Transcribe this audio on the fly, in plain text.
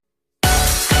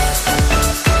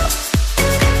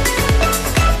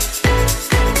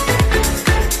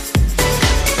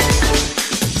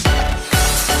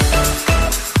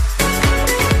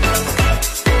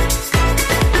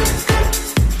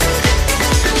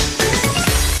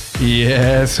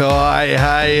Yes, hi,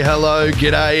 hey, hello,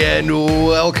 g'day, and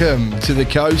welcome to the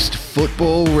Coast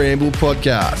Football Ramble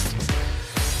podcast.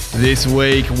 This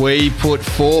week we put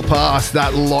four past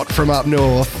that lot from up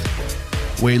north.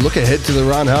 We look ahead to the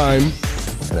run home,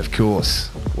 and of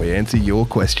course, we answer your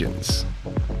questions.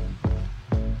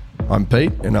 I'm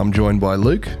Pete, and I'm joined by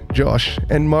Luke, Josh,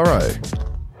 and Morrow.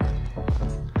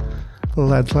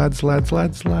 Lads. I'm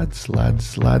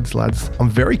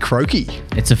very croaky.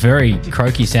 It's a very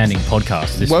croaky sounding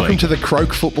podcast this Welcome week. to the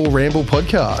Croak Football Ramble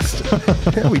podcast.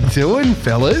 How we doing,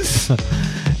 fellas?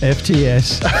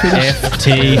 FTS.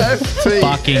 FT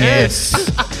fucking S.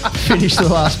 Finish the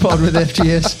last pod with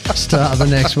FTS. Start the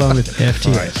next one with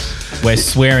FTS. We're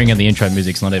swearing and the intro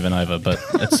music's not even over, but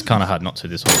it's kind of hard not to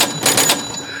this week.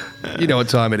 You know what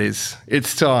time it is.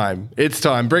 It's time.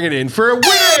 Bring it in for a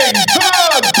winning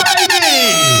pod, baby!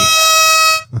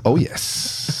 Oh,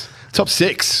 yes. Top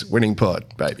 6 winning pod,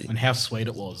 baby. And how sweet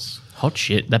it was. Hot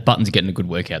shit. That button's getting a good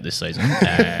workout this season,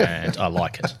 and I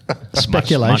like it.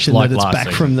 Speculation much like that it's last back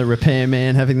season. from the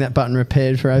repairman having that button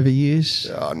repaired for over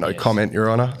years. Oh, no comment, Your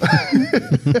Honour.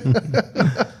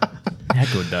 How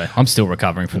good, though. I'm still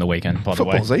recovering from the weekend, by the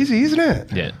way. Football's easy, isn't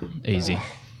it? Yeah, easy.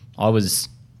 I was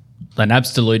an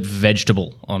absolute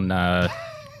vegetable on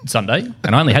Sunday,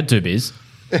 and I only had 2 beers.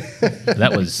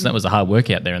 That was a hard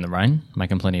workout there in the rain,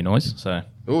 making plenty of noise. So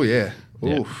Oh, yeah.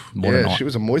 Yeah. Oof. What a Yeah, night. she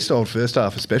was a moist old first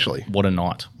half especially. what a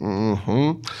night!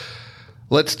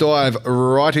 Let's dive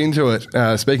right into it.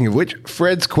 Speaking of which,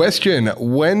 Fred's question,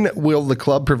 when will the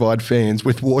club provide fans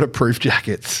with waterproof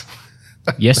jackets?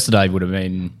 Yesterday would have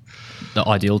been the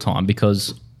ideal time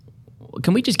because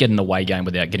can we just get an away game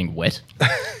without getting wet?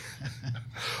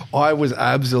 I was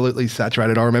absolutely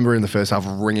saturated. I remember in the first half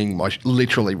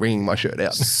literally wringing my shirt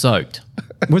out. Soaked.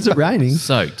 Was it raining?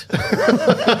 Soaked.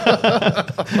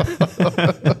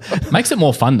 Makes it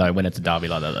more fun though when it's a derby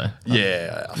like that though.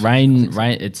 Yeah. Rain,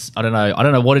 it's I don't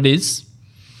know what it is.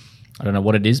 I don't know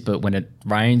what it is, but when it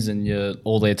rains and you're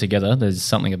all there together, there's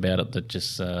something about it that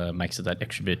just makes it that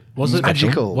extra bit Was it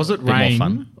Magical. Was it Bit more rain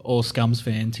fun. or Scum's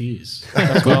fan tears?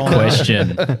 Good question.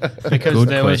 Because Good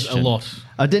there was question. a lot.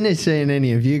 I didn't see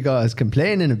any of you guys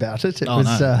complaining about it. It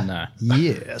was, no.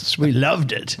 yes, we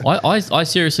loved it. I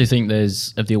seriously think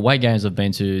there's, of the away games I've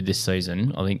been to this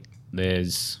season, I think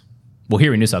there's, well,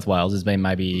 here in New South Wales, there's been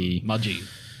maybe Mudgee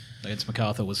against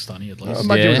Macarthur was stunny at least.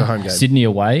 Mudgee was a home game. Sydney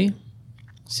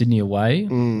away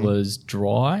was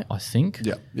dry, I think,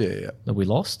 Yeah. that we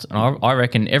lost. And I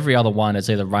reckon every other one it's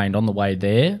either rained on the way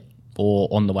there or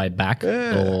on the way back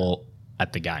or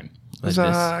at the game. Was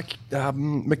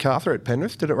MacArthur at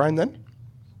Penrith? Did it rain then?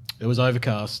 It was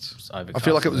overcast. I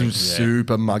feel like it was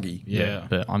super muggy. Yeah.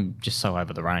 But I'm just so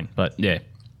over the rain. But yeah,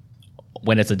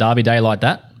 when it's a derby day like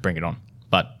that, bring it on.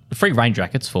 But free rain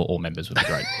jackets for all members would be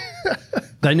great.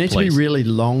 They need Please. to be really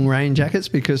long rain jackets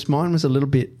because mine was a little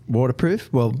bit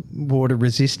waterproof, well, water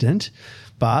resistant,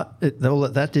 but all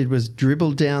that did was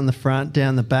dribble down the front,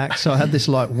 down the back. So I had this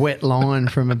like wet line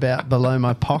from about below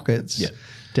my pockets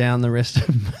down the rest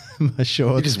of my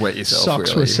shorts. You just wet yourself, Socks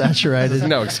really. were saturated.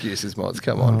 No excuses, Mods.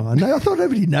 Come on. Oh, no, I thought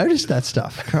nobody noticed that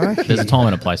stuff. Crikey. There's a time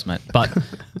and a place, mate. But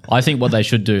I think what they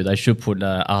should do, they should put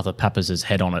Arthur Pappas'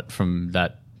 head on it from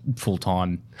that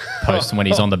full-time post when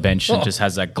he's on the bench and just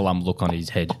has that glum look on his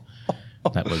head.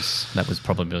 That was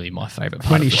probably my favourite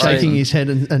part. When of he's the season. shaking his head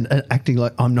and acting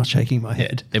like I'm not shaking my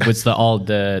head. It was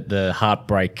the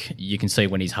heartbreak. You can see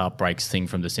when his heart breaks thing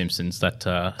from The Simpsons that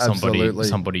Absolutely.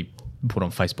 somebody put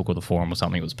on Facebook or the forum or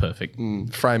something. It was perfect.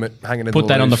 Frame it, hang it in Put the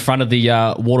that on the roof. front of the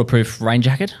waterproof rain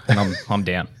jacket, and I'm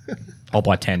down. I'll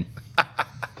buy 10.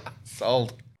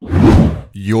 Sold.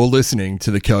 You're listening to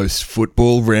the Coast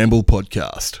Football Ramble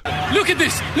podcast. Look at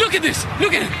this! Look at this!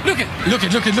 Look at it! Look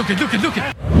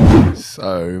at!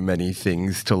 So many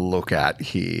things to look at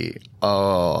here.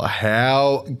 Oh,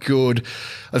 how good.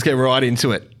 Let's get right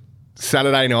into it.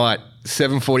 Saturday night,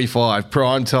 7:45,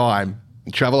 prime time.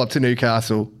 Travel up to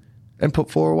Newcastle and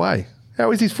put 4 away. How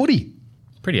is his footy?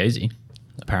 Pretty easy,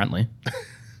 apparently.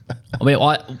 I mean,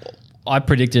 I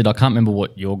predicted, I can't remember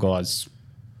what your guys'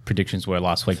 predictions were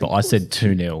last week, but I said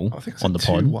 2-0 on the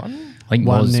pod. 2-1? I think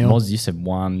 1-0. Moz, you said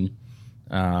 1.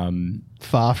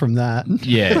 Far from that.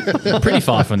 Yeah, pretty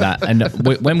far from that. And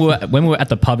when we were at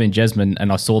the pub in Jesmond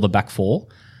and I saw the back 4,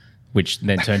 which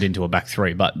then turned into a back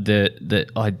 3, but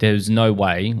there's no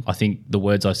way. I think the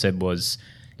words I said was,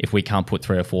 if we can't put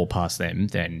 3 or 4 past them,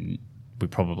 then we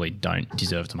probably don't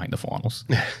deserve to make the finals.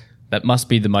 That must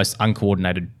be the most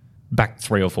uncoordinated back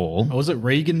 3 or 4. Or was it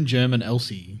Regan, German,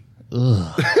 Elsie?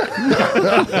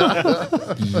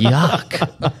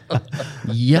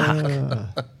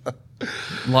 Yuck.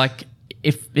 Like,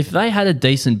 if they had a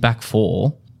decent back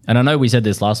 4, And I know we said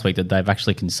this last week that they've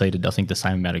actually conceded, I think, the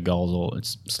same amount of goals, or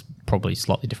it's probably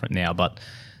slightly different now, but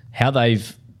how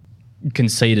they've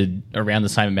conceded around the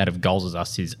same amount of goals as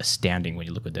us is astounding when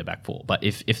you look at their back four. But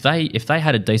if they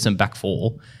had a decent back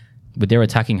four with their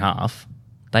attacking half,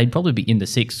 they'd probably be in the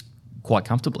six quite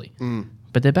comfortably.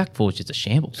 But their back four is just a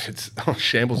shambles. It's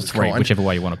shambles is Three, kind. whichever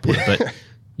way you want to put it. But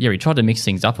yeah, he tried to mix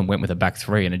things up and went with a back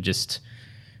three, and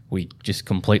we just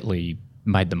completely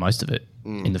made the most of it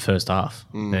in the first half.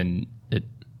 And it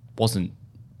wasn't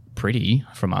pretty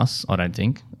from us, I don't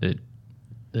think.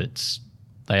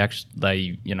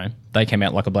 They came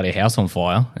out like a bloody house on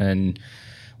fire, and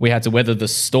we had to weather the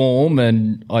storm.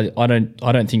 And I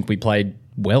don't think we played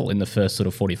well in the first sort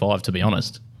of 45, to be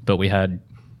honest. But we had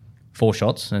 4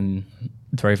 shots and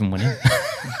 3 of them went in.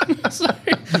 So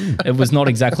it was not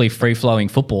exactly free flowing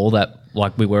football that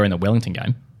like we were in the Wellington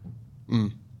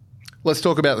game. Let's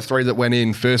talk about the 3 that went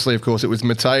in. Firstly, of course, it was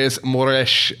Mateus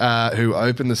Moraes who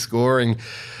opened the scoring.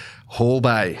 Hall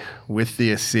Bay with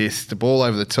the assist, the ball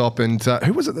over the top. And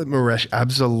who was it that Moraes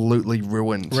absolutely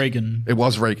ruined? Regan. It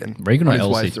was Regan. Regan or On his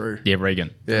way Elsie? through. Yeah,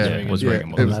 Regan. Yeah. It was Yeah.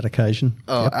 Regan. On that occasion.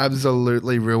 Oh,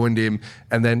 absolutely ruined him.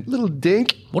 And then little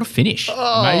dink. What a finish.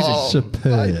 Amazing.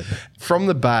 Superb. From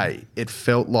the Bay, it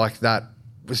felt like that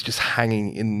was just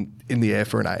hanging in the air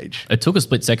for an age. It took a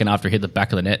split second after it hit the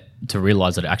back of the net to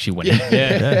realise that it actually went in.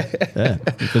 Yeah.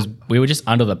 Because we were just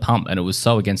under the pump and it was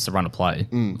so against the run of play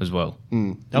as well.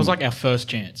 That was like our first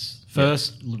chance.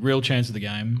 First real chance of the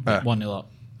game. 1-0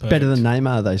 up. Perfect. Better than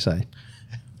Neymar, they say.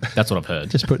 That's what I've heard.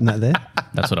 Just putting that there.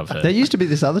 That's what I've heard. There used to be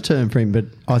this other term for him, but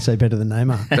I'd say better than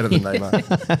Neymar. Better than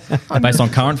Neymar. Based on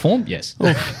current form, yes.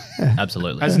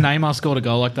 Absolutely. Has Neymar scored a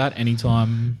goal like that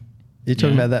anytime? You're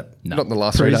talking about that No. Not in the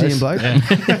last 3 Parisian days. bloke?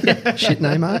 Shit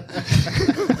Neymar?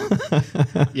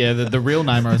 Yeah, the real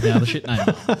Neymar is now the shit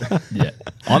Neymar. Yeah,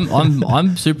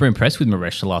 I'm super impressed with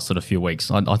Moraes the last sort of few weeks.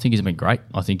 I think he's been great.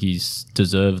 I think he's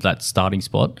deserved that starting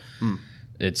spot.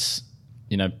 It's,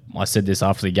 I said this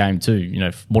after the game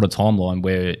too. What a timeline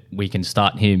where we can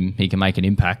start him, he can make an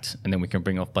impact, and then we can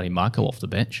bring off bloody Marco off the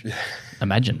bench.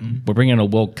 Imagine we're bringing a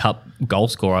World Cup goal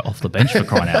scorer off the bench for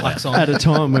crying out loud. At a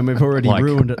time when we've already Like-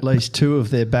 ruined at least 2 of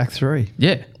their back 3.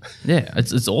 Yeah,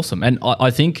 it's awesome, and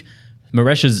I think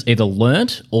Moraes has either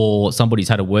learnt or somebody's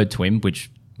had a word to him,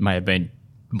 which may have been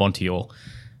Monty or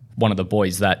one of the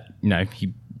boys that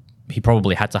he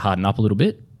probably had to harden up a little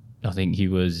bit. I think he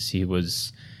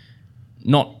was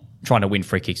not trying to win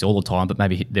free kicks all the time, but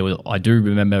maybe I do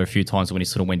remember a few times when he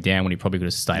sort of went down when he probably could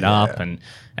have stayed up, and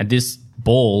this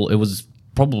ball, it was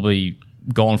probably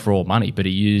gone for all money, but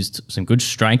he used some good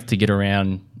strength to get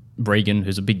around Regan,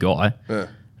 who's a big guy. Yeah.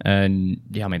 And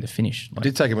the finish. It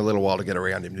did take him a little while to get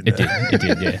around him, didn't it? It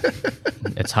did, yeah.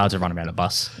 It's hard to run around a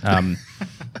bus.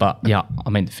 But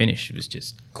the finish was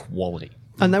just quality.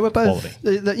 And they were both,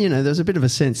 there was a bit of a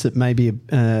sense that maybe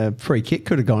a free kick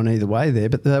could have gone either way there,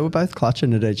 but they were both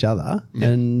clutching at each other. Yeah.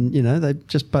 And, they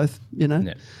just both,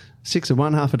 6 of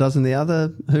one, half a dozen the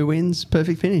other. Who wins?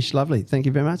 Perfect finish. Lovely. Thank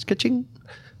you very much. Ka-ching.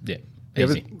 Yeah,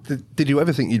 easy. Did you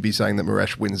ever think you'd be saying that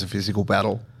Moraes wins a physical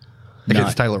battle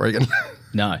against Taylor Regan?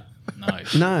 No.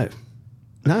 No.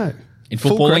 In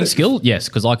Full footballing credit. skill, yes,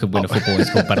 because I could win a footballing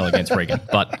skill battle against Regan.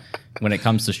 But when it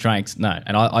comes to strengths, no.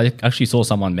 And I actually saw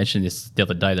someone mention this the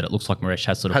other day that it looks like Moraes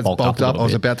has sort of Has bulked up a little I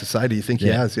was bit. about to say, do you think he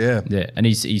has? Yeah. Yeah, and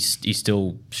he's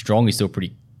still strong. He's still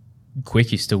pretty quick.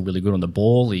 He's still really good on the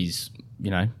ball. He's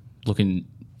looking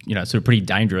sort of pretty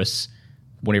dangerous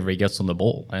whenever he gets on the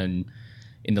ball. And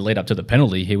in the lead up to the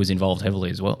penalty, he was involved heavily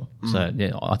as well. So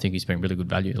yeah, I think he's been really good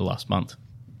value the last month.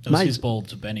 It was Mate. his ball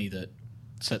to Benny that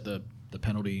set the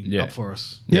penalty Yeah. up for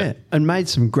us. Yeah, and made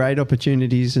some great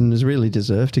opportunities and has really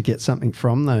deserved to get something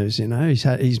from those.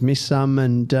 He's missed some,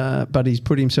 and but he's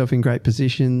put himself in great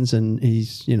positions, and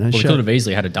he's Well, he could have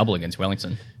easily had a double against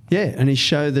Wellington. yeah, and he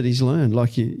showed that he's learned.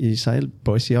 Like you say,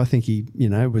 Boise, I think he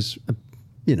was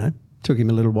took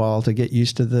him a little while to get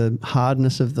used to the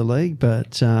hardness of the league,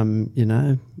 but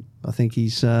I think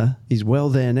he's well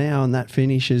there now, and that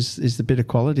finish is the bit of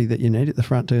quality that you need at the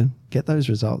front to get those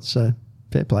results. So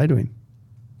fair play to him.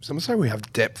 Some say we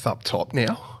have depth up top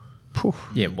now. Phew.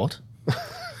 Yeah, what?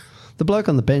 The bloke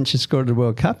on the bench has scored a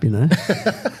World Cup,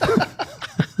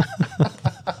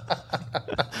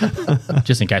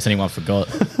 Just in case anyone forgot.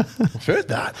 I've heard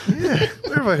that. Yeah.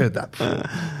 Where have I heard that before?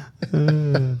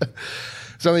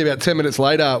 It's only about 10 minutes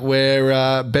later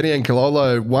where Benny and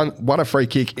Kalolo won a free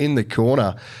kick in the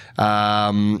corner.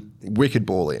 Wicked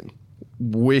ball in.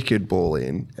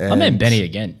 I meant Benny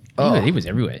again. He was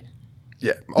everywhere.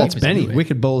 Yeah. That's Benny.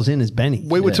 Wicked balls in is Benny.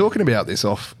 We were talking about this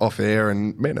off air,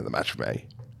 and man of the match for me.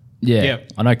 Yeah. Yeah.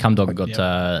 I know Cumdog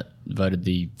got voted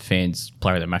the fans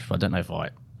player of the match, but I don't know if I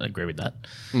agree with that.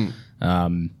 I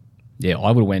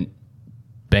would have went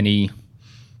Benny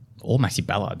or Maxi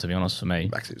Ballard, to be honest, for me.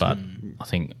 But I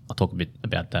think I'll talk a bit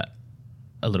about that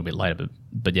a little bit later.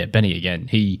 But yeah, Benny again.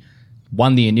 He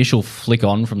won the initial flick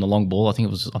on from the long ball. I think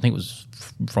it was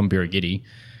from Birigidi,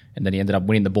 and then he ended up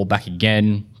winning the ball back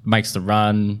again. Makes the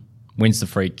run, wins the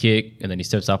free kick, and then he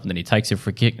steps up and then he takes a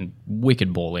free kick and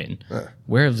wicked ball in.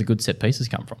 Where have the good set pieces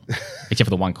come from? Except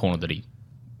for the one corner that he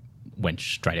went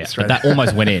straight out. But that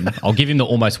almost went in. I'll give him the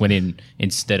almost went in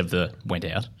instead of the went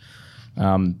out.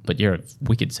 But you're a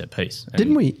wicked set piece. And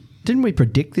Didn't we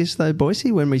predict this though,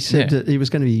 Boise, when we said that he was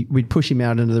going to be, we'd push him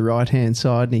out into the right-hand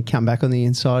side and he'd come back on the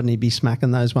inside and he'd be smacking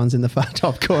those ones in the far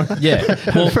top corner. Yeah.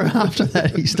 Well, from after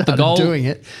that, he started doing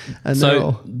it. And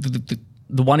so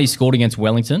the one he scored against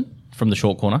Wellington from the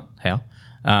short corner, how?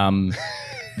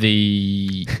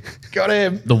 The Got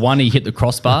him. The one he hit the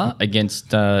crossbar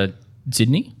against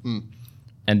Sydney,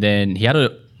 and then he had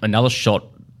another shot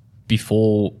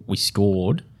before we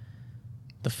scored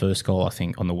the first goal, I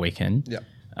think, on the weekend. Yeah.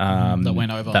 That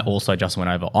went over. That also just went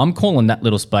over. I'm calling that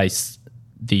little space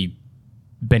the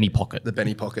Benny pocket. The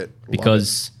Benny pocket.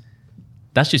 Because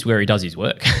that's just where he does his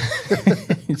work.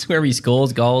 It's where he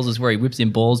scores goals. It's where he whips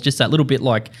in balls. Just that little bit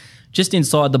like just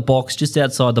inside the box, just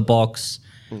outside the box,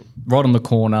 right on the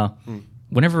corner.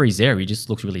 Whenever he's there, he just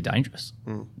looks really dangerous.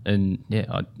 And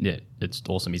it's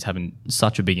awesome. He's having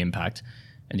such a big impact.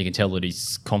 And you can tell that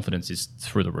his confidence is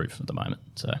through the roof at the moment.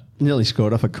 So nearly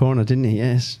scored off a corner, didn't he?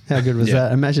 Yes. How good was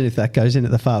that? Imagine if that goes in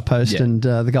at the far post and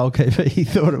the goalkeeper, he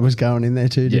thought it was going in there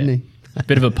too, didn't he? A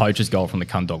bit of a poacher's goal from the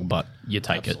Cundog, but you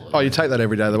take it. Oh, you take that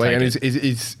every day of the week. And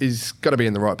he's got to be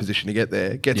in the right position to get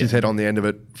there. Gets his head on the end of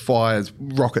it, fires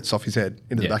rockets off his head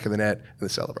into the back of the net, and the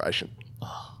celebration.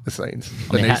 The scenes.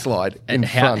 The knee slide in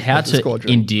front how of the to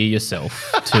squadron. endear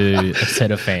yourself to a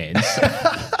set of fans.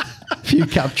 Few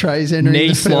cup trays entering Knee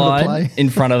the field of slide play. in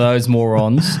front of those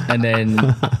morons, and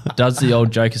then does the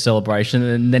old Joker celebration,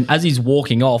 and then as he's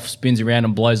walking off, spins around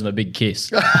and blows him a big kiss.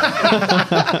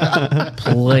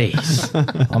 Please,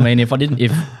 I mean, if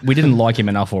we didn't like him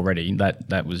enough already,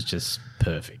 that was just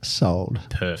perfect. Sold.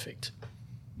 Perfect.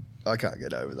 I can't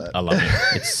get over that. I love it.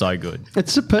 It's so good.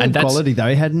 It's superb quality though.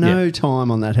 He had no time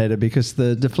on that header because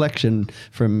the deflection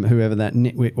from whoever that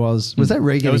nitwit was that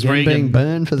Regan was again Regan. being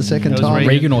burned for the second It was time?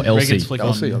 Regan or Elsie? Regan's flick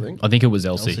Elsie, on. I think. I think it was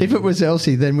Elsie. If it was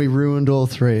Elsie, then we ruined all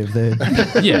three of their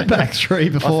back three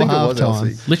before I think it was half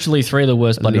Elsie. time. Literally three of the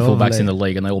worst bloody Lovely. fullbacks in the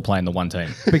league, and they all play in the one team.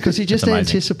 Because he just It's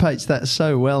amazing. anticipates that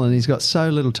so well and he's got so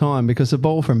little time because the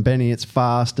ball from Benny, it's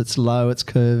fast, it's low, it's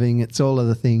curving, it's all of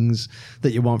the things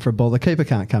that you want for a ball. The keeper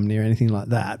can't come near anything like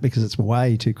that because it's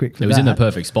way too quick for It was that. in the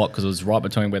perfect spot because it was right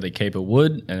between where the keeper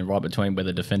would and right between where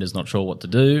the defender's not sure what to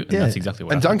do, and that's exactly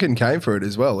what And happened. Duncan came for it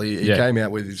as well. He came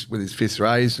out with his fists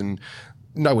raised and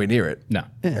nowhere near it. No.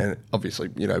 And obviously,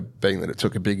 being that it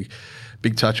took a big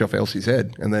touch off Elsie's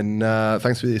head. And then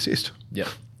thanks for the assist. Yep.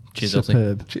 Cheers,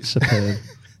 Elsie. Superb.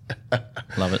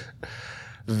 Love it.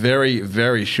 Very,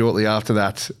 very shortly after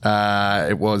that,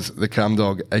 it was the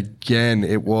Cumdog again.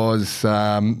 It was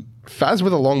Faz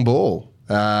with a long ball,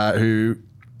 who,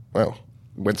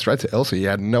 went straight to Elsie. He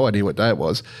had no idea what day it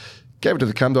was. Gave it to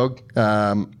the Cumdog.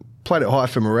 Played it high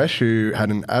for Maresh, who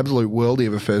had an absolute worldie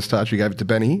of a first touch. He gave it to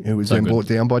Benny, who was then good. brought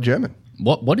down by German.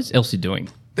 What is Elsie doing?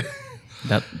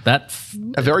 A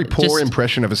very poor just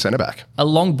impression of a centre back. a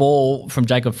long ball from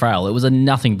Jacob Frail. It was a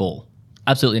nothing ball,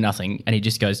 absolutely nothing, and he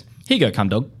just goes, "Here you go, cum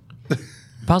dog."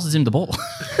 Passes him the ball.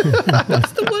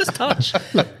 That's the worst touch.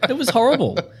 It was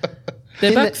horrible.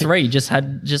 Their back three just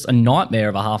had a nightmare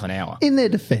of a half an hour. In their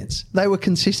defence, they were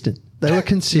consistent. They were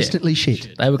consistently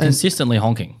shit. They were consistently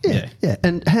honking. Yeah.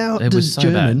 And how It was does so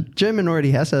German? bad. German already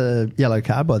has a yellow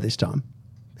card by this time.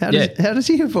 How does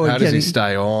he avoid How does getting? he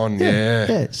stay on? Yeah.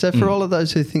 Yeah. So for all of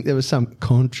those who think there was some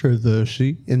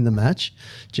controversy in the match,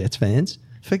 Jets fans,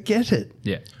 forget it.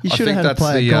 Yeah. You I should think have had a that's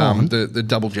player gone. the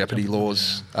double jeopardy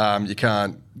laws. You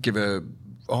can't give a...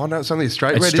 Oh, no, it's only a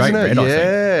straight It's red, straight isn't it? red, I think.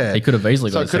 Yeah. He could have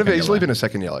easily So got it a could have second easily yellow. been a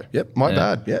second yellow. Yep, my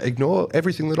bad. Yeah, ignore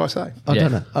everything that I say. I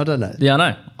Yeah. don't know. Yeah, I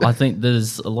know. I think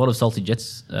there's a lot of salty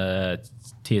Jets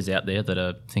tiers out there that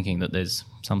are thinking that there's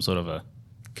some sort of a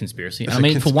conspiracy. And I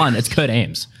mean, for one, it's Kurt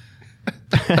Ames.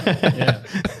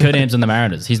 Kurt Ames and the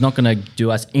Mariners. He's not going to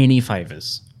do us any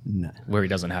favours No. where he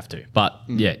doesn't have to. But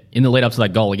yeah, in the lead up to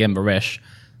that goal again, Maresh,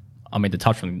 I mean, the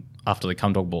touch from after the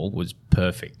cum dog ball was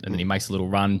perfect. And then he makes a little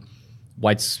run,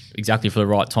 waits exactly for the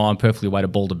right time, perfectly way to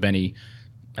ball to Benny.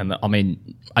 And I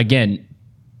mean, again,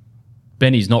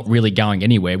 Benny's not really going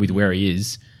anywhere with where he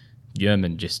is.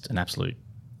 Yerman just an absolute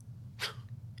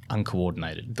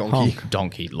uncoordinated Donkey.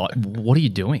 donkey. Like, what are you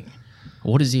doing?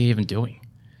 what is he even doing?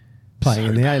 Playing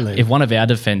in the A-League. If one of our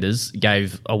defenders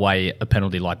gave away a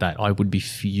penalty like that, I would be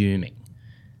fuming.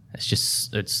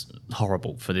 It's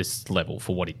horrible for this level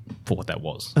for what that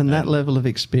was. And that level of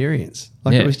experience.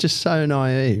 Like, Yeah. it was just so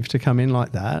naive to come in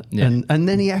like that. Yeah. And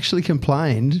then he actually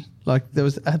complained. Like, there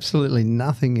was absolutely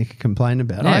nothing he could complain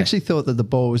about. Yeah. I actually thought that the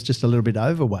ball was just a little bit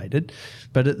overweighted,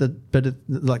 but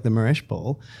like the Maresh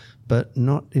ball, but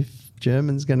not if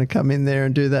German's going to come in there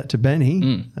and do that to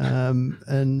Benny.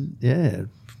 And yeah,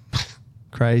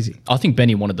 crazy. I think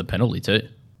Benny wanted the penalty too.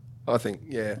 I think,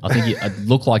 yeah. I think it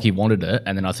looked like he wanted it,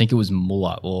 and then I think it was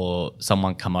Muller or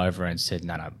someone come over and said,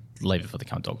 no, leave it for the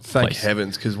cunt dog, Thank please.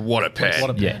 heavens, because what a pen.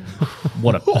 What a Yeah.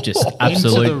 What a just the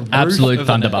absolute roof of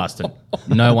the net. thunderbastard.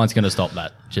 No one's going to stop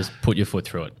that. Just put your foot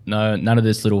through it. No, none of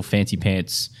this little fancy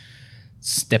pants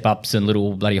step ups and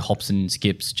little bloody hops and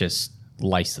skips. Just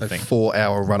lace the thing.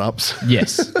 4-hour run-ups.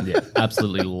 Yes. Yeah.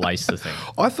 Absolutely lace the thing.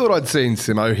 I thought I'd seen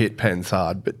Simo hit pens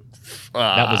hard, but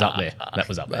That was up there. That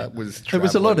was up there. that was It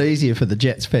was a lot travelling. easier for the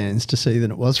Jets fans to see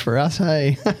than it was for us,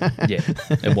 hey? Yeah.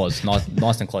 It was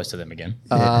nice and close to them again.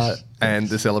 And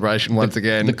the celebration once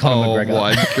again. the Conor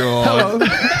McGregor. my God.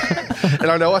 And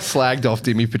I know I slagged off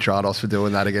Dimi Petratos for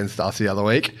doing that against us the other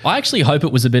week. I actually hope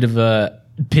it was a bit of a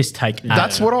piss take.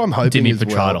 That's what I'm hoping Dimi as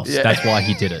well. Petratos. Yeah. That's why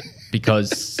he did it.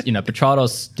 Because,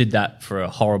 Petratos did that for a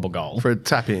horrible goal. For a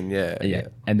tap-in, yeah. Yeah.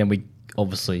 And then we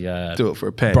obviously Do it for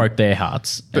a pen. broke their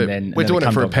hearts. But and then we're doing it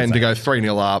comes for a off pen and to go say,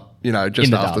 3-0 up, just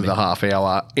In the after derby. the half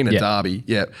hour in a Yeah. derby.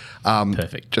 Yeah.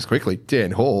 Perfect. Just quickly,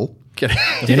 Dan Hall. Get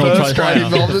Dan Hall first tries- straight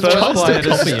involved as First well.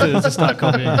 player to start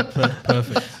copying.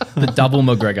 Perfect. the double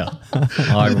McGregor.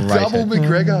 I rate Double it.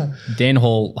 McGregor. Dan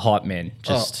Hall, hype man.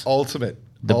 Just Ultimate.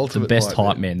 the ultimate best hype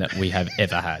hype man that we have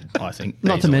ever had, I think.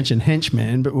 Not to easily. mention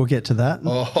henchman, but we'll get to that.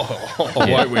 Oh,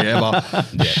 won't we ever?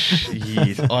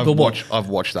 Jeez, I've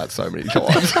watched that so many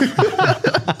times.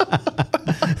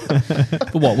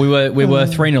 But what, we were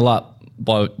 3-0 up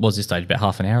by, what was this stage, about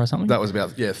half an hour or something? That was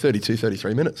about 32,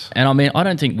 33 minutes. And I mean, I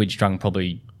don't think we'd strung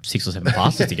probably 6 or 7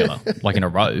 passes together, like in a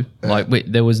row. Like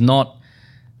there was not,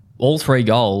 all 3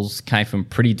 goals came from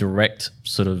pretty direct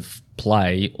sort of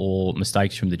play or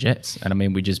mistakes from the Jets. And I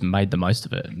mean, we just made the most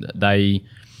of it. They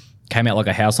came out like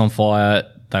a house on fire.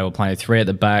 They were playing 3 at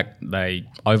the back. They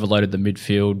overloaded the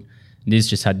midfield. Niz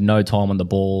just had no time on the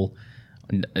ball.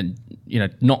 And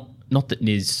not that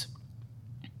Niz,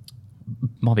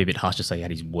 might be a bit harsh to say he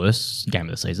had his worst game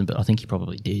of the season, but I think he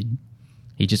probably did.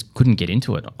 He just couldn't get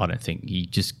into it, I don't think. He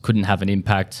just couldn't have an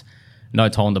impact. No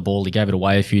time on the ball. He gave it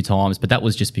away a few times, but that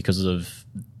was just because of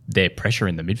their pressure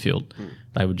in the midfield.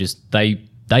 They were just, they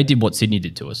did what Sydney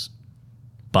did to us,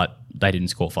 but they didn't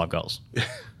score 5 goals.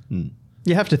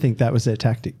 You have to think that was their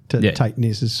tactic to Yeah. take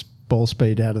Niz's ball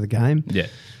speed out of the game. Yeah.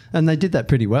 And they did that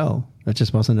pretty well. It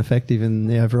just wasn't effective in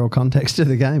the overall context of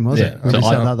the game, was it? We So just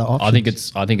had other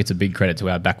options. I think it's a big credit to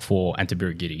our back 4 and to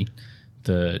Birigidi.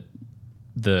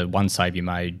 The one save you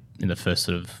made in the first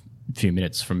sort of few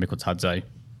minutes from Mikkel Tadze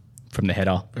from the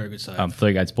header. Very good save.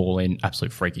 Thurgate's ball in,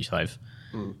 absolute freaky save.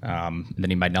 And then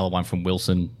he made another one from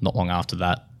Wilson not long after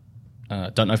that.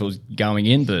 Don't know if it was going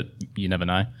in, but you never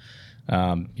know.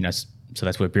 So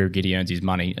that's where Birigidi earns his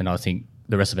money. And I think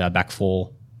the rest of our back 4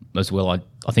 as well.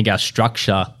 I think our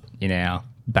structure in our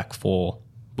back 4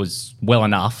 was well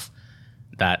enough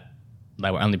that they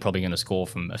were only probably going to score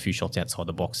from a few shots outside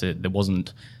the box. There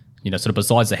wasn't, sort of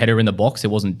besides the header in the box,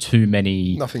 there wasn't too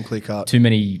many. Nothing clear cut. Too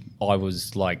many. I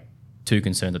was like too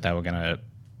concerned that they were going to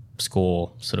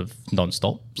score sort of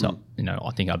non-stop. So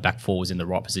I think our back 4 was in the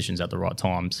right positions at the right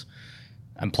times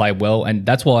and played well. And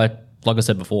that's why, like I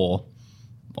said before,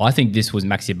 I think this was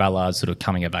Maxi Ballard's sort of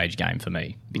coming of age game for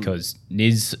me because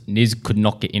Niz could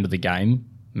not get into the game.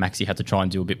 Maxi had to try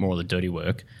and do a bit more of the dirty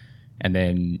work. And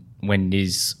then when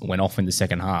Niz went off in the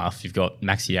second half, you've got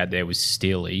Maxi out there with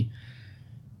Steely.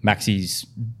 Maxi's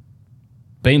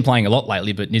been playing a lot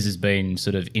lately, but Niz has been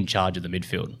sort of in charge of the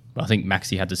midfield. I think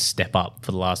Maxi had to step up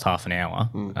for the last half an hour,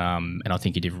 and I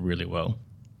think he did really well.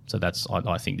 So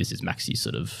I think this is Maxi's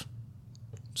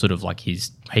sort of like he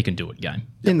can do it game.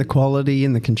 In the quality,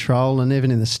 in the control, and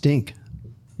even in the stink.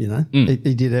 He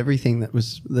did everything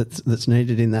that's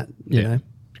needed in that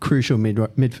crucial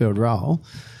midfield role.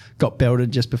 Got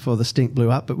belted just before the stink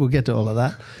blew up, but we'll get to all of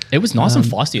that. It was nice and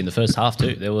feisty in the first half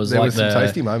too. There was There were some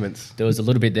tasty moments. There was a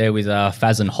little bit there with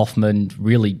Faz and Hoffman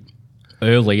really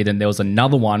early. Then there was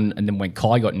another one, and then when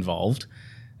Kai got involved,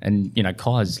 and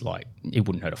Kai's like, he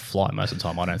wouldn't hurt a fly most of the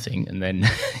time, I don't think. And then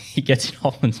he gets in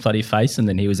Hoffman's bloody face, and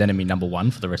then he was enemy number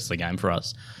 1 for the rest of the game for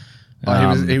us.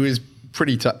 He was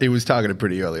pretty. He was targeted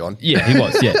pretty early on. Yeah, he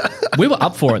was. Yeah, we were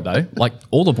up for it though. Like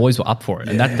all the boys were up for it,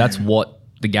 and that's what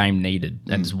the game needed,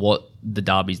 and it's what the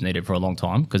derbies needed for a long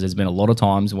time, because there's been a lot of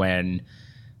times when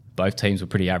both teams were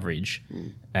pretty average,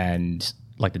 and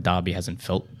like the derby hasn't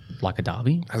felt like a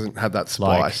derby. Hasn't had that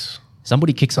Like, spice.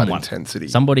 somebody kick someone, intensity.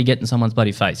 somebody get in someone's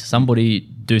bloody face, somebody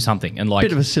do something, and like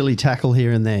Bit of a silly tackle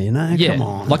here and there, you know? yeah, Come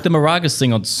on. like the Moragas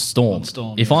thing on Storm.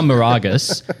 If I'm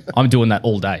Moragas, I'm doing that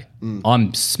all day.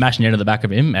 I'm smashing into the back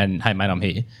of him, and hey, mate, I'm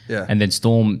here. Yeah. And then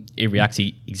Storm, he reacts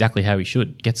exactly how he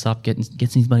should. Gets up, gets in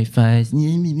his bloody face,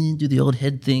 do the old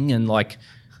head thing, and like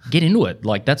get into it.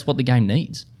 Like that's what the game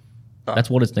needs. That's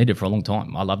what it's needed for a long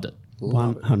time. I loved it.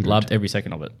 100. Loved every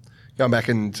second of it. Going back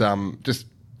and just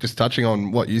touching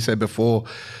on what you said before,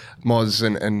 Moz,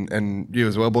 and you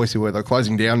as well, Boyce, where they're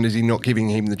closing down, is he not giving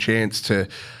him the chance to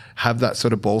have that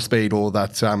sort of ball speed or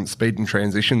that speed and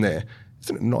transition there?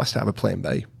 Isn't it nice to have a plan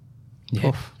B?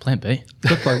 Yeah. Plan B.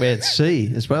 Looked like we had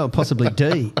C as well, possibly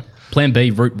D. Plan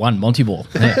B, Route 1, Monty Ball.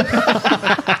 Yeah.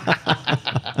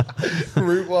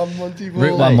 Route 1 Monty Ball.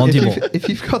 Route 1 Monty Ball. If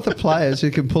you've got the players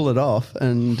who can pull it off,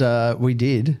 and we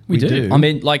did. We do. I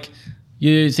mean, like,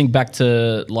 you think back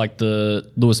to like the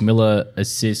Lewis Miller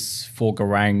assists for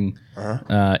Garang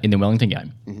in the Wellington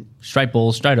game. Straight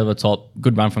ball, straight over the top,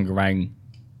 good run from Garang,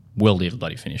 worldy of a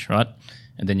bloody finish, right?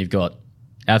 And then you've got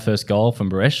our first goal from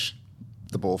Baresh,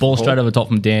 The ball straight over the top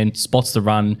from Dan, spots the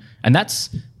run, and that.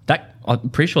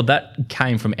 I'm pretty sure that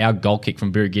came from our goal kick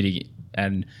from Birigidi,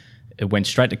 and it went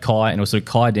straight to Kai, and it was sort of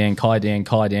Kai down,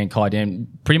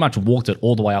 pretty much walked it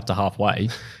all the way up to halfway,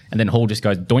 and then Hall just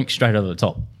goes doink straight over the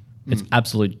top. It's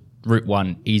absolute Route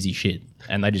 1 easy shit,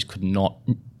 and they just could not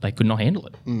handle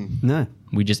it. No.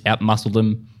 We just out-muscled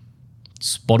them,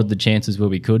 spotted the chances where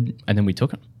we could, and then we took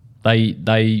them. They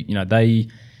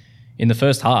in the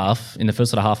first half, in the first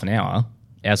sort of half an hour,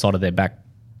 outside of their back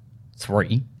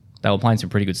three, they were playing some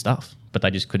pretty good stuff, but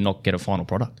they just could not get a final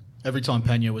product. Every time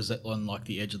Pena was on like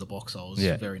the edge of the box, I was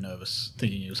Yeah. very nervous,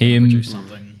 thinking he was going to produce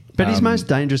something. But his most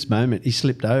dangerous moment, he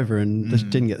slipped over and just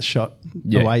didn't get the shot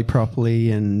away properly.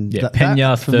 And Yeah,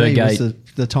 Pena, for me, was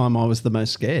Thurgate. the time I was the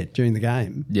most scared during the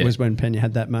game, Yeah. was when Pena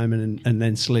had that moment and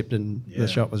then slipped and the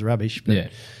shot was rubbish. But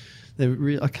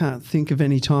I can't think of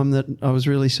any time that I was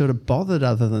really sort of bothered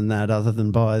other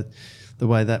than by the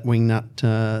way that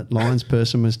wingnut Lions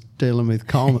person was dealing with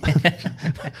Coleman,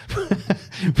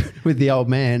 with the old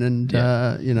man. And,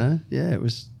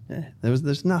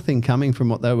 there's nothing coming from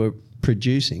what they were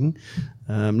producing.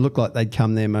 Looked like they'd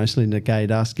come there mostly to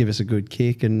negate us, give us a good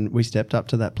kick, and we stepped up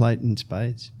to that plate in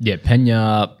spades. Yeah,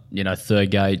 Pena,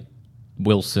 Thurgate,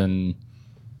 Wilson,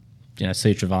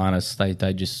 C.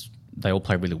 Travanis, they all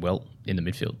play really well in the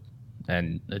midfield,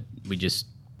 and they just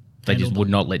would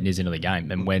not let Niz into the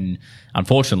game. And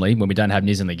unfortunately, when we don't have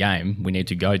Niz in the game, we need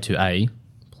to go to a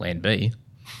plan B,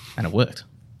 and it worked.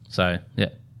 So yeah,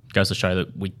 goes to show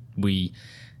that we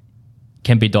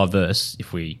can be diverse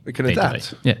if we can need adapt.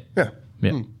 to be.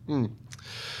 Yeah.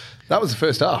 That was the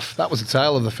first half. That was the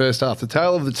tale of the first half. The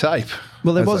tale of the tape.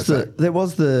 Well, there as they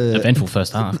was say. the Eventful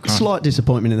first half. slight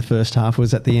disappointment in the first half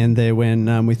was at the end there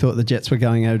when we thought the Jets were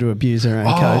going over to abuse their own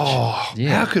coach. Oh,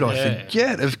 how could I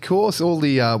forget? Of course, all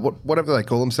the whatever they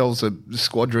call themselves, the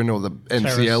squadron or the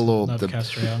NCL or Nova the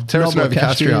Castria. Terrace Nova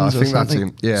Castria. I Novocastrians or think that's something.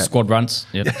 him. Yeah, Squad runs.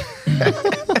 Yep.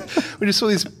 we just saw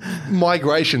this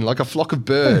migration, like a flock of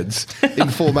birds in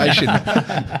formation,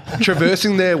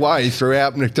 traversing their way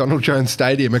throughout McDonald Jones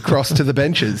Stadium across to the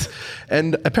benches.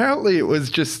 And apparently it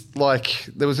was just like,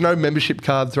 there was no membership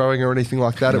card throwing or anything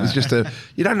like that. It was just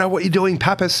you don't know what you're doing,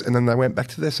 Pappas. And then they went back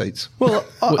to their seats. Well,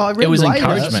 I read it was later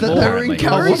encouragement, that they were apparently.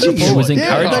 encouraging him. It was Yeah,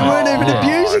 encouragement. they weren't even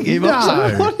abusing him. I was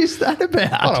like, No. what is that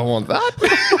about? I don't want that.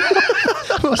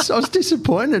 I was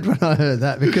disappointed when I heard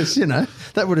that because,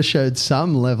 that would have showed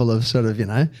some level of sort of,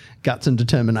 guts and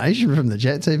determination from the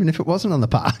Jets, even if it wasn't on the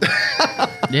park.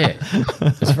 Yeah.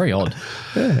 It's very odd.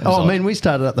 I mean, we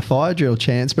started up the fire drill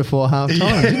chants before half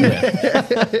time, didn't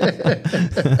we?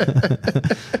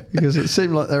 Because it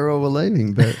seemed like they were all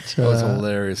leaving, but It was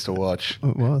hilarious to watch.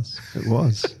 it was.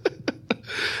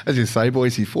 As you say,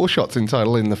 Boise, 4 shots in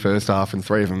total in the first half and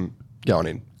 3 of them going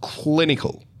in.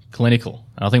 Clinical.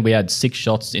 And I think we had 6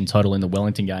 shots in total in the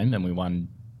Wellington game, and we won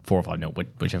 4 or 5-0,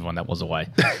 whichever one that was away.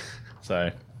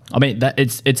 So, I mean,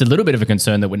 it's a little bit of a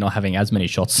concern that we're not having as many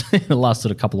shots in the last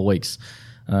sort of couple of weeks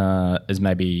as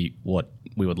maybe what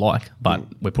we would like, but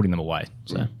we're putting them away.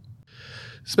 So,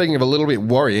 Speaking of a little bit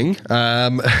worrying,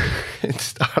 it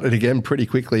started again pretty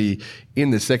quickly in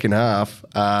the second half.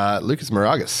 Lucas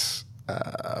Moragas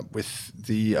with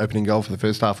the opening goal for the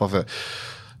first half of a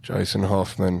Jason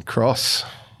Hoffman cross.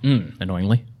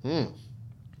 annoyingly.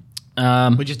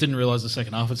 We just didn't realise the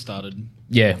second half had started.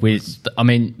 Yeah,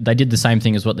 they did the same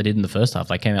thing as what they did in the first half.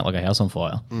 They came out like a house on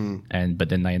fire, but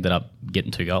then they ended up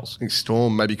getting 2 goals. I think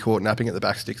Storm maybe caught napping at the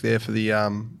back stick there for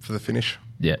the finish.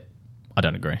 Yeah, I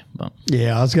don't agree, but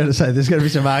Yeah, I was going to say there's going to be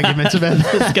some arguments about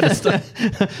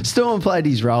this. Storm played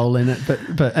his role in it,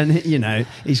 but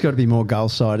he's got to be more goal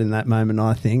side in that moment,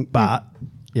 I think. But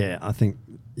yeah, I think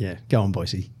go on,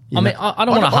 Boise. I don't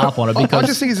want to harp on it because I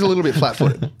just think he's a little bit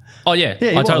flat-footed. Oh yeah,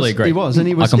 Yeah, I totally agree. He was, and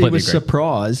he I was completely agree.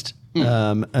 surprised,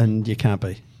 and you can't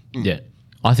be. Yeah,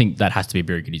 I think that has to be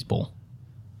Birigitty's ball.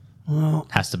 Well,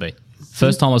 has to be.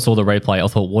 First time I saw the replay, I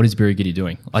thought, "What is Birigitty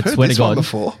doing?" I Heard swear this to one God,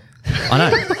 before. I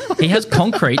know he has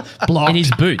concrete in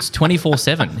his boots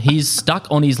 24/7. He's stuck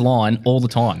on his line all the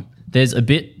time. There's a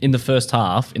bit in the first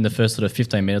half, in the first sort of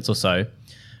 15 minutes or so,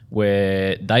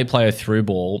 where they play a through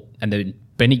ball, and then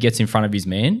Benny gets in front of his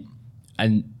man,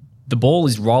 and the ball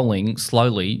is rolling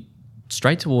slowly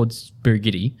straight towards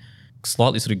Birigitty,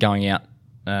 slightly sort of going out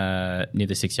near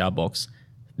the 6-yard box.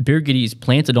 Birigitty is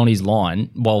planted on his line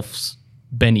whilst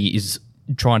Benny is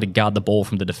trying to guard the ball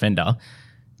from the defender.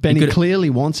 Benny clearly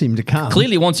wants him to come.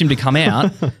 Clearly wants him to come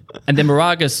out, and then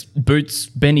Moragas boots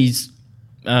Benny's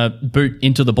boot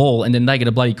into the ball, and then they get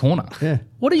a bloody corner. Yeah.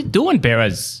 What are you doing,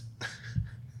 Beres?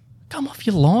 Come off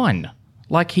your line.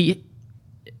 Like he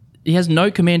has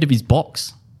no command of his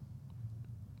box.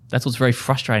 That's what's very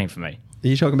frustrating for me.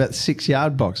 You're talking about the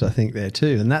 6-yard box, I think, there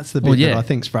too. And that's the bit that I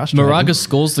think's frustrating. Moraga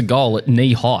scores the goal at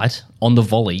knee height on the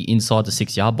volley inside the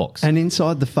 6-yard box. And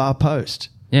inside the far post.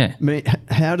 Yeah. I mean,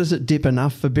 how does it dip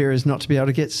enough for Beres not to be able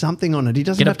to get something on it? He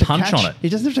doesn't Get a have to punch catch on it. He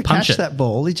doesn't have to Punch catch it. that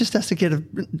ball. He just has to get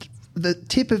the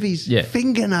tip of his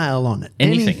fingernail on it.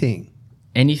 Anything.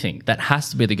 Anything. That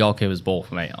has to be the goalkeeper's ball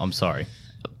for me. I'm sorry.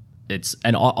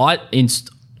 I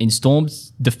in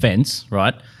Storm's defence,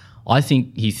 right, I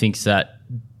think he thinks that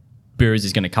Beres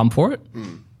is going to come for it,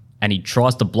 and he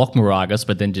tries to block Moragas,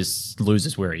 but then just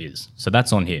loses where he is. So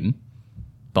that's on him.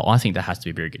 But I think that has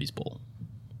to be Birigitty's ball.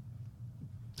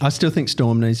 I still think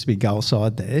Storm needs to be goal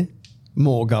side there.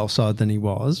 More goal side than he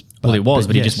was. Well, he was,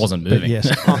 but he just wasn't moving. Yes,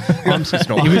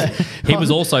 He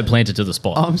was also planted to the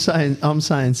spot. I'm saying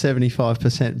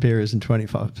 75% Beres and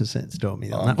 25%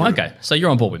 Stormy on that one. Okay, so you're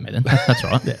on board with me then. That's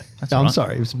all right. Yeah. That's I'm all right.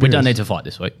 sorry. It was We don't Beres. need to fight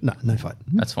this week. No fight.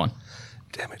 That's fine.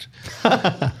 Damn it.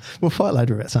 We'll fight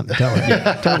later about something. Don't worry.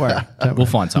 Don't worry. We'll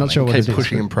find something. Not sure what Keep it is.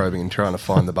 pushing and probing and trying to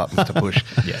find the buttons to push.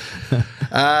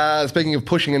 Yeah. Speaking of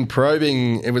pushing and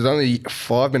probing, it was only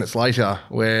 5 minutes later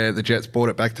where the Jets brought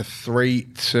it back to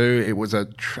 3-2. It was a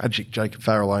tragic Jacob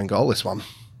Farrell own goal, this one.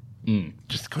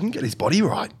 Just couldn't get his body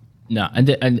right. No, and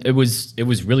it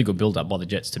was really good build up by the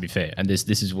Jets, to be fair. And this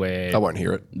is where I won't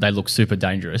hear it. they look super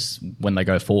dangerous when they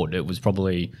go forward. It was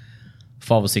probably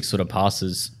 5 or 6 sort of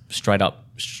passes straight up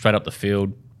the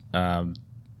field.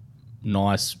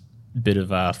 Nice bit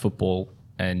of football,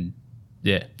 and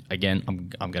yeah, again,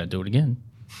 I'm going to do it again.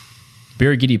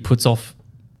 Birigitty puts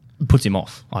him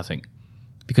off, I think,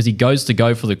 because he goes to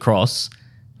go for the cross,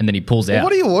 and then he pulls out.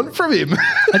 What do you want from him?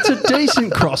 It's a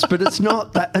decent cross, but it's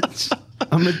not that.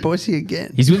 I'm with Boise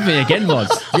again. He's with me again, Loz.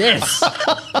 Yes.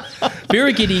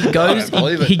 Birigitty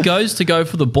goes to go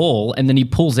for the ball, and then he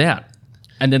pulls out.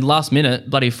 And then last minute,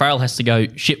 bloody Farrell has to go,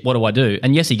 shit, what do I do?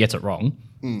 And yes, he gets it wrong.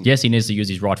 Yes, he needs to use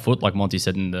his right foot, like Monty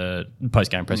said in the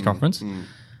post-game press conference.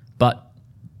 But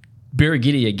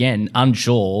Birigitty, again,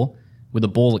 unsure with a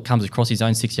ball that comes across his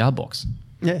own 6-yard box.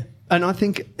 Yeah. And I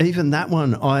think even that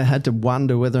one, I had to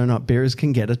wonder whether or not Beres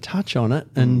can get a touch on it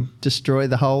and destroy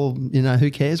the whole, who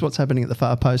cares what's happening at the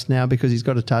far post now because he's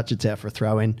got a touch, it's out for a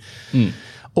throw-in.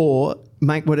 Or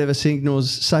make whatever signals,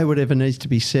 say whatever needs to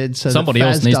be said so somebody that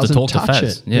Faz else needs to doesn't talk to touch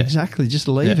Faz. it. Yeah. Exactly, just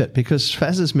leave Yeah. it because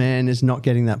Faz's man is not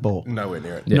getting that ball. Nowhere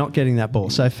near it. Not getting that ball.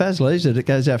 So if Faz leaves it, it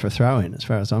goes out for a throw-in as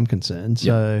far as I'm concerned.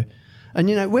 So,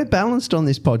 and we're balanced on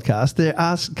this podcast. There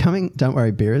are coming, don't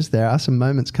worry, Beres, there are some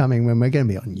moments coming when we're going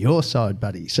to be on your side,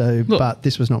 buddy. So, Look, but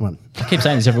this was not one. I keep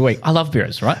saying this every week. I love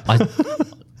Beres, right?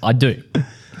 I do.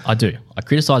 I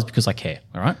criticise because I care,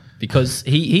 all right? Because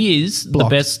he is Blocked.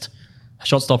 the best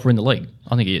shot stopper in the league.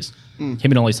 I think he is. Him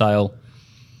and Ollie Sale,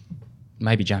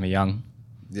 maybe Jamie Young.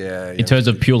 Yeah. In terms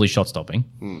of purely shot stopping,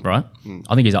 right?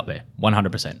 I think he's up there,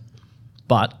 100%.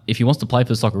 But if he wants to play for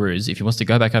the Socceroos, if he wants to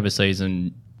go back overseas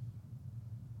and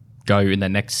go in the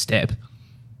next step,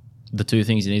 the two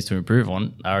things he needs to improve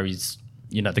on are his,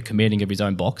 the commanding of his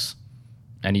own box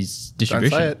and his Don't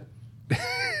distribution. say it.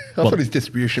 I thought his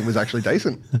distribution was actually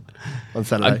decent on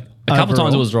Saturday. A couple of times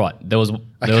Overall. it was right. There was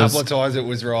A couple of times it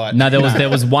was right. No, there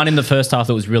was one in the first half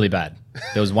that was really bad.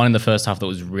 There was one in the first half that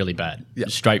was really bad. Yeah.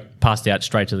 Straight passed out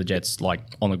straight to the Jets, like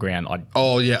on the ground.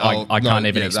 I can't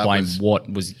even explain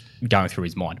what was going through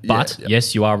his mind. But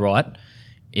yes, you are right.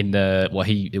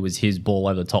 It was his ball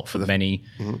over the top for Benny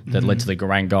that led to the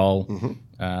Garang goal.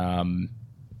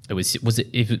 Was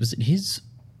it his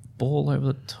ball over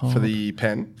the top for the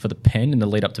pen. in the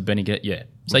lead up to Benny get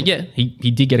So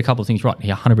he did get a couple of things right. He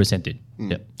 100% did.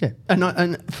 Yeah. Yeah,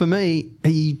 and for me,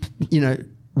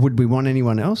 would we want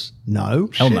anyone else? No.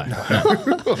 Hell no.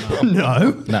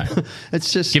 No. No.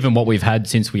 It's just Given what we've had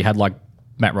since we had like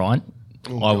Matt Ryan,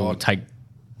 I will take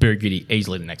Birigidi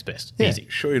easily the next best. Yeah. Easy.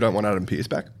 Sure, you don't want Adam Pearce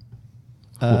back?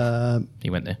 He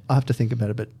went there. I have to think about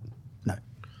it, but no.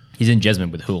 He's in Jasmine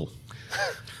with Hool.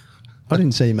 I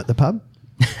didn't see him at the pub.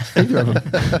 Either of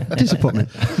them. Disappointment.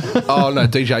 Oh no,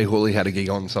 DJ Hooley had a gig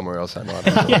on somewhere else that night.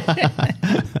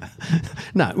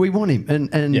 No, we want him,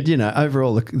 and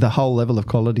overall the whole level of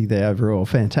quality there overall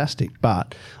fantastic.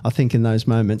 But I think in those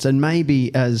moments, and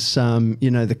maybe as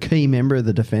the key member of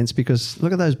the defence, because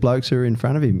look at those blokes who are in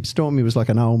front of him. Stormy was like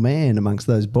an old man amongst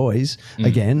those boys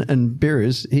again, and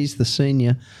Birras, he's the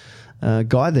senior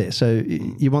guy there. So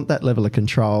you want that level of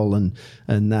control and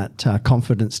that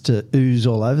confidence to ooze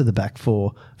all over the back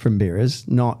four from Birras,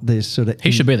 not this sort of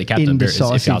He should be the captain,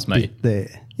 Birras, if you ask me. bit there.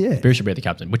 Yeah. Birras should be the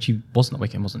captain, which he wasn't the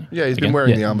weekend, wasn't he? Yeah, he's been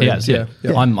wearing the armband. Yeah.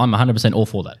 Yeah. I'm 100% all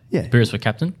for that. Yeah. Birras for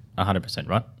captain, 100%,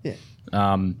 right? Yeah.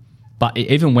 But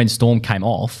even when Storm came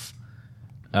off,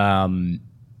 on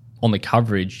the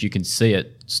coverage, you can see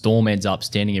it. Storm ends up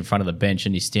standing in front of the bench,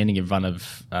 and he's standing in front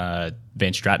of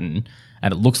Ben Stratton,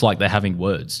 and it looks like they're having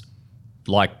words.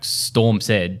 Like Storm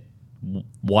said,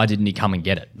 why didn't he come and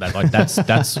get it?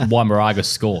 That's why Moraga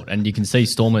scored. And you can see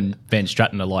Storm and Ben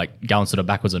Stratton are like going sort of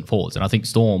backwards and forwards. And I think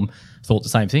Storm thought the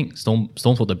same thing. Storm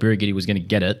thought that Birigidi was going to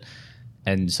get it,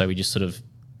 and so he just sort of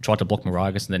tried to block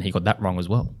Moragas, and then he got that wrong as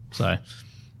well. So,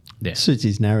 yeah. Suits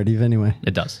his narrative anyway.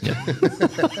 It does, yeah.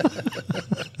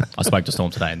 I spoke to Storm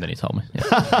today and then he told me.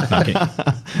 Yeah. No, kidding.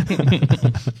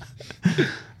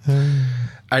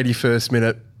 81st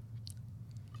minute.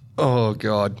 Oh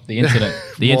God, The incident.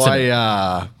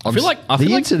 I feel like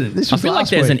This was last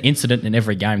there's week. an incident in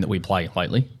every game that we play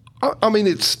lately. I mean,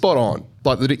 it's spot on.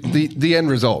 Like the end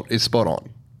result is spot on.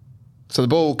 So the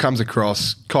ball comes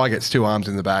across. Kai gets two arms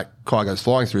in the back. Kai goes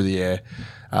flying through the air.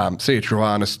 Sia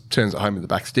Travanis turns it home with the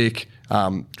back stick.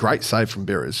 Great save from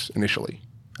Birras initially.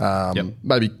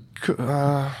 Maybe.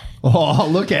 Oh,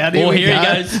 look out! Here Oh, we here go. he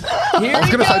goes. I was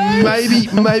going to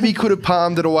say maybe could have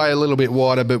palmed it away a little bit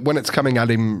wider, but when it's coming at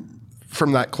him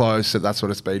from that close at that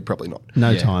sort of speed, probably not. No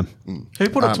Yeah. time. Who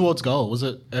put it towards goal? Was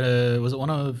it one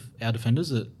of our defenders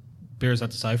that Birras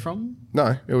had to save from?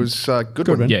 No, it was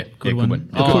Goodwin. Yeah, Goodwin.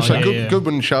 Oh, So yeah.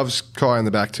 Goodwin shoves Kai in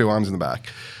the back, two arms in the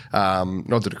back,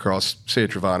 nods it across. Sia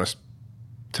Travanis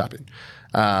tap in.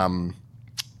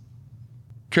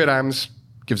 Kurt Ames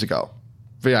gives a goal.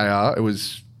 VAR. It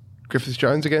was Griffith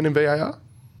Jones again in VAR.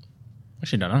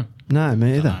 Actually, don't know. No,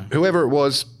 me either. Whoever it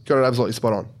was got it absolutely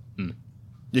spot on.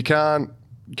 You can't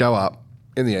go up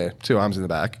in the air, two arms in the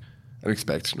back, and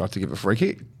expect not to give a free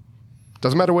kick.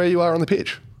 Doesn't matter where you are on the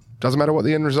pitch. Doesn't matter what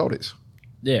the end result is.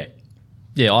 Yeah.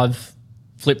 Yeah, I've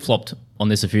flip-flopped on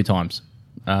this a few times.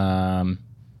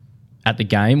 At the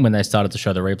game, when they started to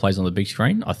show the replays on the big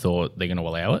screen, I thought they're going to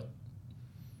allow it.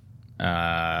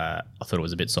 I thought it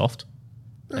was a bit soft.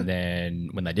 And then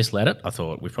when they disallowed it, I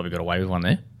thought we've probably got away with one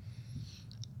there.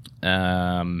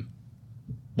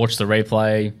 Watched the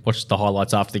replay, watched the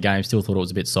highlights after the game, still thought it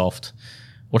was a bit soft.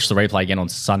 Watched the replay again on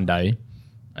Sunday.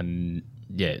 And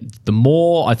yeah, the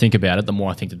more I think about it, the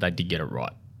more I think that they did get it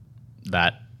right.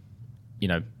 That,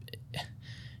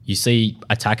 you see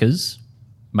attackers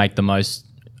make the most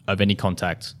of any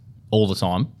contact all the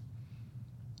time.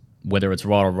 Whether it's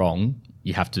right or wrong,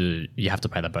 you have to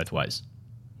play that both ways.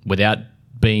 Without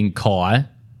being Kai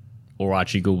or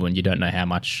Archie Goodwin, you don't know how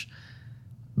much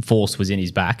force was in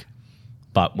his back.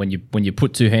 But when you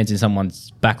put two hands in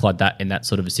someone's back like that in that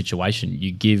sort of a situation,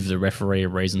 you give the referee a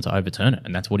reason to overturn it,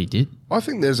 and that's what he did. I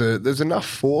think there's enough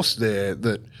force there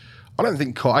that I don't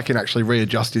think Kai can actually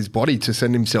readjust his body to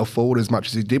send himself forward as much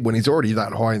as he did when he's already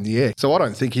that high in the air. So I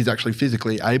don't think he's actually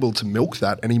physically able to milk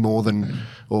that any more than,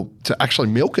 or to actually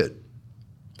milk it.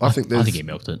 I think there's he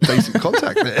milked it. decent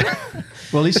contact there.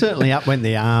 Well, he certainly up went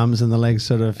the arms and the legs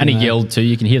sort of. And he you know. yelled too.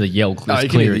 You can hear the yell. Oh, you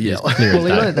can hear the yell. Well,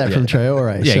 he learned that from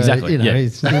Traore. Yeah, so, exactly. You know, Yeah.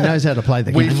 he knows how to play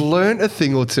the We've game. learnt a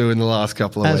thing or two in the last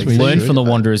couple of As weeks. we Learn should. from the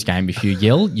Wanderers game. If you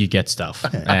yell, you get stuff,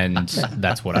 and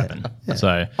that's what happened.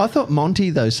 So I thought Monty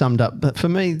though summed up, but for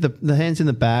me, the hands in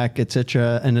the back,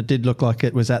 etc., and it did look like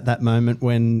it was at that moment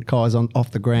when Kai's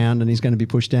off the ground and he's going to be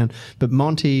pushed down. But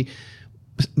Monty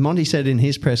said in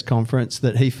his press conference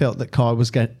that he felt that Kai was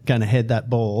going to head that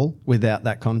ball without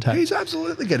that contact. He's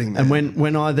absolutely getting there. And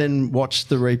when I then watched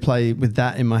the replay with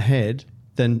that in my head,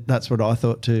 then that's what I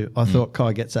thought too. I thought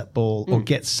Kai gets that ball or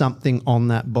gets something on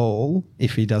that ball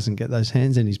if he doesn't get those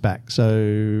hands in his back.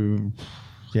 So,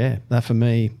 yeah, that for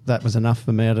me, that was enough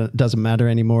for me. It doesn't matter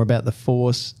anymore about the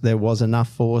force. There was enough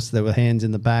force. There were hands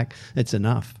in the back. It's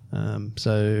enough.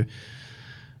 So,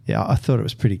 yeah, I thought it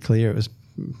was pretty clear. It was,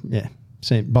 yeah.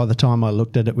 So by the time I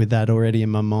looked at it with that already in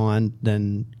my mind,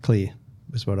 then clear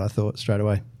was what I thought straight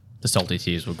away. the salty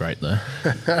tears were great though.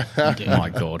 My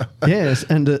God. Yes,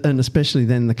 and especially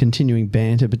then the continuing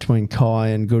banter between Kai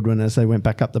and Goodwin as they went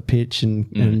back up the pitch, and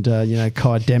you know,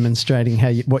 Kai demonstrating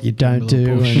what you don't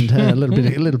do, and a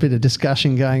little bit of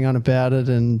discussion going on about it,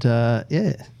 and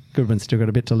yeah, Goodwin's still got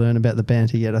a bit to learn about the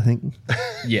banter yet, I think.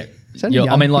 Yeah. He's only young,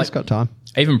 I mean, like, he's got time.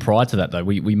 even prior to that though,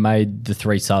 we made the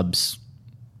 3 subs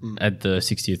at the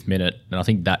 60th minute, and I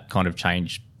think that kind of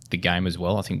changed the game as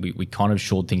well. I think we kind of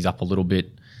shored things up a little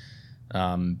bit.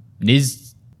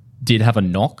 Niz did have a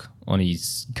knock on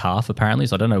his calf apparently,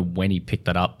 so I don't know when he picked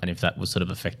that up and if that was sort of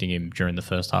affecting him during the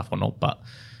first half or not, but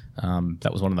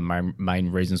that was one of the main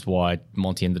reasons why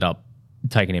Monty ended up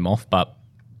taking him off. But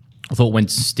I thought when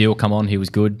Steele come on, he was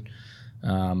good.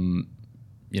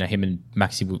 You know, him and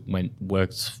Maxi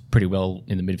worked pretty well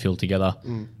in the midfield together.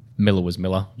 Miller was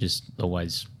Miller, just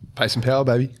always Pace and power,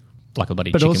 baby. like a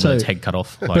bloody But chicken also- with its head cut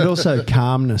off. Like, But also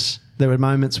calmness. There were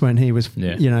moments when he was,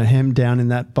 Yeah. you know, hemmed down in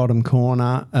that bottom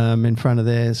corner in front of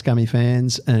their scummy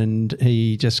fans, and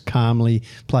he just calmly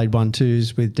played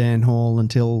 1-2s with Dan Hall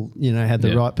until, you know, had the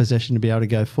Yeah. right possession to be able to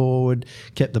go forward,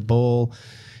 kept the ball.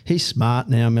 He's smart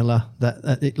now, Miller.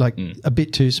 A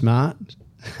bit too smart.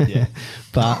 Yeah.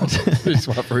 But Too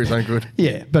smart for his own good.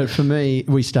 yeah, but for me,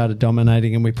 we started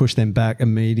dominating and we pushed them back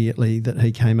immediately. That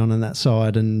he came on that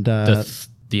side, and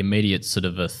the immediate sort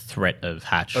of a threat of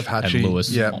Hatch Of and Hatchie,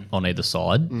 Lewis yeah. on either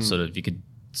side. Sort of, you could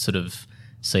sort of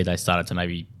see they started to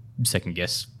maybe second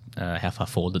guess how far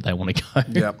forward that they want to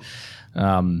go.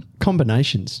 Yeah.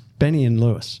 combinations, Benny and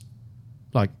Lewis.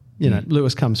 Like, you know,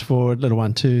 Lewis comes forward, little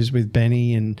 1-2s with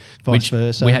Benny and vice Which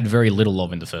versa. we had very little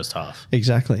of in the first half.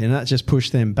 Exactly. And that just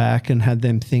pushed them back and had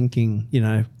them thinking, you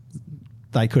know,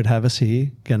 they could have us here,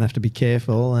 going to have to be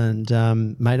careful, and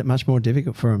made it much more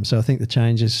difficult for them. So I think the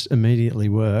changes immediately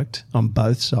worked on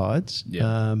both sides.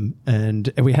 Yeah.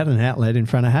 And we had an outlet in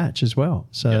front of Hatch as well.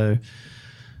 So,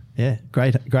 yeah,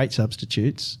 great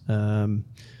substitutes.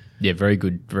 Yeah, very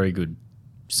good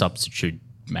substitute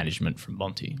management from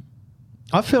Monty.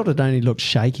 I felt it only looked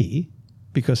shaky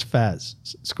because Faz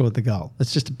scored the goal.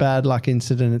 It's just a bad luck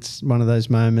incident. It's one of those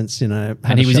moments, you know.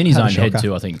 And he was in his had a own head shocker.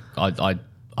 too, I think.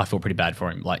 I felt pretty bad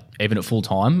for him. Like, even at full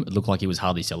time, it looked like he was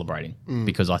hardly celebrating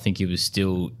because I think he was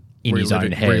still in his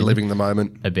own head Reliving the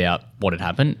moment. about what had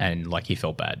happened, and like he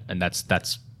felt bad. And that's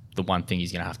the one thing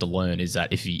he's going to have to learn, is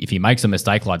that if he makes a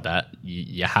mistake like that,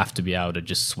 you have to be able to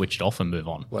just switch it off and move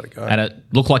on. Let it go. And it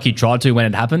looked like he tried to when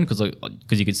it happened, because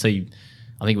you could see,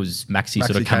 I think it was Maxi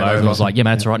sort of come over and was like, yeah,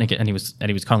 man, it's all right. And he was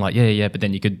kind of like, yeah. But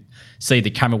then you could see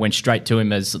the camera went straight to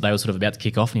him as they were sort of about to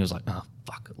kick off, and he was like, oh,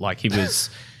 fuck. Like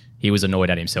he was annoyed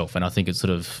at himself. And I think he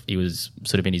was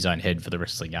sort of in his own head for the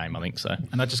rest of the game, I think so.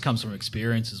 And that just comes from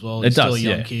experience as well. It He's still does, a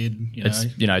young yeah. kid,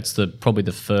 It's probably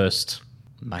the first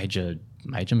major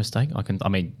mistake. I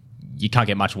mean, you can't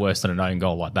get much worse than an own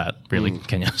goal like that, really,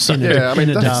 can you? So Yeah, I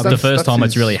mean, that's the first time his-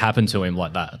 it's really happened to him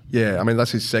like that. Yeah, I mean,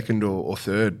 that's his second or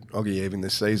third Oggy even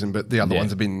this season, but the other Yeah.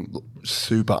 ones have been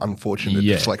super unfortunate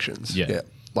Yeah. deflections. Yeah.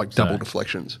 Like double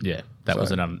deflections. Yeah, that So-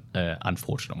 was an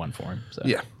unfortunate one for him. So.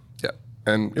 Yeah.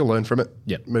 And you'll learn from it.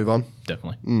 Yep. Move on.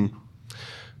 Definitely.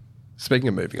 Speaking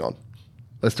of moving on,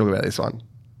 let's talk about this one.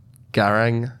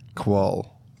 Garang Kuol.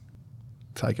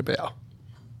 Take a bow.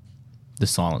 The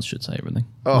silence should say everything.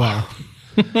 Oh.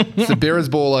 It's the Beerers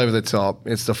ball over the top.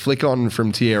 It's the flick on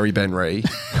from Thierry Benry.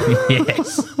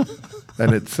 Yes.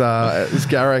 And it's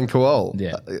Garang Kuol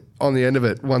Yeah. on the end of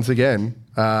it once again.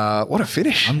 What a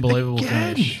finish. Unbelievable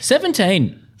Again. finish.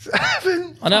 17.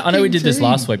 I know we did this 17.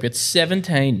 last week, but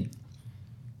 17.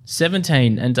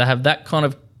 17. And to have that kind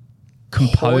of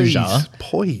composure,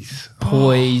 Poise.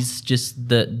 poise, just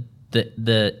the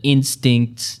the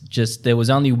instinct, just there was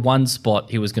only one spot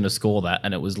he was going to score that,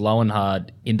 and it was low and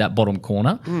hard in that bottom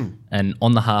corner, and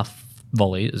on the half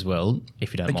volley as well,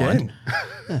 if you don't mind.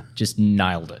 Just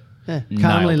nailed it. Yeah. Nailed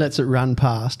Calmly it. lets it run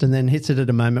past and then hits it at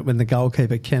a moment when the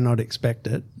goalkeeper cannot expect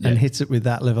it and hits it with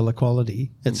that level of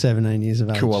quality at 17 years of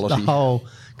age. Quality. The whole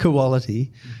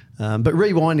quality. But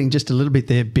rewinding just a little bit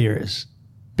there, Beerers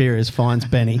finds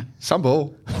Benny. Some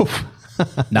ball.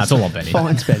 No, it's all on Benny.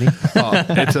 Finds Benny. Oh,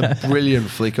 it's a brilliant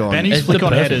flick on. Benny's It's flick the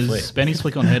on perfect headers. flick. Benny's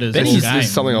flick on headers. Benny's- all This game.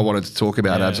 is something I wanted to talk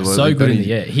about, absolutely. So good in Benny-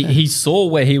 the air. He saw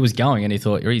where he was going and he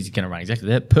thought he's going to run exactly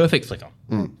there. Perfect flick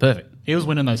on. Perfect. He was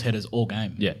winning those headers all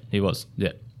game. Yeah, he was.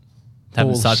 Yeah.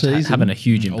 All season. Having a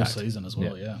huge All impact. season as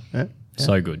well, yeah. Yeah.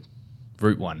 So good.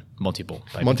 Route 1, multi-ball.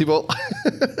 baby. Monty ball.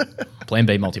 Plan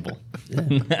B, multi-ball.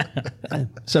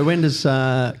 So when does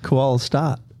Koal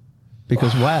start?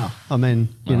 Because, wow, I mean,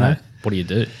 you know, What do you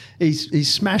do?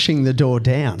 he's smashing the door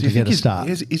down to get a start.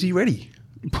 Is he ready?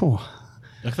 Poor.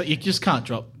 I think you just can't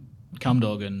drop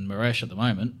Cumdog and Maresh at the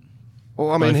moment.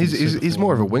 Well, I mean, Both in he's super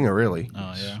more of a form. winger, really.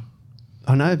 Oh, yeah.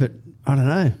 I know, but I don't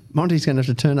know. Monty's going to have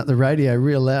to turn up the radio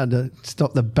real loud to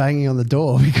stop the banging on the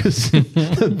door because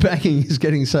the banging is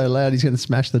getting so loud. He's going to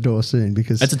smash the door soon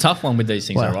because It's a tough one with these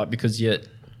things, Wow. though, right? Because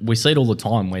we see it all the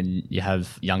time when you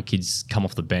have young kids come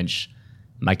off the bench,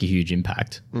 make a huge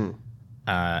impact, and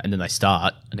then they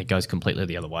start and it goes completely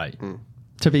the other way.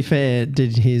 to be fair,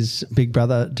 did his big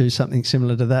brother do something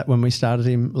similar to that when we started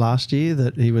him last year?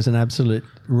 That he was an absolute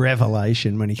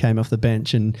revelation when he came off the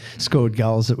bench and scored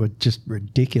goals that were just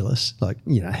ridiculous, like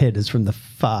headers from the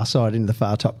far side into the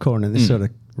far top corner. And this sort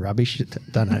of rubbish.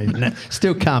 Don't know.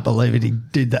 Still can't believe it. He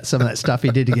did that. Some of that stuff he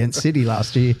did against City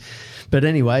last year. But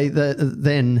anyway,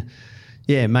 then.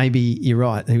 Yeah, maybe you're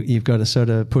right. You've got to sort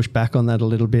of push back on that a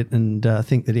little bit and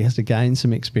think that he has to gain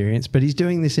some experience. But he's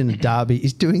doing this in a derby.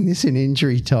 He's doing this in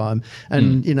injury time.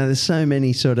 And, there's so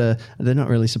many sort of, they're not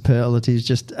really superlatives,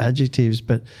 just adjectives.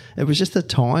 But it was just the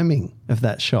timing of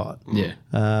that shot. Yeah.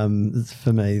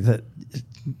 For me, that.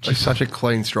 He's such a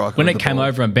clean striker. When with it the came ball.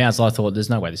 over and bounced, I thought, there's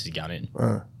no way this is going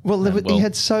in. He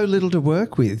had so little to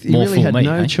work with. He More really for had me,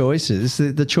 no eh? choices.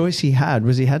 The choice he had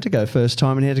was he had to go first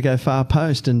time and he had to go far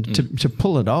post, and to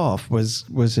pull it off was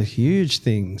a huge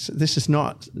thing. So this is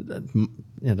not. I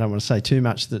don't want to say too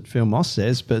much that Phil Moss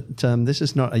says, but this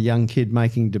is not a young kid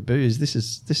making debuts. This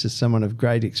is someone of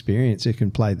great experience who can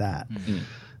play that,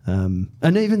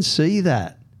 and even see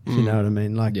that. If you know what I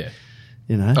mean? Like, Yeah.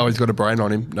 Oh, he's got a brain on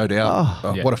him, no doubt.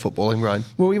 Yeah. What a footballing brain.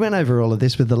 Well, we went over all of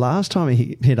this with the last time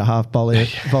he hit a half volley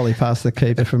past the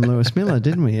keeper from Lewis Miller,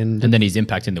 didn't we? And And then his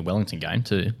impact in the Wellington game,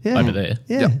 too, over there.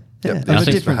 Yeah, Yep. yeah. Yep. Of a think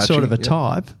different for sort of a Hatchie,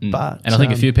 type, but And I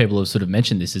think a few people have sort of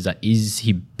mentioned this, is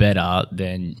he better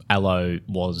than Allo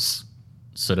was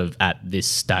sort of at this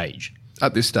stage?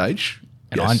 At this stage,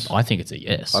 And yes. I think it's a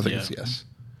yes. I think Yeah. it's yes.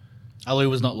 Ali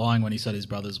was not lying when he said his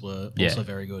brothers were Yeah. also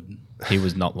very good. He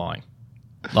was not lying.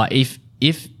 Like if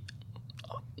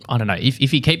I don't know, if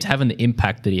he keeps having the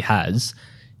impact that he has,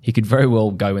 he could very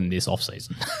well go in this off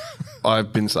season.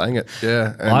 I've been saying it,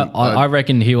 yeah. And I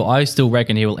reckon I still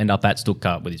reckon he will end up at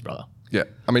Stuttgart with his brother. yeah.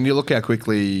 I mean, you look how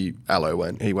quickly Allo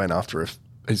went. He went after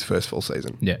his first full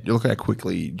season. Yeah. You look how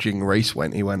quickly Jing Reese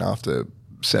went. He went after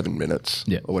 7 minutes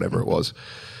or whatever it was.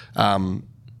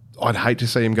 I'd hate to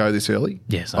see him go this early.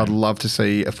 Yes, I'd love to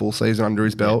see a full season under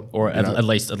his belt. Or you know, at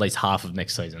least half of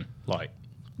next season. Like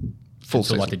full so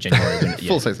season. like the January window, yeah.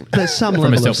 Full season. there's some From a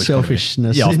level of selfish point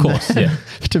of view. selfishness. Yeah, of in course, that,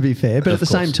 yeah. to be fair. But at Of the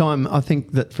same course. time, I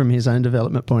think that from his own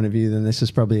development point of view, then this is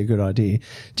probably a good idea.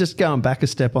 Just going back a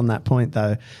step on that point,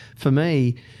 though, for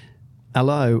me,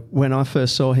 Allo, when I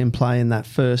first saw him play in that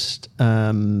first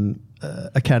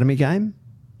academy game,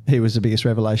 he was the biggest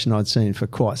revelation I'd seen for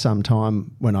quite some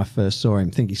time when I first saw him.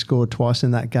 I think he scored twice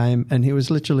in that game, and he was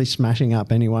literally smashing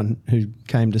up anyone who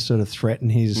came to sort of threaten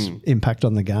his impact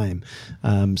on the game.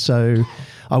 So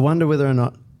I wonder whether or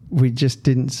not we just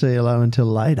didn't see Allo until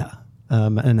later.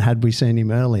 And had we seen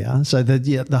him earlier? So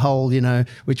the whole,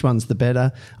 which one's the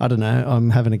better? I don't know. I'm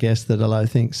having a guess that Allo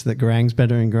thinks that Garang's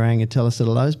better and Garang would tell us that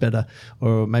Allo's better,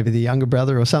 or maybe the younger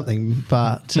brother or something.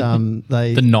 But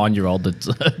they... the 9-year-old that's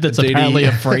Didi. apparently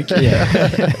a freak. Yeah.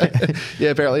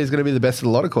 Yeah, apparently he's going to be the best of the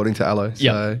lot, according to Allo.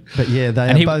 Yeah. So, But yeah, they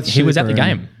And are both he was at the super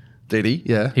and- game. did he?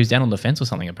 Yeah. He was down on the fence or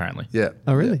something, apparently. Yeah.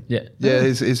 Oh, really? Yeah. Yeah,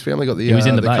 his family got the, was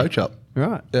in the bay. coach up.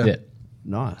 Right. Yeah. Yeah.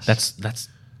 Nice.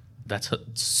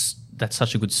 That's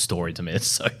such a good story to me. It's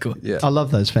so good. Yeah. I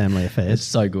love those family It's affairs.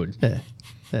 so good.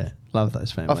 Yeah. Love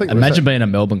those family I think Imagine being a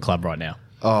Melbourne club right now.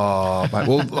 Oh, mate.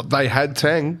 Well, they had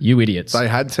Tang. You idiots. They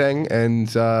had Tang and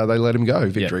they let him go.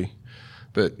 Victory.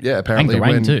 But yeah, And apparently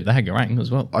Garang too. They had Garang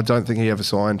as well. I don't think he ever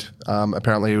signed.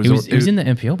 Apparently He was in the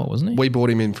NPL, but wasn't he? We bought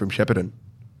him in from Shepparton.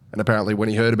 And apparently when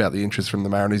he heard about the interest from the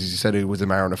Mariners, he said he was a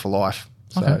Mariner for life.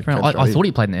 So Okay, fair enough. I thought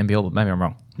he played in the NPL, but maybe I'm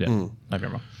wrong. Yeah, maybe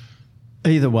I'm wrong.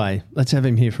 Either way, let's have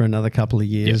him here for another couple of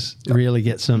years. Really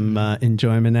get some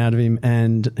enjoyment out of him,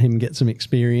 and him get some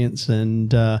experience.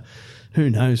 And who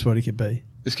knows what he could be.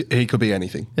 He could be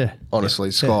anything. Yeah.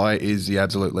 Honestly, Sky is the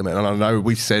absolute limit. And I know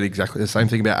we said exactly the same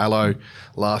thing about Allo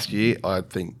last year. I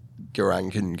think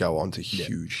Garang can go on to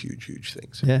huge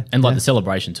things. Yeah, And like the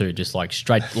celebration too, just like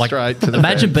straight to the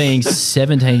imagine fans. being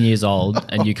 17 years old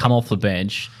and you come off the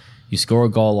bench, you score a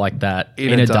goal like that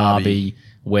in a derby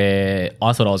where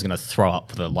I thought I was going to throw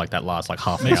up for that last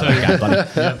half an hour of the game.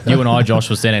 But you and I, Josh,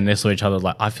 were standing next to each other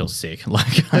like, I feel sick.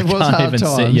 Like I was can't hard even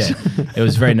times. see. Yeah, it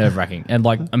was very nerve wracking. And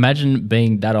imagine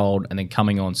being that old and then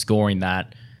coming on, scoring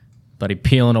that, bloody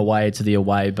peeling away to the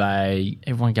away bay,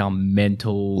 everyone going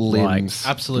mental, Limbs.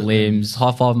 Absolutely. limbs, high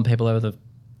fiving people over the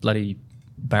bloody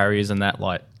barriers and that.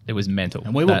 It was mental.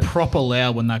 And we were proper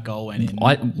loud when that goal went in.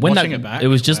 Watching it back, it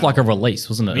was just like a release,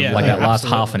 wasn't it? Yeah, that last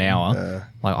absolutely. half an hour.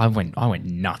 I went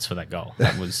nuts for that goal.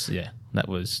 That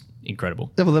was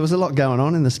incredible. Well, there was a lot going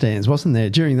on in the stands, wasn't there?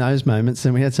 During those moments,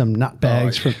 and we had some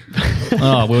nutbags from.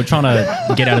 We were trying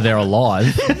to get out of there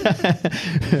alive.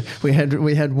 we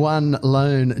had one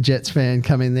lone Jets fan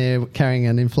come in there carrying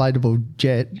an inflatable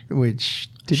jet, which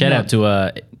did Shout not- out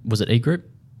to was it E Group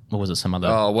or was it some other?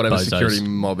 Whatever bozos? security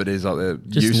mob it is up there.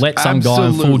 Just let some guy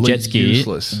in full absolutely jet ski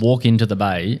useless. walk into the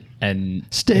bay and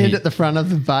stand at the front of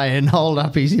the bay and hold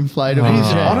up his inflatable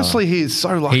He's- jet. honestly, he is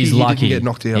so lucky he's he lucky. didn't get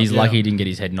knocked out. He's lucky he didn't get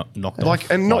his head knocked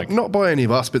off. And not by any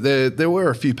of us, but there were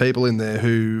a few people in there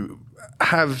who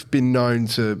have been known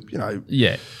to,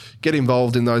 Yeah, get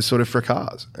involved in those sort of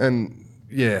fracas. And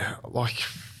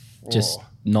just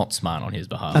not smart on his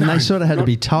behalf. And they sort of had to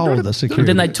be told, the security. But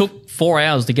then they took 4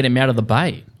 hours to get him out of the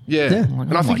bay. yeah.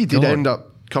 And I oh think my he did God. end up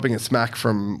copping a smack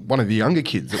from one of the younger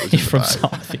kids that was in the From bay. some,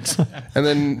 I think so. And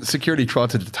then security tried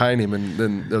to detain him, and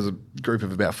then there was a group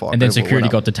of about 5 And then people security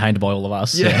went got up. detained by all of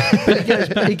us.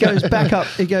 He goes back up.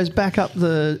 He goes back up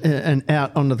and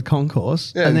out onto the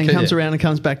concourse, and then and comes around and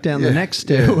comes back down the next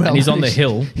stairwell. And he's on the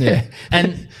hill. Yeah.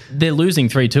 And they're losing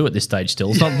 3-2 at this stage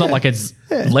still. It's not like it's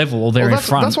level or they're in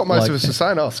front. That's what most of us are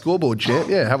saying. Oh, scoreboard, shit.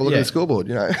 Yeah, have a look Yeah. at the scoreboard,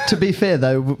 To be fair,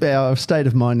 though, our state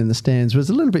of mind in the stands was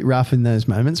a little bit rough in those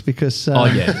moments because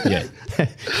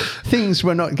things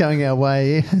were not going our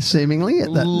way, seemingly,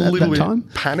 at that bit time.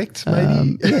 panicked,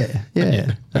 maybe.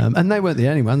 Yeah. And they weren't the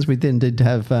only ones. We then did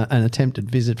have an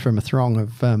attempted visit from a throng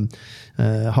of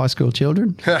high school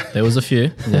children. There was a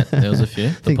few. Yeah, there was a few. I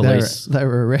The think police. they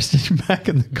were arrested back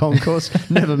in the concourse,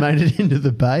 never made it into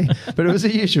the bay, but it was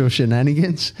the usual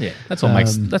shenanigans. Yeah, that's what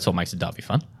makes a derby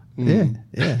fun.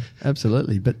 Yeah,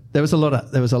 absolutely. But there was a lot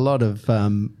of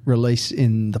release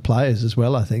in the players as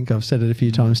well. I think I've said it a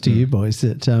few times to you boys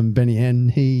that Benny N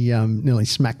he nearly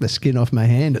smacked the skin off my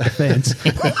hand at the fence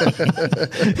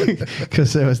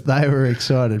because they were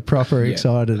excited,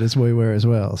 excited as we were as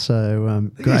well.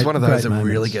 So He's one of those that great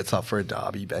really moments. gets up for a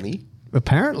derby, Benny.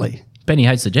 Apparently. Benny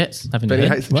hates the Jets. Benny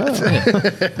hates the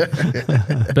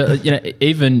Jets. But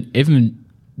even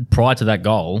prior to that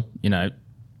goal,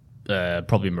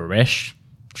 probably Maresh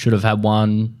should have had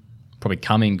one. Probably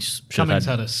Cummings Cummings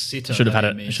had a sitter. should have that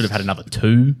had he missed. should have had another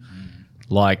two.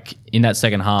 Like in that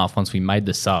second half, once we made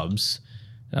the subs,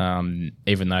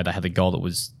 even though they had the goal that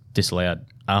was disallowed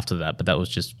after that, but that was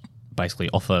just basically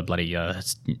off a bloody a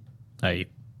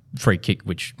free kick,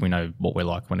 which we know what we're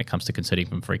like when it comes to conceding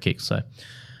from free kicks. So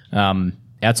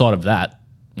outside of that,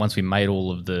 once we made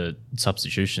all of the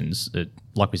substitutions,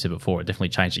 like we said before, it definitely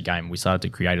changed the game. We started to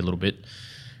create a little bit.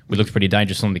 We looked pretty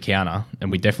dangerous on the counter,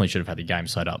 and we definitely should have had the game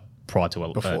set up prior to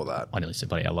Before that. I nearly said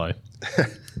bloody hello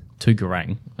to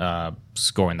Garang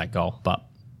scoring that goal, but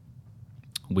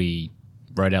we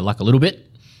rode our luck a little bit,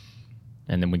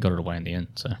 and then we got it away in the end.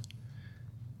 So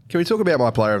Can we talk about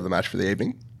my player of the match for the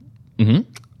evening? Mm-hmm.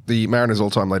 The Mariners'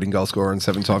 all-time leading goal scorer and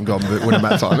 7-time goal winner,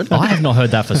 Matt Simon. I have not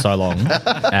heard that for so long,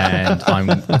 and I'm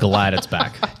glad it's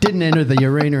back. Didn't enter the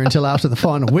arena until after the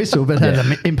final whistle, but had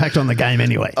an impact on the game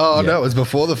anyway. Oh, no, it was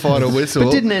before the final whistle.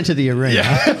 But didn't enter the arena.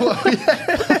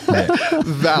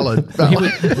 Valid.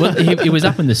 He was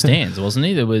up in the stands, wasn't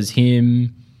he? There was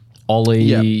him,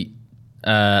 Ollie,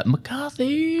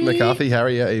 McCarthy,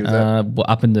 Harry, yeah, he was there. were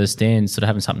up in the stands, sort of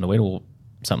having something to eat or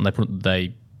something.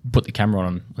 They put the camera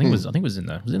on. I think it was in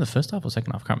the first half or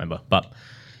second half. I can't remember. But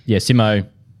yeah, Simo,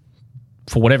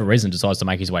 for whatever reason, decides to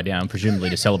make his way down, presumably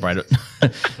to celebrate it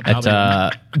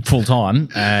at full time.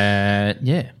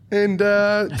 Yeah. And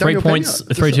 3 points,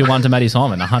 3-2-1 to Matty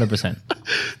Simon, 100%.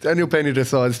 Daniel Pena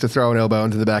decides to throw an elbow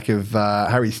into the back of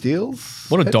Harry Steele's.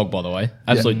 What a dog, by the way.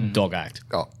 Absolute dog act.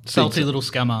 Oh, Salty little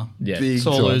scammer. Yeah. big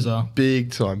Sore time. loser.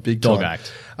 Big time. Dog time.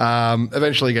 act.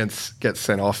 Eventually gets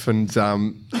sent off, and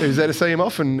who's there to see him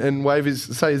off and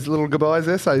say his little goodbyes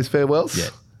there, say his farewells. Yeah.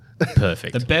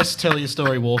 Perfect. The best tell your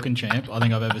story walking champ I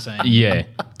think I've ever seen. Yeah.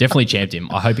 Definitely champed him.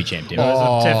 I hope he champed him.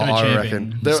 was a definite I champion.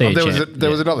 reckon. There, See a there was champ, there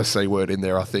was yeah. another C word in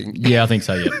there, I think. Yeah, I think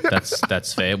so. Yeah,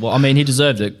 that's fair. Well, I mean, he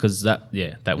deserved it because that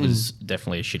was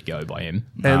definitely a shit go by him.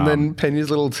 And then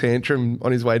Pena's little tantrum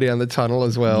on his way down the tunnel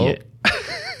as well. yeah.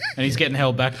 And he's getting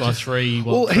held back by three.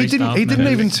 Well, three he didn't. staff He didn't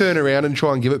members. even turn around and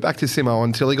try and give it back to Simo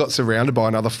until he got surrounded by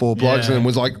another 4 blokes Yeah. and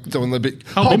was like doing the bit.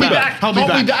 Hold me back, hold me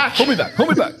back." Hold me back! Hold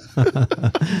me back!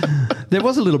 There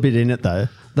was a little bit in it though.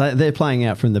 They're playing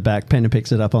out from the back. Pena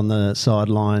picks it up on the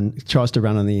sideline, tries to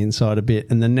run on the inside a bit,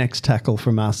 and the next tackle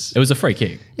from us, It was a free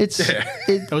kick.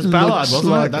 it was Ballard, looks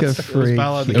wasn't like it? That's, a it was free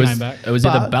Ballard that kick. came back. It was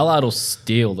either But- Ballard or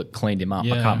Steele that cleaned him up. I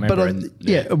Yeah. can't remember.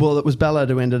 But And- well, it was Ballard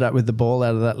who ended up with the ball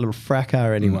out of that little fracas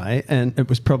anyway, and it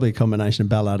was probably a combination of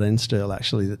Ballard and Steele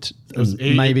actually. That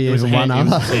maybe it was even a one ham,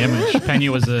 it was other. a sandwich.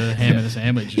 Pena was a ham and a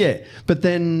sandwich. Yeah, but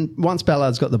then once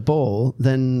Ballard's got the ball,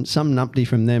 then some numpty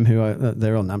from them who are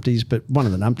they're all numpties, but one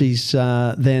of the numpties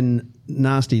then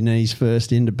nasty knees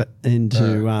first into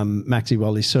Maxi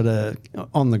while he's sort of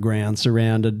on the ground,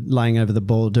 surrounded, laying over the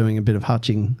ball, doing a bit of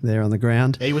hutching there on the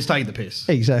ground. He was taking the piss.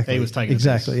 Exactly. He was taking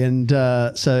exactly, the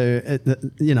piss.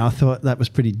 and I thought that was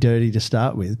pretty dirty to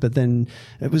start with, but then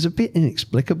it was a bit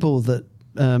inexplicable that,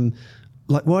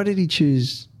 why did he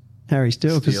choose Harry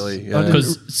Steele? Steely, yeah. I didn't-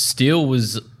 Because Steele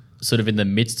was sort of in the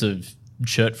midst of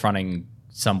shirt fronting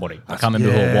somebody. I can't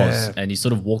remember who it was. yeah. And he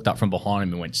sort of walked up from behind him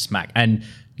and went smack. And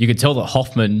you could tell that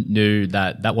Hoffman knew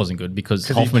that wasn't good because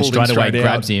 'Cause he Hoffman pulled him straight away straight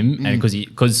grabs out. him. And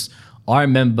because I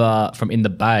remember from in the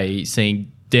Bay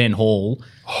seeing Dan Hall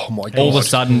Oh my god! all of a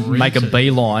sudden make a sprinted.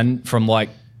 beeline from like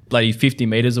bloody 50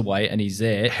 metres away and he's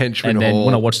there. Henchman and then Hall.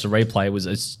 when I watched the replay, it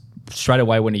was straight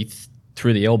away when he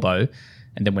threw the elbow.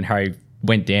 And then when Harry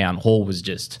went down, Hall was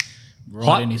just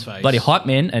Right in his face. bloody hype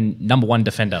man and number one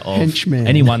defender of Henchman.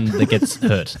 anyone that gets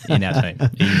hurt in our team.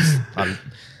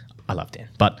 I love Dan.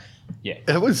 But yeah.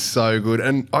 It was so good,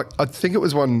 and I think it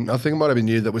was one. I think it might have been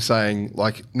you that was saying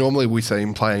like normally we see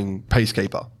him playing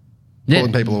peacekeeper,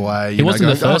 pulling people away. He was in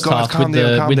the going, first "Oh, guys, half calm with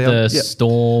down, the calm with down." the Yeah.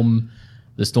 Storm.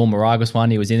 The Storm Moragas one,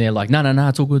 he was in there like, no,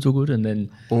 it's all good, and then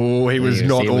Oh, he was Yeah,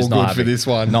 not he all was good not for happy. this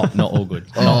one. Not all good.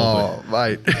 Not all good. Oh,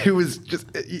 mate, it was just.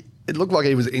 It looked like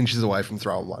he was inches away from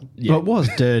throwing one. Yeah. Well, it was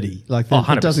dirty. Like Oh,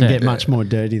 it doesn't 100%. get much more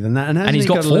dirty than that. And, hasn't And he's he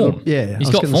got a form. little- yeah, he's I was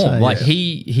got gonna form. say, Like yeah.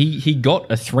 he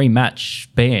got a 3-match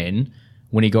ban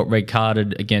when he got red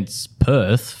carded against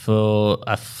Perth for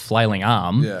a flailing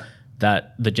arm. Yeah.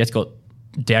 That the Jets got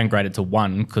downgraded to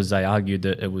 1 because they argued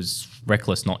that it was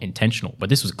reckless, not intentional. But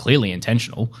this was clearly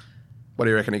intentional. What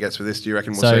do you reckon he gets for this? Do you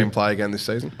reckon we'll So- see him play again this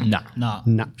season? Nah.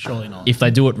 Nah, surely not. If they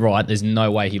do it right, there's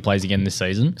no way he plays again this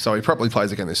season. So he probably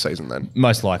plays again this season then.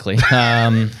 Most likely.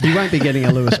 He won't be getting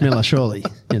a Lewis Miller, surely.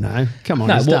 Come on,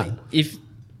 No, he's well, done. if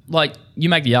like you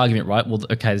make the argument, right? Well,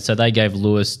 okay, so they gave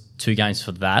Lewis 2 games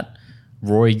for that.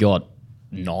 Rory got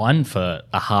 9 for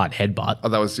a hard headbutt, Oh,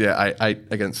 that was eight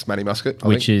against Matty Muscat,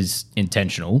 which is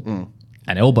intentional.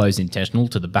 An elbow's intentional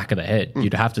to the back of the head.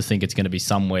 You'd have to think it's going to be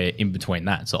somewhere in between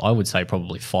that. So I would say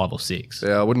probably 5 or 6.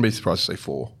 I wouldn't be surprised to see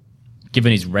 4.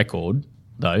 Given his record,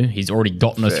 though, he's already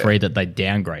gotten a Fair. 3 that they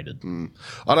downgraded.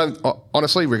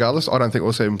 Honestly, regardless, I don't think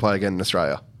we'll see him play again in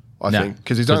Australia. I No, think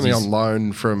because he's 'cause only he's- on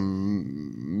loan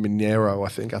from Mineiro, I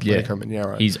think, Atletico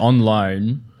Mineiro. He's on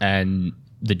loan, and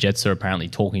the Jets are apparently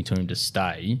talking to him to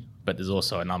stay. But there's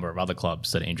also a number of other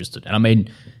clubs that are interested. And I mean,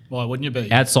 Why wouldn't you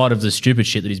be? outside of the stupid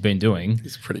shit that he's been doing,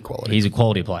 He's pretty quality. he's a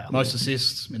quality player. Most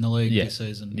assists in the league yeah, this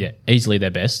season. yeah, easily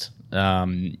their best.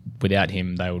 Without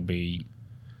him, they would be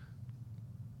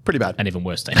pretty bad. an even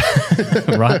worse team,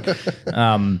 right?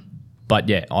 But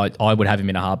yeah, I would have him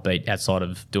in a heartbeat outside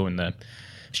of doing the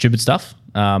stupid stuff.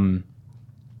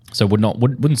 So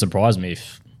wouldn't surprise me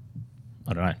if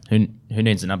I don't know who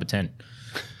needs a number 10.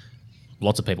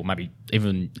 Lots of people, maybe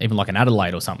even like an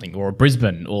Adelaide or something, or a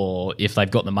Brisbane, or if they've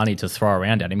got the money to throw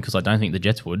around at him, because I don't think the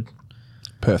Jets would.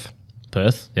 Perth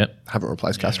Perth, yep. haven't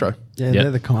replaced Castro. Yeah, Yep,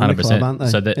 they're the kind of club, aren't they?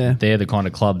 So yeah. they're the kind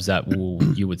of clubs that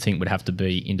you would think would have to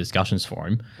be in discussions for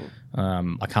him.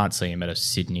 I can't see him at a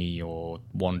Sydney or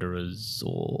Wanderers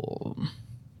or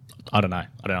I don't know.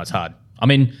 It's hard. I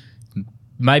mean,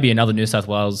 maybe another New South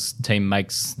Wales team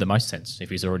makes the most sense if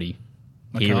he's already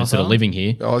here and sort of MacArthur? living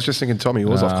here. I was just thinking Tommy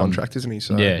was off contract, isn't he?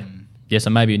 So Yeah. Yeah, so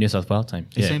maybe a New South Wales team.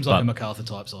 He yeah, seems like a but- MacArthur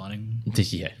type signing.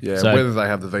 Yeah. yeah. So, Whether they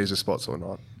have the visa spots or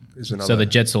not. is another. So the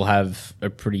Jets will have a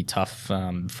pretty tough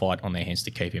fight on their hands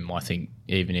to keep him, I think,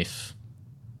 even if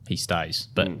he stays.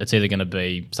 But it's either going to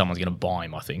be someone's going to buy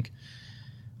him, I think.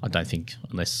 I don't think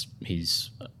unless his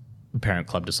parent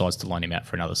club decides to loan him out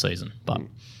for another season. But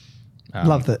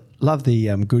Love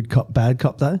the good cop, bad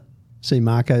cop, though. See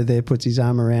Marco there, puts his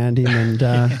arm around him and,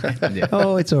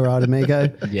 oh, it's all right,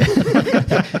 amigo. yeah,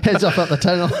 Heads off up the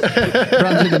tunnel,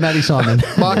 runs into Matty Simon.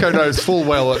 Marco knows full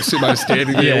well that Simo's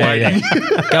standing there yeah, waiting.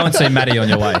 yeah. Go and see Matty on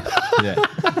your way. Yeah.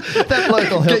 That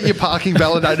bloke will help. Get your parking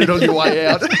validated on your way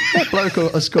out. That bloke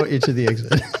will escort you to the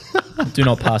exit. Do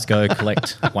not pass go,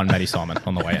 collect one Matty Simon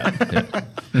on the way out. Yeah.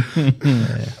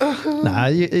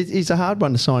 He's a hard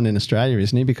one to sign in Australia,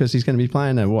 isn't he? Because he's going to be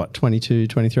playing a, 22,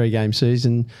 23 game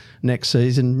season next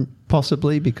season,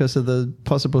 possibly because of the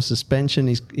possible suspension.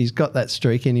 He's got that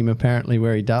streak in him, apparently,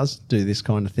 where he does do this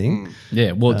kind of thing.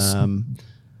 Yeah, well, it's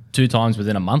 2 times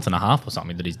within a month and a half or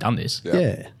something that he's done this.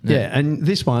 Yeah. And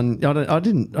this one,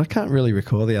 I can't really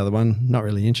recall the other one. Not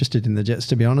really interested in the Jets,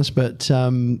 to be honest. But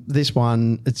this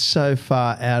one, it's so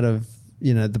far out of,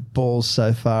 the ball's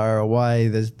so far away.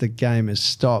 The game has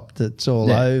stopped. It's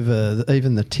all over.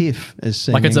 Even the tiff is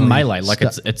like it's a seemingly melee. Like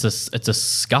it's a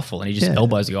scuffle, and he just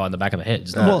elbows the guy in the back of the head.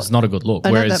 It's not a good look.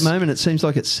 And Whereas at that moment, it seems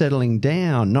like it's settling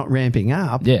down, not ramping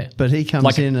up. Yeah. But he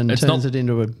comes in and turns it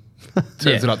into a.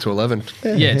 Turns it up to 11.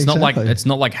 Yeah, it's exactly.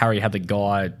 not like Harry had the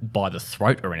guy by the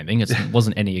throat or anything. It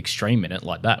wasn't any extreme in it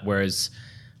like that. Whereas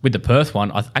with the Perth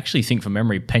one, I actually think from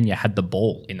memory, Pena had the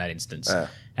ball in that instance,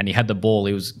 and he had the ball.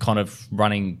 He was kind of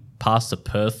running past the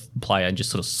Perth player and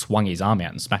just sort of swung his arm out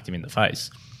and smacked him in the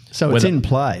face. So it's in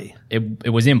play.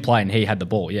 It was in play, and he had the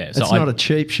ball. Yeah, so It's not a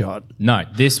cheap shot. No,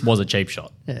 this was a cheap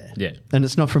shot. Yeah. And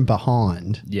it's not from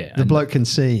behind. Yeah, The and bloke can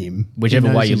see him. Whichever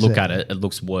He way knows you he's look there. at it, it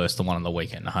looks worse than one on the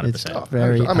weekend, 100%. It's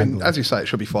very ugly. As you say, it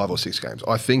should be 5 or 6 games.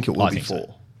 I think it will be think 4.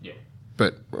 so. Yeah.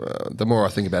 But the more I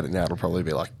think about it now, it'll probably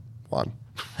be like 1.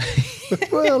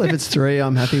 Well, if it's 3,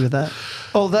 I'm happy with that.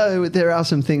 Although there are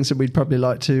some things that we'd probably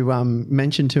like to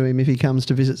mention to him if he comes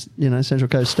to visit, Central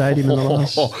Coast Stadium in the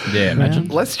last. Yeah, imagine.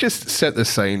 Let's just set the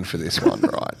scene for this one,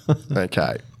 right?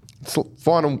 Okay. So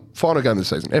final game of the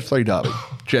season. F3 Derby.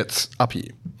 Jets up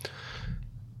here.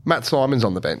 Matt Simon's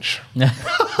on the bench. It's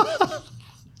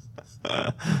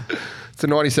the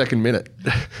 92nd minute.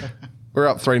 We're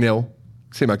up 3-0.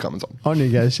 Simo Cummins on. On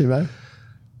you go, Simo.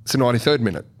 It's the 93rd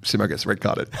minute. Simo gets red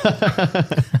carded.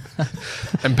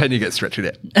 And Pena gets stretched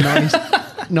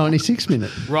out. 96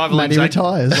 minute. Rivaling Matty Zach-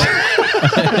 retires.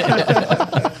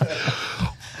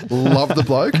 Love the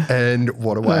bloke, and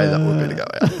what a way that would be to go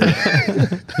out.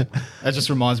 That just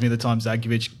reminds me of the time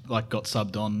Zagovic got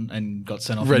subbed on and got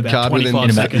sent off Red in about card within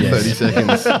 25 seconds. 30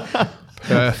 seconds.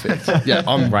 Perfect. Yeah,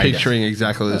 I'm Right. picturing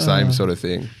exactly the same sort of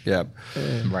thing. Yeah.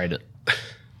 Rate it.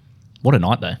 What a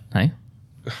night, though, hey?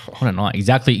 What a night.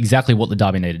 Exactly what the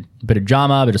Derby needed. A bit of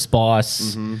drama, a bit of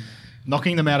spice.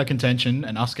 Knocking them out of contention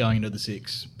and us going into the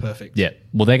 6. Perfect. Yeah.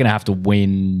 Well, they're going to have to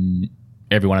win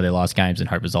every one of their last games and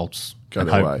hope results Go and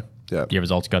their hope way. Yeah. Your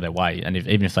results go their way. And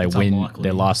even if they It's win unlikely.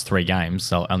 their last 3 games,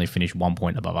 they'll only finish 1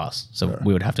 point above us. So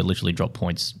we would have to literally drop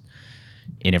points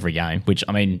in every game, which,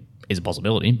 is a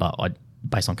possibility, but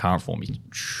based on current form,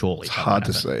 surely It's hard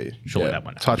to see. Surely Yeah. that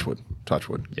won't happen. Touch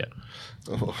wood. Yeah.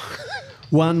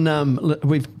 One,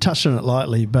 we've touched on it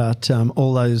lightly, but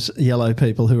all those yellow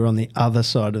people who are on the other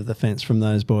side of the fence from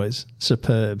those boys,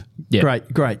 superb. Yeah.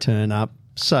 Great turn up,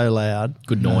 so loud.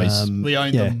 Good noise. We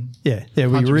owned them. Yeah, we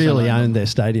 100% really owned owned their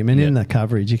stadium. And in the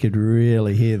coverage, you could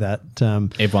really hear that.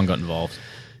 Everyone got involved.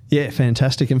 Yeah,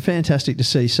 fantastic. And fantastic to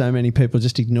see so many people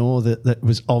just ignore that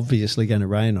was obviously going to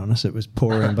rain on us. It was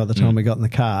pouring by the time we got in the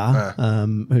car,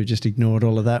 who just ignored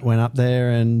all of that, went up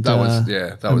there and That was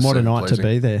and what a super night to pleasing.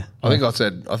 be there. I think I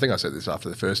said this after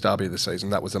the first derby of the season.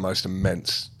 That was the most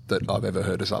immense that I've ever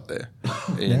heard us up there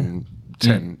in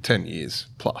 10 years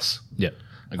plus. Yeah.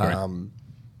 Agreed.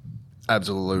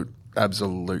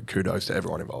 Absolute kudos to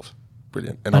everyone involved.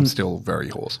 Brilliant. And I'm still very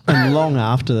hoarse. And long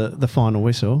after the final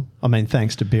whistle,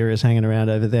 thanks to Beerus hanging around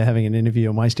over there having an interview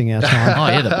and wasting our time Oh,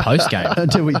 yeah, the post-game.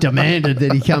 until we demanded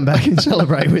that he come back and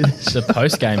celebrate with us. The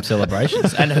post-game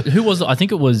celebrations. And who was it? I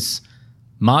think it was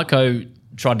Marco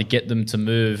tried to get them to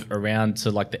move around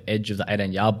to the edge of the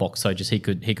 18-yard box so just he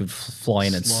could fly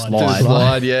in and slide.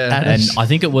 Slide, yeah. And I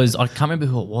think it was, I can't remember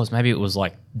who it was. Maybe it was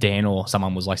Dan or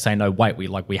someone was saying, no, wait,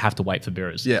 we have to wait for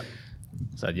Beerus. Yeah.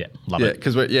 So yeah, love Yeah, it.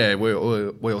 because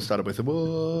we all started with a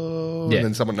whoa, Yeah. and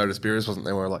then someone noticed Beerus wasn't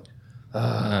there. We were like,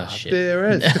 Shit.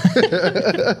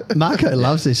 Beerus. Marco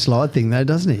loves this slide thing though,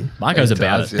 doesn't he? Marco's He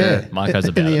about does, it. yeah. Marco's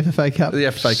about in the it. FFA Cup. The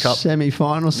FFA Cup.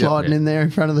 Semi-final sliding Yeah. in there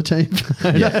in front of the team.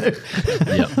 Yeah.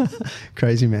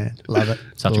 Crazy man. Love it.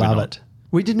 Such a good Love night. it.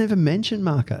 We didn't even mention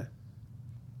Marco.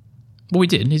 Well, we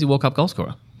did. He's a World Cup goal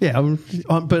scorer. Yeah,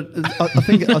 but I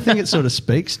think it sort of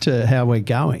speaks to how we're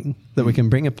going that we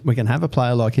can have a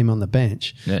player like him on the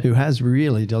bench who has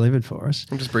really delivered for us.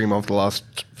 I'm just bringing him on for the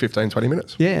last 15, 20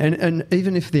 minutes. Yeah, and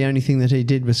even if the only thing that he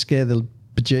did was scare the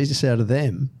bejesus out of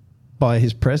them by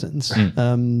his presence,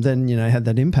 then had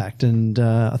that impact. And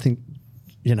I think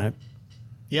he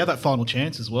had that final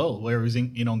chance as well, where he was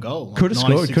in on goal. Could have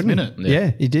scored, couldn't minute. he?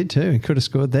 Yeah, he did too. He could have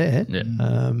scored there. Yeah.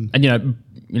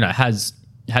 And has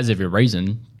every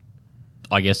reason,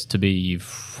 I guess, to be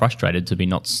frustrated to be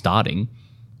not starting,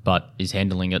 but is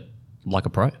handling it like a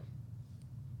pro.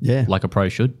 Yeah, like a pro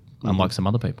should, unlike some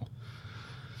other people.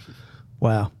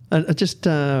 Wow. I just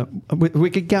we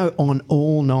could go on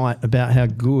all night about how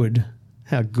good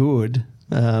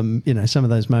some of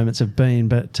those moments have been,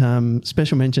 but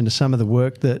special mention to some of the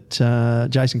work that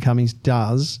Jason Cummings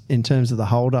does in terms of the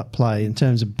hold-up play, in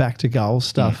terms of back-to-goal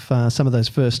stuff, some of those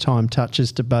first-time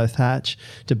touches to both Hatch,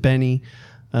 to Benny.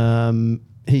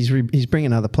 He's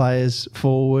bringing other players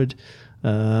forward.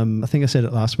 I think I said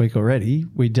it last week already.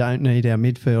 We don't need our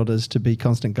midfielders to be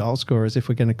constant goal scorers if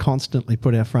we're going to constantly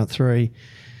put our front three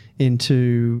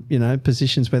into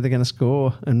positions where they're going to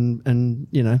score and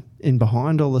in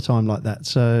behind all the time like that.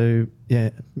 So yeah,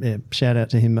 shout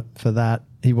out to him for that.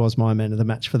 He was my man of the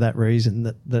match for that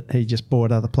reason, that he just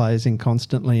brought other players in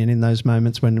constantly, and in those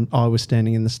moments when I was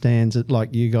standing in the stands,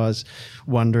 like you guys,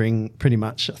 wondering pretty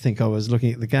much, I think I was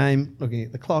looking at the game, looking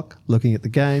at the clock, looking at the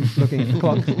game, looking at the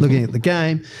clock, looking at the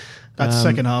game. That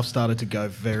second half started to go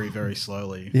very, very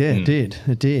slowly. Yeah, it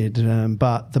did.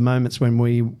 But the moments when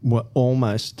we were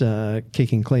almost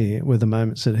kicking clear were the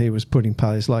moments that he was putting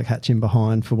players like Hatch in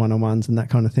behind for one-on-ones and that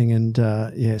kind of thing. And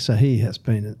so he has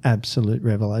been an absolute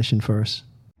revelation for us.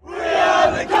 We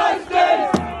are the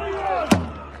Coasties!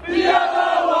 The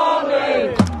other one!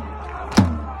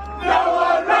 No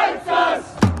one rates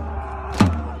us!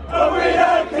 But we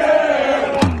don't care!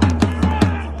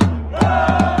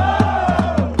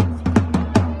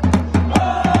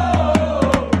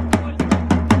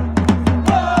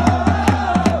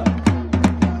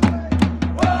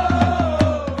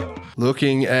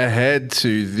 Looking ahead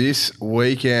to this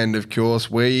weekend, of course,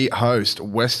 we host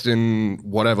Western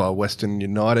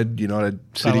United, United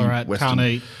City, Ballarat, Western.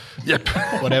 Carney, Yep.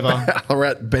 whatever.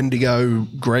 Ballarat, Bendigo,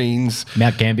 Greens.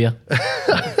 Mount Gambier.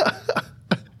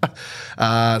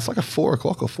 It's like a 4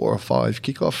 o'clock or 4 or 5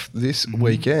 kickoff this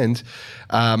weekend.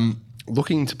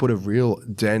 Looking to put a real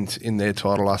dent in their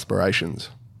title aspirations.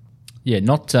 Yeah,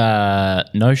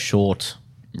 no short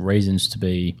reasons to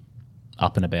be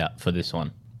up and about for this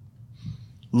one.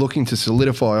 Looking to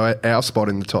solidify our spot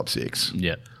in the top 6.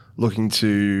 Yeah. Looking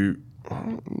to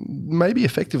maybe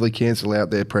effectively cancel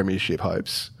out their premiership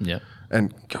hopes. Yeah.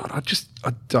 And God, I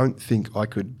don't think I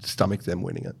could stomach them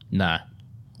winning it. No.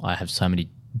 I have so many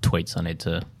tweets I need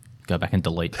to go back and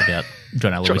delete about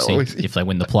John Aloisi. Aloisi if they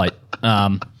win the plate.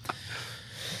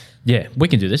 Yeah, we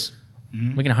can do this.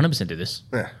 We can 100% do this.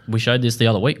 Yeah. We showed this the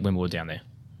other week when we were down there.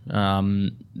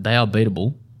 They are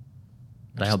beatable.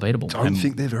 Don't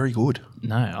think they're very good.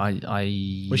 No,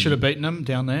 We should have beaten them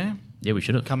down there. Yeah, we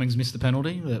should have. Cummings missed the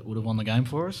penalty that would have won the game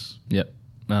for us. Yep.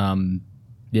 Yeah,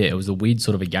 it was a weird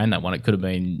sort of a game, that one. It could have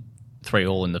been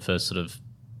 3-3 in the first sort of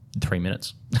 3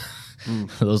 minutes.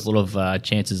 There was a lot of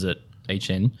chances at each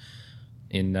end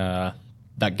in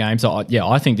that game. So,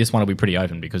 I think this one will be pretty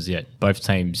open because, both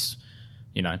teams,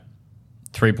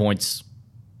 3 points,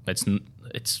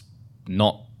 it's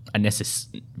not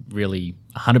really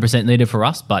 100% needed for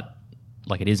us, but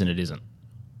like it is and it isn't.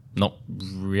 Not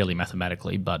really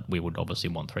mathematically, but we would obviously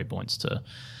want 3 points to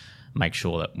make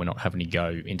sure that we're not having to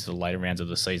go into the later rounds of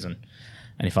the season.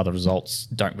 And if other results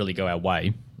don't really go our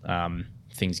way,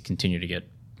 things continue to get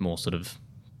more sort of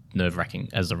nerve-wracking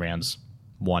as the rounds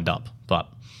wind up. But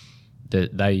they're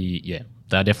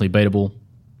definitely beatable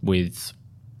with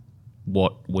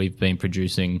what we've been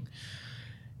producing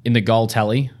in the goal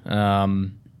tally.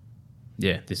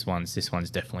 This one's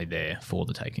definitely there for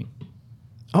the taking.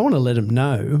 I want to let them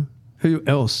know who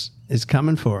else is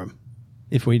coming for them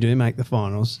if we do make the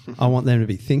finals. I want them to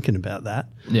be thinking about that.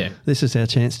 Yeah. This is our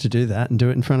chance to do that and do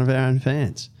it in front of our own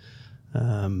fans.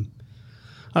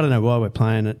 I don't know why we're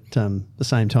playing at the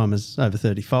same time as over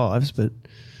 35s, but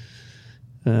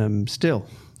still.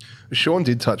 Sean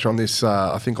did touch on this,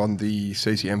 I think, on the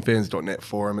ccmfans.net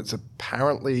forum. It's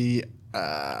apparently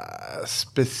a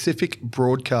specific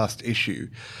broadcast issue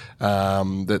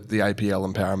that the APL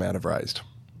and Paramount have raised.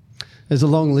 There's a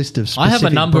long list of specific I have a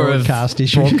number of broadcast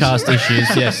issues.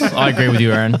 Yes, I agree with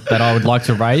you, Aaron, that I would like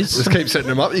to raise. Just keep setting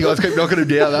them up. You guys keep knocking them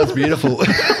down. That's beautiful.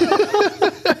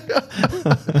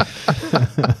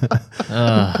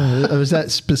 Was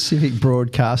that specific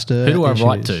broadcaster? Who do I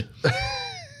write issues? to?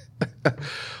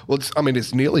 Well,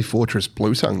 it's nearly Fortress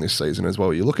Bluetongue this season as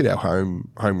well. You look at our home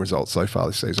results so far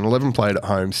this season: 11 played at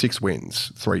home, 6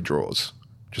 wins, 3 draws,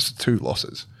 just 2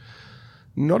 losses.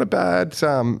 Not a bad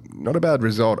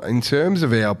result in terms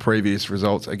of our previous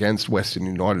results against Western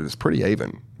United. It's pretty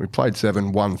even. We played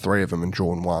 7, won 3 of them, and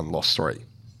drawn 1, lost 3.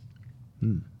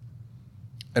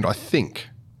 And I think,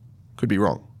 could be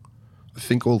wrong, I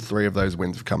think all 3 of those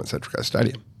wins have come at Centrica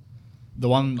Stadium. The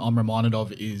one I'm reminded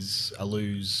of is a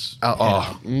lose.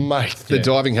 Mate, the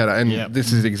diving header. And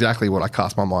this is exactly what I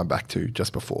cast my mind back to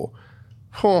just before.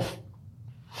 I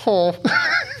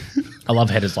love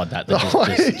headers like that.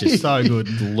 Just So good.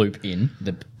 loop in.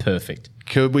 They're perfect.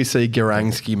 Could we see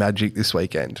Garansky magic this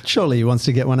weekend? Surely he wants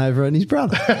to get one over on his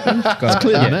brother. It's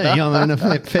clear to me. I mean,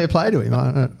 a fair play to him.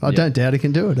 I don't doubt he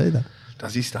can do it either.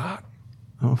 Does he start?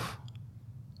 Oh.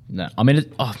 No, I mean,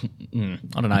 I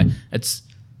don't know.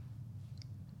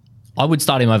 I would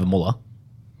start him over Muller.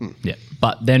 Yeah,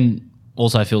 but then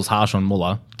also feels harsh on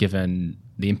Muller given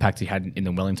the impact he had in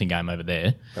the Wellington game over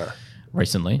there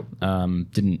recently.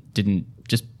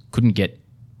 Couldn't get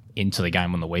into the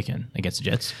game on the weekend against the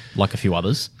Jets like a few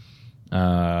others.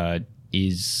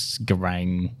 Is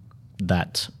Garang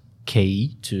that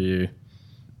key to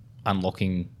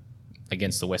unlocking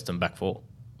against the Western back four?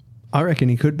 I reckon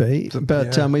he could be,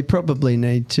 but we probably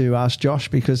need to ask Josh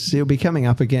because he'll be coming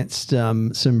up against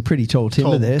some pretty tall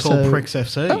timber there. Tall Pricks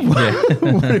FC.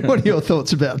 What are your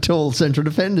thoughts about tall central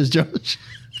defenders, Josh?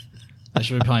 They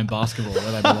should be playing basketball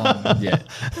where they belong. Yeah.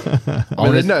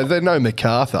 They're no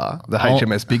MacArthur, the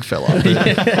HMS big fella.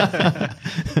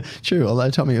 True, although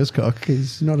Tommy Uscock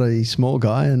is not a small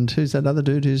guy. And who's that other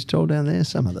dude who's tall down there?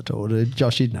 Some other tall dude.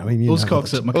 Josh, you'd know him.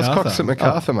 Uscock's at MacArthur. Uscock's at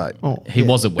MacArthur, mate. Oh, He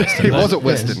was at Western. He was at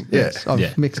Western, Yes,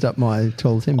 I've mixed up my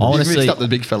tall timber. I wanna You've mixed see- up the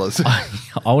big fellas. I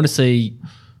want to see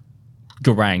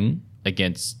Garang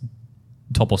against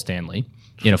Top or Stanley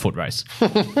in a foot race,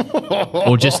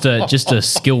 or just a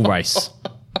skill race.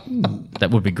 That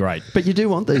would be great. But you do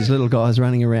want these little guys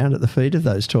running around at the feet of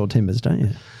those tall timbers, don't you?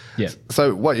 Yeah.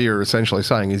 So what you're essentially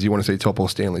saying is you want to see Topor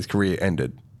Stanley's career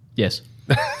ended. Yes.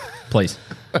 Please.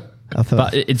 I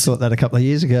thought, But thought that a couple of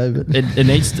years ago. But It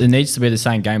needs to be the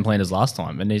same game plan as last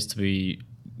time. It needs to be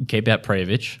keep out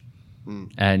Prejovic,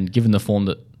 and given the form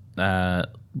that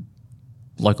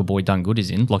local boy Dungood is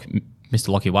in, like Mr.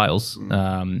 Lockie Wales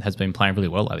has been playing really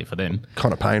well lately for them.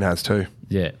 Connor Payne has too.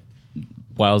 Yeah.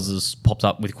 Wales has popped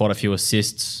up with quite a few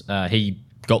assists. He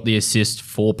got the assist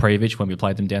for Prejovic when we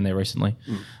played them down there recently.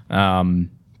 Lockie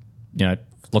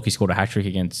scored a hat-trick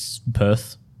against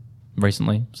Perth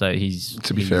recently. So he's...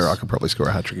 To be fair, I could probably score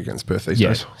a hat-trick against Perth these Yeah,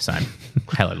 days. same.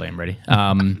 Hello, Liam Reddy.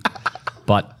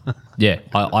 But, yeah,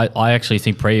 I actually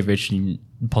think Prejovic and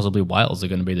possibly Wales are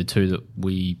going to be the two that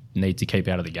we need to keep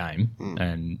out of the game.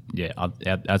 And, yeah,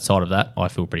 outside of that, I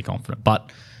feel pretty confident.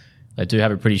 But they do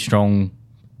have a pretty strong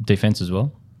defence as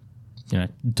well.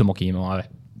 Tomoki Imai,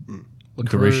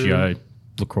 Garuscio,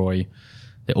 LaCroix,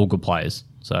 they're all good players.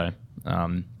 So,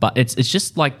 but it's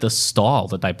just like the style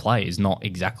that they play is not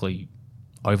exactly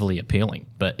overly appealing,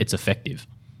 but it's effective.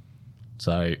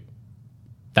 So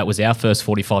that was our first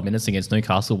 45 minutes against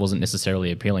Newcastle. Wasn't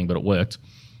necessarily appealing, but it worked.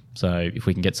 So if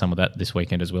we can get some of that this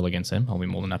weekend as well against them, I'll be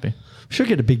more than happy. should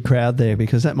get a big crowd there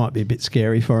because that might be a bit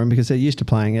scary for them because they're used to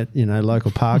playing at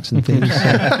local parks and things. So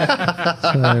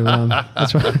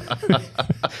that's why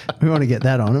we want to get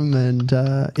that on them. And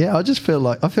I just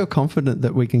feel confident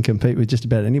that we can compete with just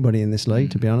about anybody in this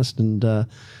league, to be honest. And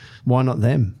why not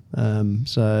them? I'm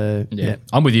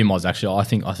with you, Moz. Actually,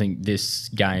 I think this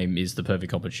game is the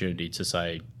perfect opportunity to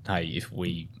say, hey, if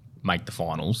we make the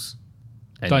finals.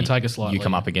 And Don't take us lightly. You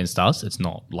come up against us, it's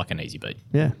not like an easy beat.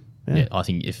 Yeah. Yeah, I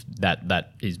think if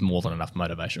that is more than enough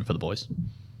motivation for the boys.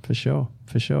 For sure.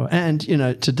 And,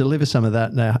 to deliver some of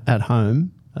that now at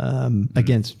home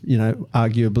against,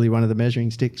 arguably one of the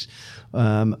measuring sticks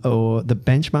or the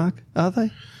benchmark, are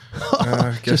they?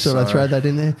 Just thought I'd throw that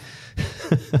in there.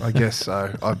 I guess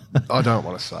so. I don't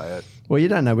want to say it. Well, you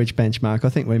don't know which benchmark. I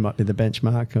think we might be the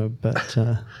benchmark, but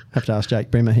have to ask Jake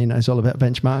Brimmer. He knows all about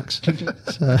benchmarks.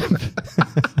 So.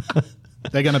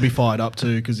 They're going to be fired up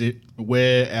too because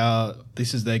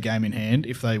this is their game in hand.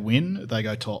 If they win, they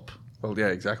go top. Well, yeah,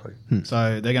 exactly.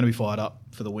 So they're going to be fired up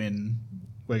for the win.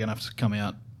 We're going to have to come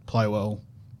out, play well.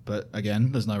 But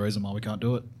again, there's no reason why we can't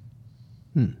do it.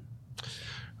 I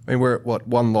mean, we're at,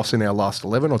 one loss in our last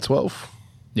 11 or 12?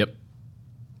 Yep.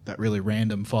 That really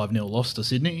random 5-0 loss to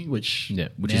Sydney, which is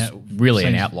really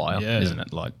an seems- outlier, yeah. isn't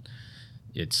it? Like,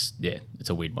 it's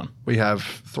a weird one. We have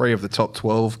 3 of the top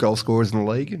 12 goal scorers in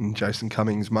the league, and Jason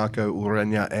Cummings, Marco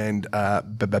Urena, and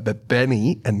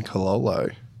Benny and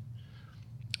Kololo.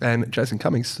 And Jason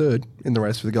Cummings third in the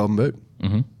race for the Golden Boot.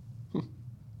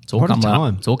 It's all What a coming time.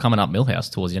 up. It's all coming up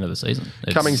Millhouse towards the end of the season.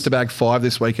 Cummings to bag 5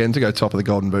 this weekend to go top of the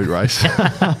Golden Boot race.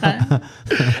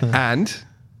 And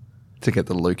to get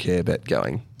the Luke Hare bet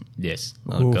going. Yes.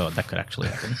 Oh God, that could actually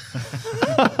happen.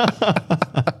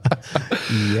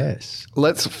 Yes.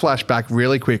 Let's flash back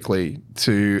really quickly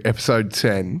to episode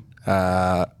 10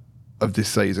 of this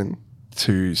season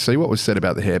to see what was said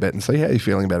about the Hare bet and see how you're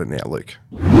feeling about it now, Luke.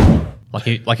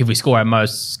 Like if we score our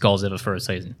most goals ever for a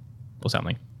season or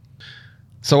something.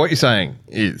 So what you're saying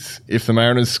is if the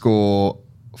Mariners score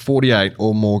 48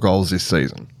 or more goals this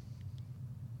season,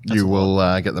 you will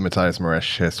get the Mateus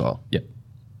Moresh hairstyle. Yep.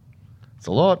 It's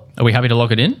a lot. Are we happy to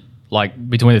lock it in? Like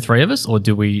between the 3 of us, or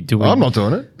do we? I'm not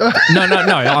doing it. No.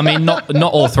 I mean, not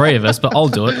all 3 of us, but I'll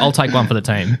do it. I'll take one for the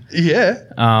team. Yeah.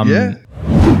 Yeah.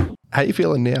 How you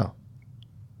feeling now?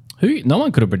 No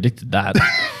one could have predicted that.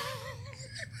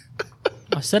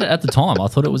 I said it at the time. I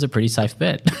thought it was a pretty safe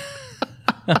bet.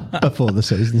 Before the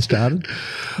season started.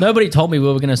 Nobody told me we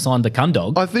were going to sign the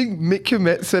Cundog. I think Mick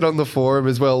Komet said on the forum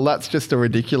as well, that's just a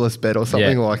ridiculous bet or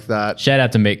something Yeah. like that. Shout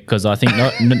out to Mick, because I think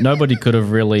nobody could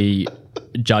have really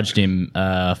judged him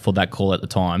for that call at the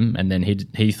time, and then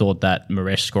he thought that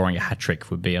Moresh scoring a hat trick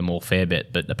would be a more fair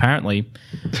bet. But apparently,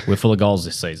 we're full of goals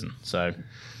this season. So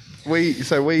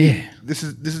This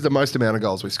is the most amount of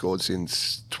goals we've scored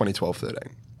since 2012-13.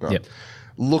 Right? Yep.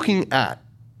 Looking at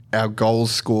our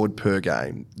goals scored per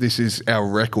game, this is our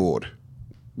record.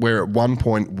 We're at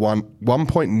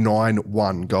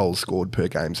 1.91 goals scored per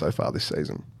game so far this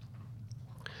season.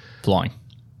 flying.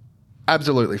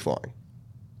 Absolutely flying.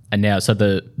 And now, so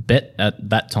the bet at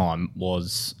that time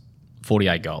was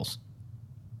 48 goals.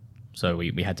 So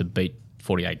we had to beat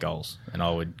 48 goals, and I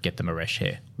would get the Moresh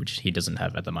hair, which he doesn't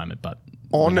have at the moment. But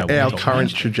On we know what our we're current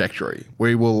talking trajectory,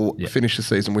 we will finish the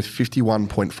season with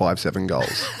 51.57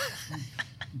 goals.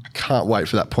 Can't wait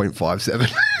for that 0.57. about.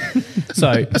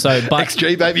 So, but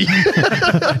XG, baby.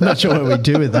 Not sure what we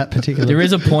do with that particular. there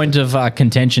is a point of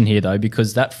contention here, though,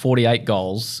 because that 48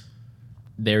 goals,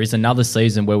 there is another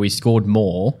season where we scored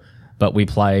more, but we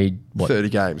played, 30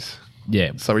 games.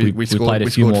 Yeah, So we played a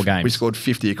few more games. We scored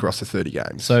 50 across the 30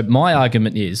 games. So my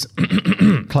argument is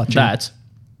Clutching. that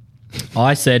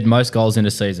I said most goals in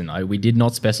a season. We did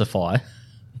not specify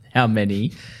how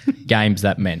many games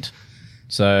that meant.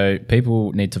 So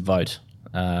people need to vote.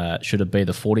 Should it be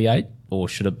the 48 or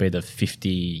should it be the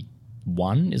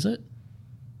 51, is it?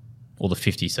 Or the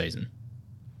 50 season?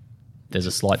 There's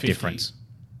a slight 50. difference.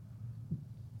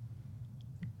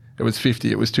 It was 50.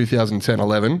 It was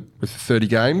 2010-11 with 30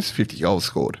 games, 50 goals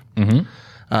scored.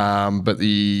 But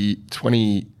the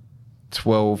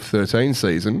 2012-13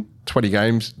 season,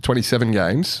 27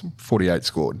 games, 48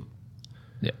 scored,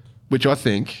 Yeah. which I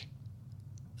think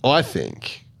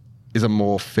is a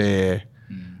more fair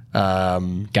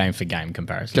Game for game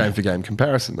comparison. game-for-game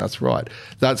comparison. That's right.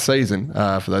 That season,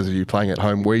 for those of you playing at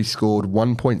home, we scored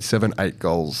 1.78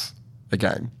 goals a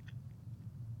game.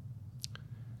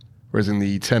 Whereas in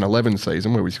the 10-11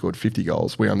 season, where we scored 50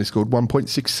 goals, we only scored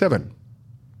 1.67.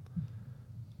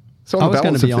 So I on the was gonna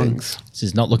balance be of on- things, This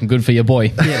is not looking good for your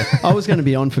boy. Yeah, I was going to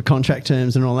be on for contract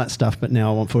terms and all that stuff, but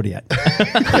now I want 48.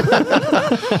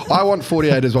 I want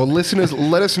 48 as well. Listeners,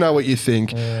 let us know what you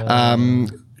think.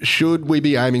 Should we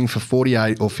be aiming for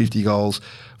 48 or 50 goals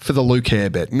for the Luke hair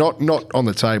bet? Not on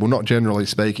the table, not generally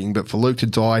speaking, but for Luke to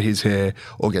dye his hair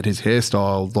or get his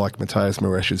hairstyle like Mateus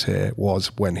Moresh's hair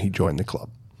was when he joined the club.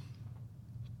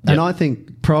 And I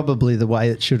think probably the way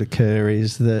it should occur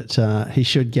is that he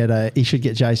should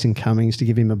get Jason Cummings to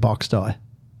give him a box dye.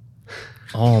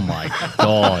 Oh my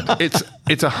God. It's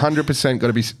 100% got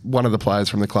to be one of the players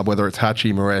from the club, whether it's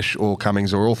Hachi, Moresh, or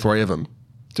Cummings, or all 3 of them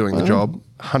doing the job.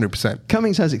 100%.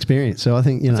 Cummings has experience, so I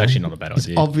think it's actually not a bad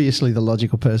idea. Obviously, the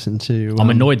logical person to. I'm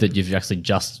annoyed that you've actually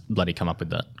just bloody come up with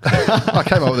that. I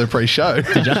came up with a pre-show.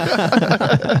 Did you?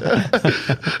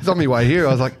 It's on my way here.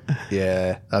 I was like,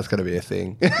 yeah, that's going to be a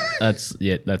thing. That's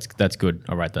good.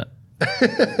 I'll write that.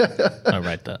 I'll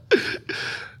write that.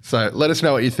 So let us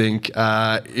know what you think.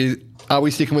 Are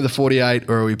we sticking with the 48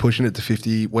 or are we pushing it to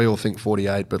 50? We all think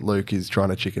 48, but Luke is trying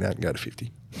to chicken out and go to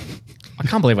 50. I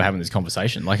can't believe we're having this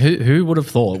conversation. Like, who would have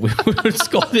thought we would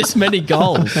score this many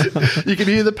goals? You can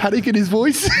hear the panic in his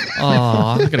voice. Oh,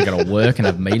 I'm going to go to work and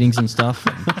have meetings and stuff.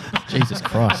 Jesus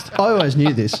Christ. I always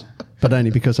knew this, but only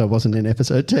because I wasn't in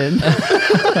episode 10.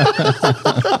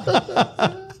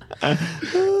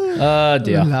 Oh,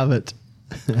 dear. Love it.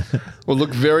 We'll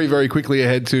look very, very quickly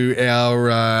ahead to our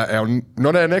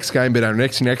not our next game, but our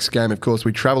next game. Of course,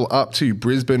 we travel up to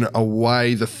Brisbane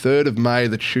away the 3rd of May,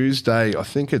 the Tuesday. I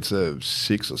think it's a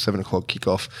 6 or 7 o'clock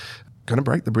kickoff. Going to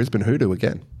break the Brisbane hoodoo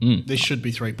again. This should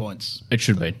be 3 points. It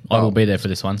should be. I will be there for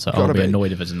this one, so I'll be be.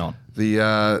 annoyed if it's not.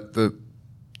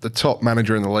 The top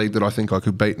manager in the league that I think I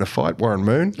could beat in a fight, Warren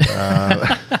Moon.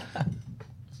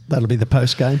 That'll be the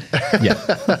post game. Yeah.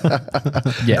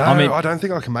 Yeah. No, I mean, I don't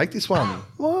think I can make this one.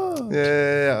 What?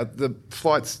 Yeah, the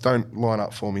flights don't line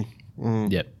up for me.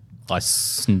 yeah. I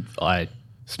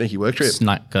Sneaky work trip.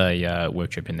 snuck a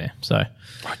work trip in there. So,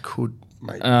 I could,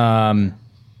 mate.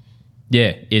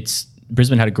 yeah,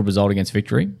 Brisbane had a good result against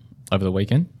Victory over the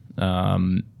weekend.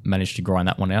 Managed to grind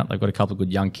that one out. They've got a couple of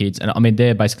good young kids, and I mean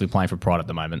they're basically playing for pride at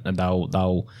the moment, and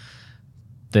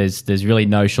there's really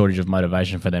no shortage of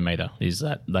motivation for them either. Is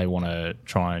that they want to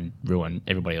try and ruin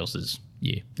everybody else's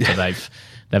year. So they've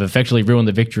effectively ruined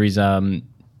the Victory's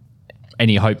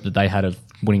any hope that they had of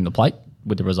winning the plate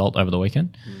with the result over the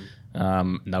weekend.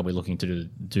 They'll be looking to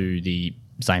do the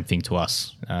same thing to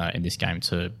us in this game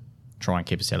to try and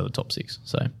keep us out of the top 6.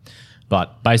 So,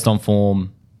 but based on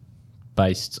form,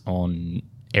 based on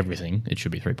everything, it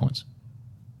should be 3 points.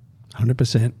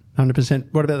 100%.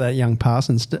 100%. What about that young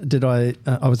Parsons? Did I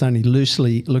was only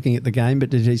loosely looking at the game, but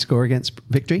did he score against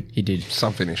Victory? He did.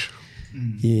 Some finish.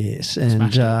 Yes.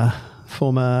 And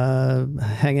former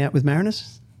hangout with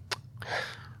Mariners?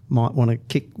 Might want to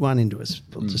kick one into us.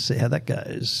 We'll just see how that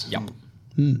goes. Yep.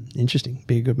 Interesting.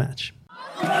 Be a good match.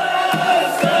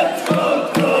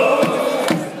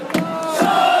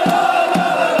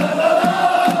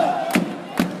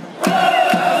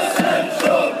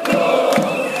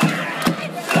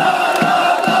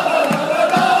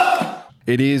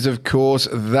 It is, of course,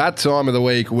 that time of the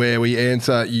week where we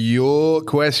answer your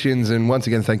questions. And once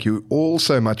again, thank you all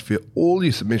so much for all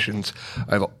your submissions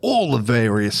over all the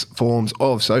various forms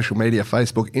of social media,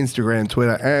 Facebook, Instagram,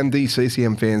 Twitter, and the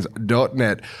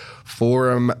ccmfans.net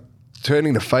forum.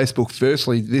 Turning to Facebook,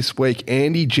 firstly, this week,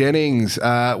 Andy Jennings.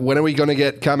 When are we going to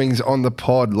get Cummings on the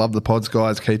pod? Love the pods,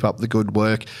 guys. Keep up the good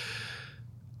work.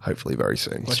 Hopefully very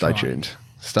soon. Stay tuned.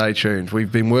 Stay tuned.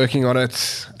 We've been working on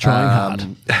it. Trying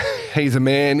hard. He's a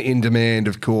man in demand,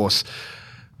 of course.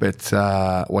 But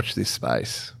watch this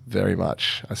space very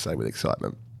much, I say with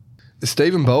excitement.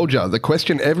 Stephen Bolger, the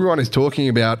question everyone is talking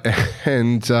about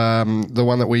and the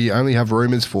one that we only have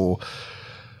rumours for,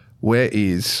 where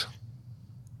is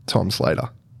Tom Slater?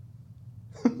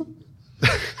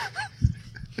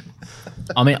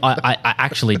 I mean, I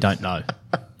actually don't know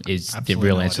is Absolutely the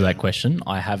real no answer to that question.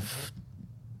 I have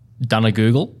done a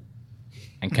Google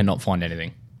and cannot find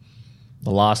anything.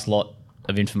 The last lot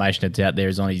of information that's out there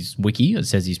is on his wiki. It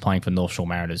says he's playing for North Shore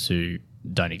Mariners who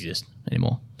don't exist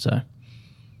anymore. So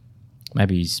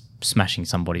maybe he's smashing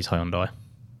somebody's Hyundai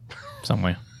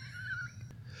somewhere.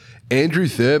 Andrew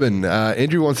Thurbin.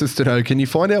 Andrew wants us to know, can you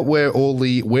find out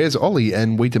where's Ollie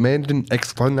and we demand an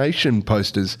explanation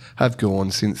posters have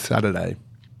gone since Saturday?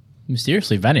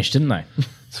 Mysteriously vanished, didn't they?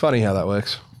 It's funny how that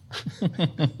works.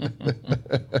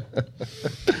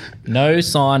 No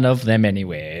sign of them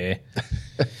anywhere.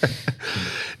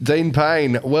 Dean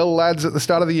Payne. Well, lads, at the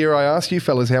start of the year, I asked you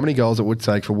fellas how many goals it would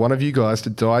take for one of you guys to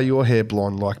dye your hair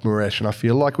blonde like Muresh, and I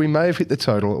feel like we may have hit the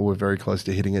total or we're very close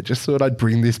to hitting it. Just thought I'd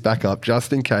bring this back up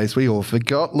just in case we all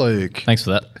forgot, Luke. Thanks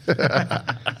for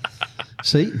that.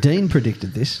 See, Dean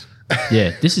predicted this.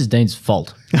 Yeah, this is Dean's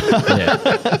fault.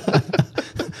 Yeah.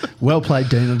 Well played,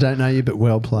 Dean. I don't know you, but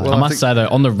well played. I must say though,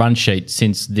 on the run sheet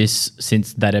since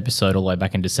that episode all the way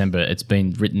back in December, it's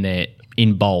been written there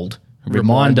in bold.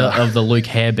 Reminder of the Luke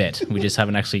Hare bet. We just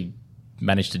haven't actually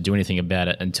managed to do anything about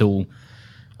it until,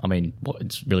 I mean,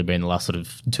 it's really been the last sort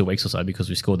of 2 weeks or so because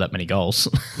we scored that many goals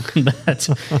that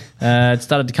it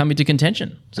started to come into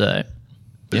contention. So,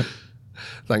 yep.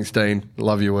 Thanks, Dean.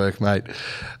 Love your work, mate.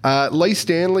 Lee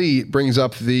Stanley brings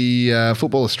up the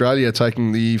Football Australia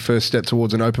taking the first step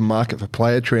towards an open market for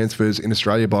player transfers in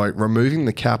Australia by removing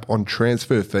the cap on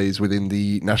transfer fees within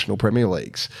the National Premier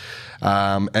Leagues,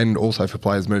 and also for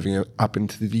players moving up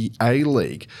into the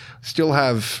A-League. Still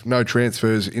have no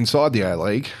transfers inside the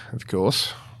A-League, of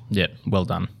course. Yep, well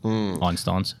done,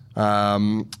 Einsteins.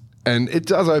 And it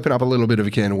does open up a little bit of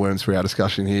a can of worms for our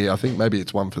discussion here. I think maybe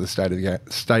it's one for the State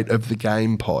of the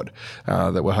Game pod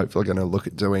that we're hopefully going to look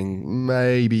at doing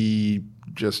maybe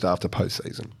just after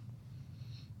postseason.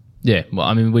 Yeah, well,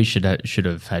 I mean, we should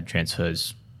have had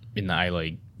transfers in the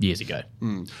A-League years ago.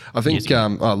 I think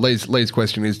Lee's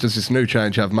question is, does this new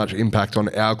change have much impact on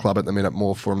our club at the minute,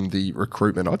 more from the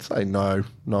recruitment? I'd say no,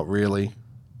 not really.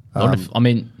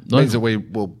 Means that we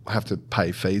will have to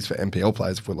pay fees for NPL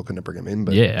players if we're looking to bring them in.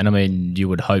 But yeah, and I mean, you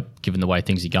would hope, given the way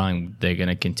things are going, they're going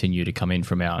to continue to come in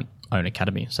from our own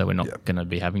academy, so we're not going to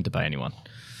be having to pay anyone.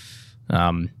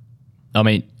 I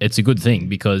mean, it's a good thing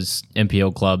because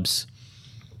NPL clubs,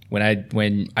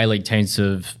 when A-League teams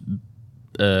have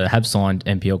signed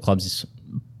NPL clubs,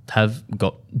 have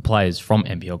got players from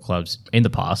NPL clubs in the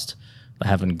past, they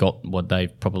haven't got what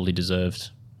they've probably deserved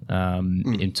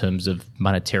in terms of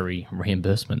monetary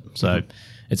reimbursement. So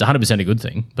it's 100% a good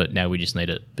thing, but now we just need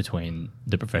it between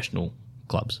the professional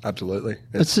clubs. absolutely.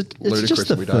 It's just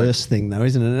the first thing, though,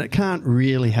 isn't it? And it can't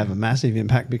really have a massive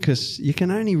impact because you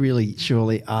can only really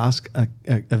surely ask a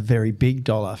very big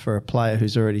dollar for a player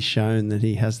who's already shown that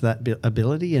he has that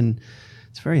ability, and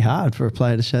it's very hard for a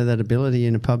player to show that ability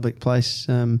in a public place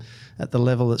at the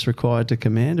level that's required to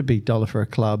command a big dollar for a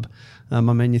club. I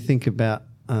mean, you think about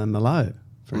Malo,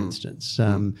 for instance.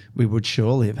 We would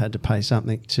surely have had to pay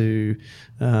something to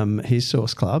his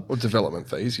source club. Or development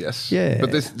fees, yes. Yeah.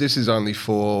 But this is only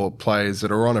for players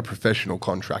that are on a professional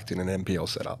contract in an NPL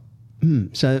setup.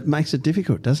 So it makes it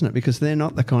difficult, doesn't it? Because they're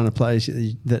not the kind of players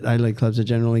that A-League clubs are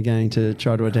generally going to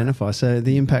try to identify. So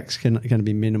the impact's going to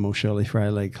be minimal, surely, for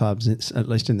A-League clubs, at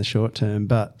least in the short term.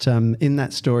 But in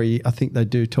that story, I think they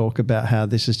do talk about how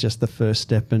this is just the first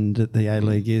step and that the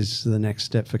A-League is the next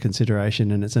step for consideration,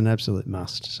 and it's an absolute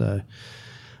must. So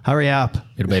hurry up,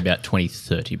 It'll be about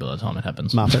 2030 by the time it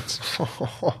happens. Muppets.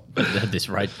 At this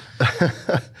rate.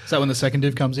 Is that when the second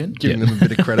div comes in? Giving them a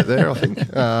bit of credit there, I think.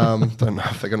 Don't know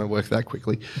if they're going to work that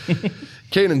quickly.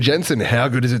 Keenan Jensen, how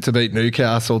good is it to beat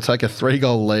Newcastle, take a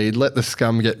 3-goal lead, let the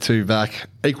scum get 2 back,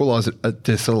 equalise it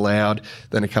disallowed,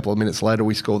 then a couple of minutes later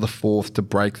we score the 4th to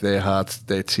break their hearts.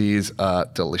 Their tears are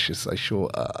delicious. They sure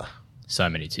are. So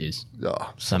many tears.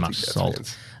 Oh, So much Celtic salt.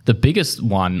 fans. The biggest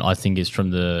one, I think, is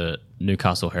from the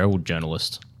Newcastle Herald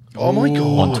journalist Oh my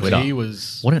God. on Twitter. He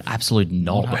was What an absolute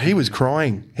knob. He was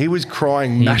crying. He was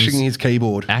crying, mashing was- his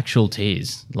keyboard. Actual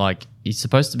tears. Like, he's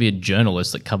supposed to be a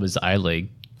journalist that covers the A-League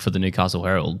for the Newcastle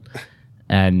Herald.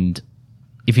 And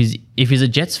if he's a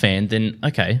Jets fan, then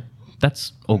okay,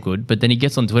 that's all good. But then he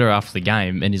gets on Twitter after the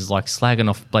game and is like slagging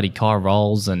off bloody Kai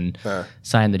Rolls and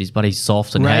saying that his buddy's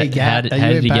soft and how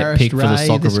did he get picked for the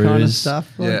Socceroos? This kind of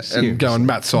stuff? Like, Yeah, and seriously. going,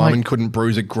 Matt Simon Like- couldn't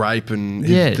bruise a grape and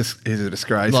Yeah. he's a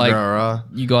disgrace. Like, rah, rah.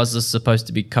 you guys are supposed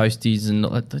to be coasties and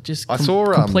they're just I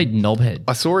saw, complete knobhead.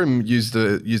 I saw him use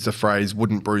the phrase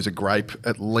 "wouldn't bruise a grape"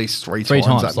 at least three 3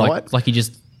 times times. that night. Like he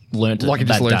just learnt it Like he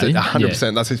just that learned day. it 100%.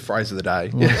 Yeah. That's his phrase of the day.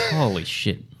 Like, holy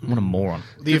shit. What a moron.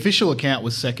 the official account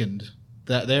was second.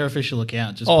 That their official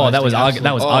account just Oh, that posting was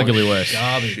absolute arguably worse.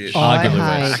 garbage. Shit. Arguably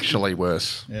I worse. Actually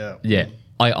worse. Yeah. Yeah.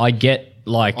 I get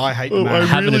like I hate the man.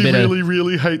 having a bit of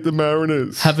really hate the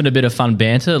Mariners. having a bit of fun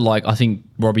banter. Like I think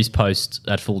Robbie's post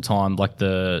at full time, like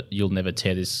the "you'll never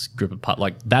tear this group apart."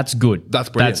 Like that's good. That's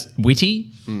brilliant. That's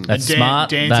witty. That's smart.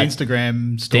 Dan's That-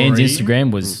 Instagram story. Dan's Instagram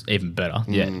was even better.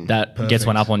 Yeah, that gets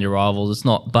one up on your rivals. It's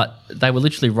not, but they were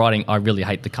literally writing, "I really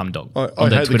hate the cum dog" on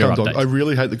their Twitter updates.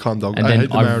 really hate the cum dog. And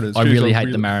then I really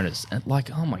hate the Mariners. And like,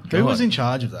 oh my god, Who was in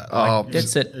charge of that? Oh,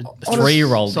 That's it.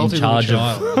 3-year-old in salty charge little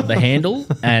of child. the handle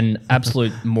and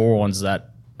absolute morons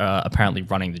that are apparently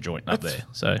running the joint up there.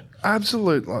 So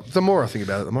absolute. Like, the more I think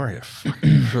about it, the more I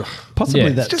get. Possibly Yeah.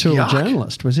 that It's just tool yuck.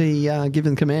 journalist. Was he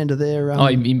given command of their...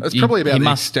 It's probably about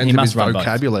the extent of his run both.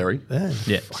 vocabulary. Yeah,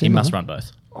 he Similar. must run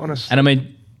both. Honestly. And I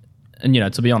mean, and you know,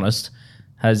 to be honest,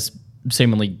 has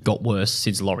seemingly got worse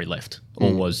since Laurie left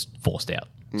or was forced out.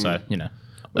 So you know,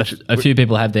 a few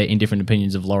people have their indifferent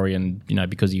opinions of Laurie, and you know,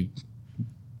 because he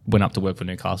went up to work for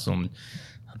Newcastle and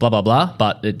blah blah blah.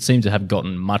 But it seems to have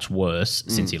gotten much worse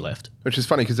since he left. Which is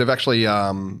funny because they've actually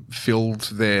filled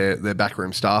their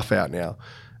backroom staff out now.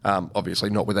 Obviously,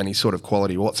 not with any sort of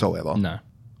quality whatsoever. No,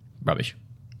 rubbish.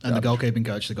 And the goalkeeping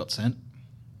coach that got sent.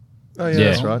 Oh yeah, Yeah.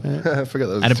 that's right. I forgot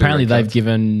that was And two apparently red they've cards.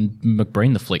 given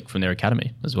McBreen the flick from their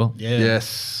academy as well. Yeah.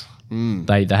 Yes.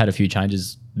 They had a few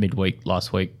changes midweek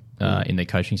last week in their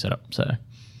coaching setup. So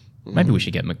maybe we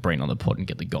should get McBreen on the pod and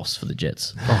get the goss for the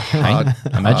Jets. Hey,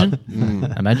 imagine.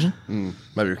 Imagine.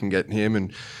 Maybe we can get him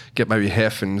and get maybe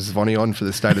Hef and Zvonny on for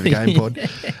the State of the Game pod.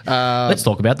 Let's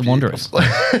talk about the Wanderers.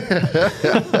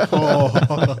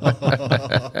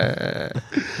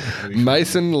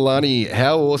 Mason Lunny,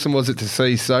 how awesome was it to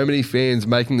see so many fans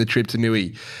making the trip to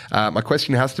Newey? My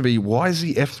question has to be, why is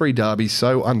the F3 derby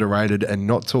so underrated and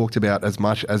not talked about as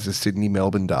much as the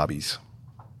Sydney-Melbourne derbies?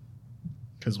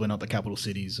 Because we're not the capital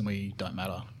cities and we don't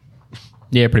matter.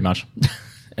 Yeah, pretty much.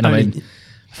 And I I mean, mean-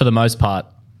 for the most part,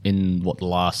 in the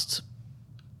last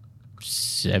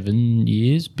 7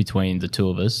 years between the two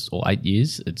of us, or 8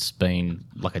 years, it's been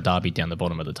like a derby down the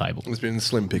bottom of the table. It's been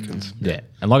slim pickings. Yeah,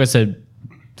 and like I said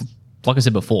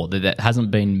before, there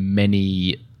hasn't been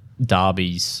many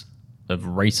derbies of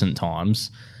recent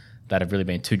times that have really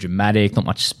been too dramatic. Not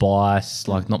much spice,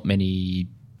 like not many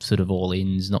sort of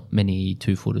all-ins, not many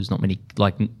two-footers, not many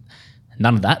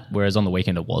none of that. Whereas on the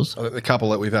weekend it was. I think the couple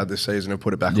that we've had this season have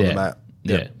put it back on the map.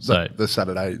 Yeah, so the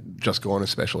Saturday just gone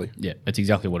especially. yeah, it's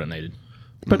exactly what it needed.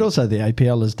 But also the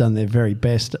APL has done their very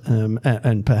best,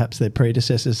 and perhaps their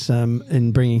predecessors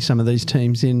in bringing some of these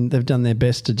teams in. They've done their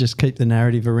best to just keep the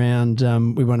narrative around.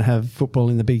 We want to have football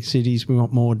in the big cities. We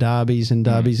want more derbies, and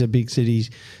derbies are big cities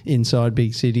inside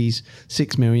big cities.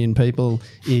 6 million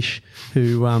people-ish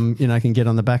who can get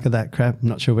on the back of that crap. I'm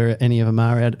not sure where any of them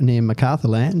are out near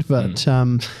MacArthurland, but...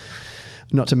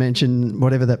 Not to mention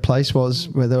whatever that place was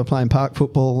where they were playing park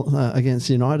football against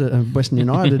United, Western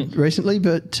United recently.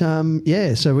 But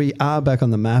so we are back on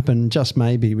the map, and just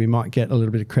maybe we might get a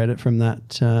little bit of credit from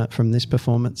that, from this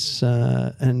performance,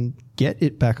 and get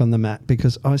it back on the map,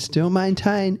 because I still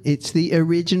maintain it's the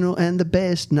original and the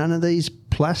best. None of these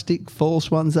plastic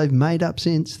false ones they've made up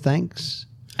since. Thanks.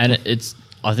 And it's,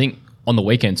 I think on the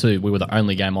weekend too, we were the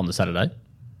only game on the Saturday.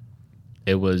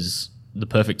 It was the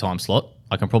perfect time slot.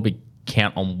 I can probably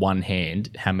count on one hand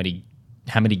how many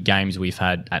games we've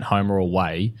had at home or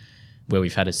away where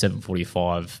we've had a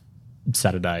 7:45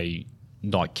 Saturday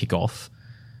night kickoff.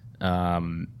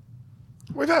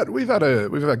 We've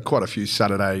had quite a few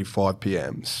Saturday 5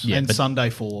 p.m s. Yeah, and but Sunday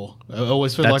 4. I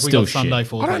always feel that's like we got still Sunday shit.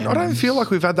 4. I don't feel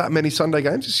like we've had that many Sunday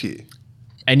games this year.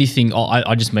 anything.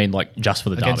 I just mean like just for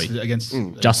the derby.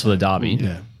 Just for the derby.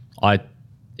 Yeah.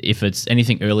 If it's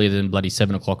anything earlier than bloody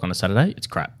 7 o'clock on a Saturday, it's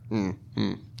crap. I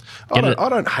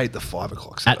don't hate the 5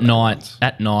 o'clock At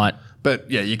night. But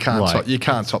yeah, you can't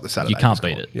top the Saturday. You can't score.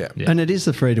 beat it. Yeah. And it is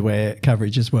the free-to-air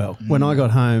coverage as well. When I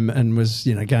got home and was,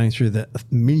 going through the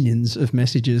millions of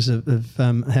messages of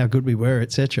how good we were,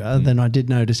 etc., then I did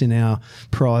notice in our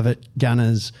private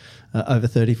Gunners over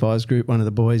 35s group, one of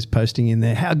the boys posting in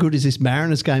there, how good is this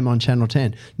Mariners game on Channel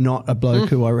 10? Not a bloke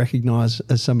who I recognise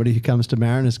as somebody who comes to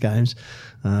Mariners games.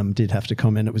 Did have to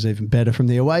comment it was even better from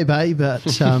the away bay,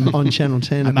 but on Channel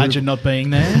 10... Imagine not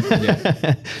being there.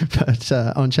 But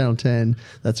on Channel 10,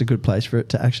 that's a good place for it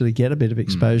to actually get a bit of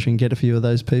exposure and get a few of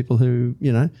those people who,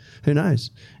 who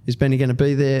knows? Is Benny going to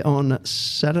be there on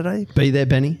Saturday? Be there,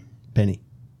 Benny. Benny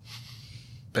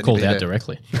Called out there.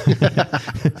 directly.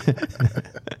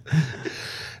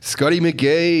 Scotty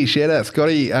McGee, shout out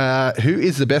Scotty. Who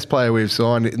is the best player we've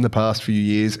signed in the past few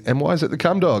years, and why is it the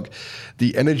Cumdog?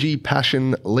 The energy,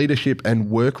 passion, leadership, and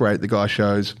work rate the guy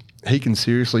shows, he can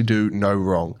seriously do no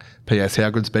wrong. P.S. How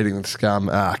good's beating the Scum?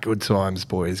 Good times,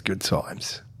 boys, good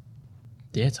times.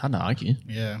 Yeah, it's hard to argue.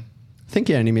 Yeah. I think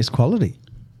he only missed quality.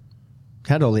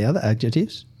 Had all the other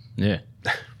adjectives. Yeah.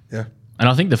 Yeah. And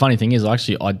I think the funny thing is,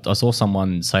 actually, I saw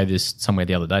someone say this somewhere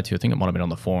the other day too. I think it might have been on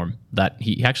the forum, that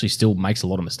he actually still makes a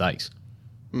lot of mistakes.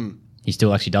 He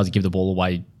still actually does give the ball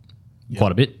away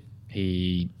quite a bit.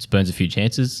 He spurns a few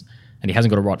chances, and he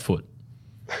hasn't got a right foot,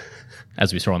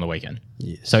 as we saw on the weekend.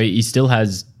 Yes. So he still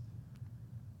has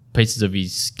pieces of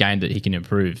his game that he can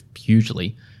improve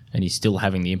hugely, and he's still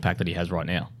having the impact that he has right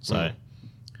now. So,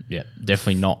 yeah,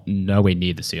 definitely nowhere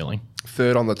near the ceiling.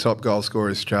 Third on the top goal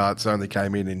scorers charts, only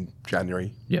came in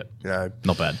January. Yep. You know,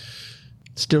 Not bad.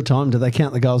 Still time. Do they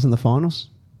count the goals in the finals?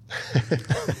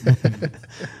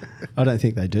 I don't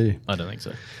think they do. I don't think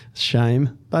so.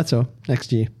 Shame. That's all.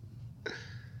 Next year.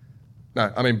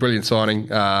 no, I mean, brilliant signing.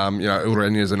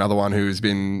 Ulrenia is another one who's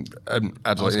been an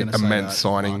absolutely gonna say immense that,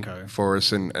 signing Marco. for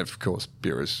us, and of course,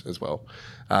 Buras as well.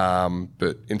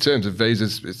 But in terms of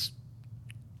visas, it's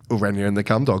Ulrenia and the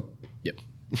Cumdog. Yep.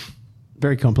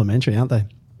 Very complimentary, aren't they?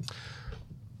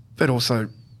 But also,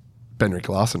 Benrick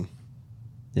Larson.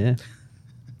 Yeah.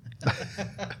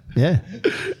 Yeah.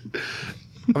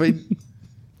 I mean,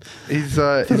 he's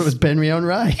I thought it was Ben Rion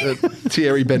Ray.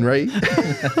 Thierry Benry.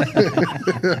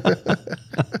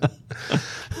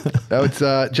 Now it's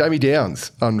Jamie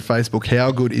Downs on Facebook.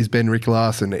 How good is Benrick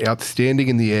Larson? Outstanding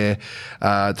in the air.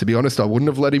 To be honest, I wouldn't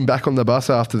have let him back on the bus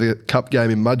after the cup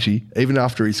game in Mudgee, even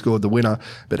after he scored the winner,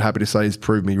 but happy to say he's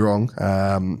proved me wrong.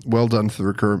 Well done for the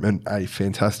recruitment. A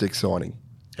fantastic signing.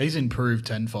 He's improved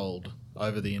tenfold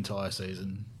over the entire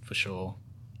season, for sure.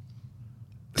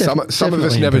 Some of us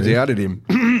definitely never improved. doubted him.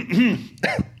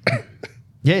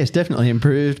 Yeah, it's definitely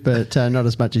improved, but not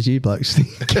as much as you blokes think.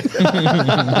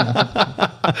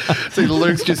 See,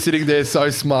 Luke's just sitting there so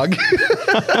smug.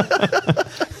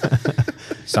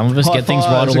 Some of us High get things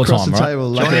right fives all the across time, right? table,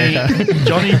 like Echo.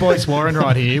 Johnny Boyce Warren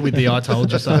right here with the I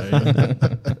told you so.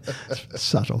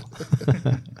 Subtle.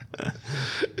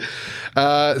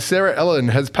 Sarah Ellen,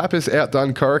 has Pappas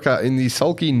outdone Corica in the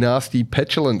sulky, nasty,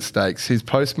 petulant stakes? His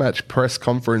post-match press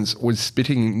conference was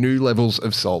spitting new levels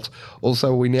of salt.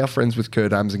 Also, are we now friends with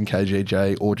Kurt Ams and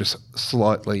KGJ or just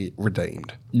slightly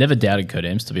redeemed? Never doubted Kurt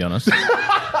Ems, to be honest.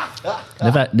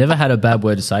 never had a bad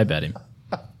word to say about him.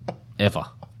 Ever.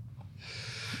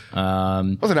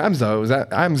 It wasn't Ams, though. It was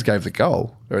Ams gave the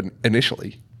goal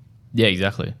initially. Yeah,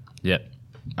 exactly. Yep.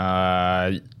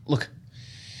 Look.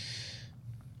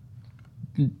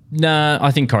 Nah,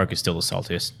 I think Corica's still the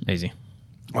saltiest. Easy.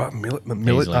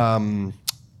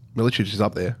 Milicic is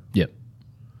up there. Yep.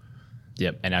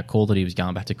 Yep. And our call that he was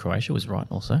going back to Croatia was right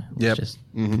also. Yep. Let's just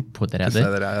put that out Just there.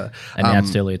 so that,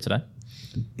 Announced earlier today.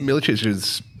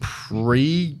 Milicic's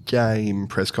pre-game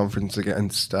press conference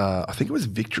against, I think it was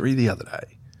Victory the other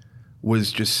day,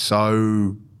 was just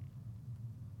so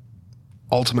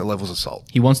ultimate levels of salt.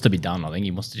 He wants to be done, I think.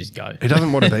 He wants to just go. He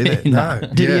doesn't want to be there. No.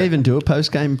 Did he even do a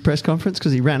post-game press conference?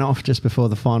 Because he ran off just before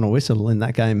the final whistle in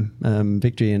that game,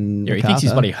 Victory in Yeah, he thinks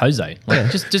he's buddy Jose.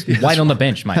 Like, just wait on the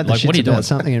bench, mate. Had the Like, what are shits you doing? about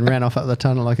something and ran off up the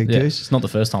tunnel like a Yeah, goose. it's not the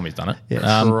first time he's done it.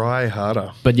 Yeah. Try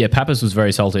harder. But yeah, Pappas was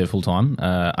very salty at full time,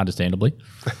 understandably.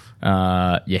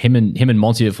 Him and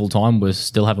Monty at full time was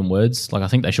still having words. Like I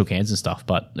think they shook hands and stuff,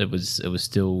 but it was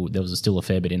still there was still a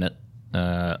fair bit in it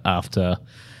after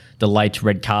the late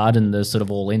red card and the sort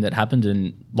of all in that happened.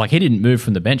 And like he didn't move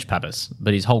from the bench, Pappas,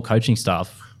 but his whole coaching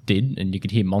staff did, and you could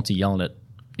hear Monty yelling at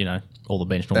all the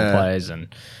bench normal players.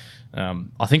 And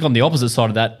I think on the opposite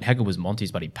side of that, Hagger was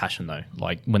Monty's bloody passion though.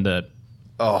 Like when the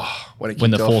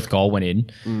fourth goal went in.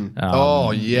 Yes.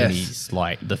 And he's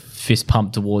like the fist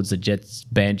pump towards the Jets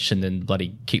bench and then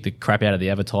bloody kick the crap out of the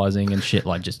advertising and shit.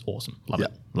 Like just awesome. Love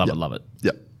it. Love it.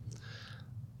 Yep.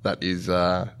 That is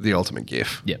the ultimate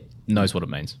gif. Yep. Knows what it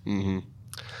means.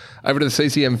 Over to the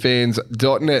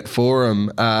CCMfans.net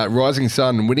forum. Rising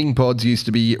Sun, winning pods used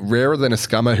to be rarer than a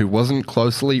scummer who wasn't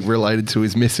closely related to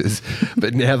his missus,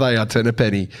 but now they are turn a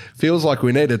penny. Feels like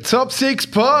we need a top 6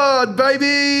 pod,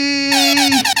 baby!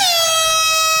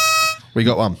 We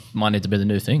got one. Might need to be the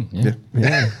new thing. Yeah.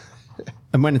 Yeah.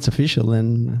 And when it's official,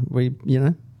 then we,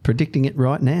 predicting it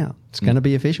right now. It's going to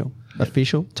be official.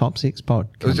 Official top 6 pod.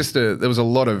 It was just there was a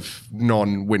lot of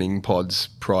non-winning pods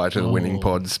prior to the winning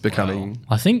pods becoming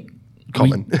I think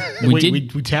common. we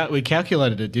We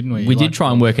calculated it, didn't we? We did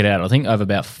try and work it out. I think over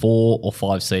about 4 or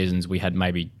 5 seasons, we had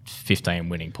maybe 15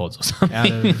 winning pods or something.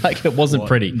 Out of, like it wasn't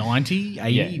pretty. 90, 80,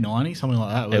 Yeah. 90, something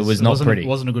like that. It was not pretty. It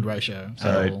wasn't a good ratio.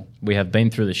 So we have been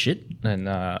through the shit,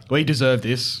 and We deserve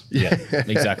this. yeah,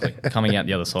 exactly. Coming out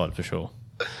the other side for sure.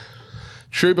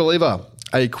 True Believer,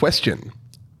 a question.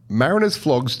 Mariners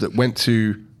flogs that went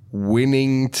to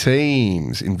winning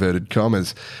teams, inverted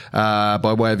commas.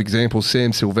 By way of example,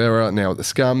 Sam Silvera now at the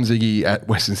Scum, Ziggy at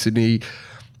Western Sydney.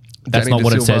 That's Danny not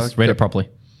what De it Silva- says. Read it properly.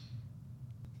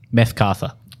 Meth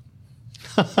Cartha.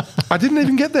 I didn't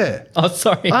even get there. Oh,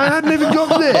 sorry. I hadn't even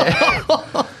got there.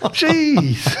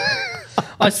 Jeez.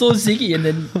 I saw Ziggy and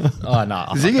then... Oh, no.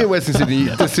 Ziggy at Western Sydney,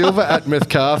 De Silva at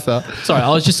Methcartha. Sorry, I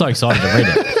was just so excited to read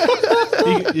it.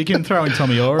 You can throw in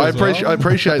Tommy Orr as well. I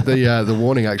appreciate the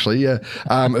warning, actually, yeah.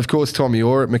 Of course, Tommy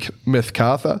Orr at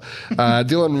Methcartha.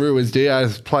 Dylan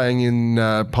Ruiz-Diaz playing in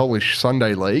Polish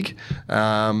Sunday League.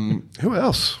 Who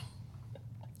else?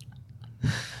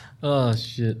 Oh,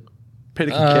 shit.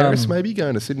 Peter Kakaris maybe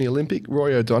going to Sydney Olympic.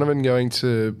 Roy O'Donovan going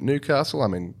to Newcastle. I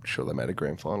mean, sure they made a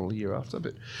grand final the year after,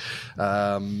 but...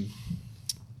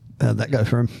 How'd that go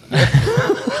for him?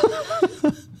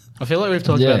 I feel like we've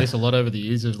talked Yeah. about this a lot over the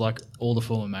years of like all the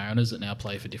former Mariners that now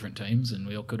play for different teams, and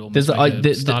we all could almost There's make a-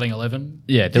 a starting 11.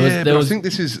 Yeah, there yeah, was... but I think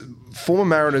this is former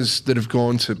Mariners that have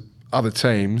gone to other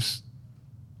teams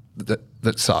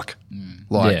that suck.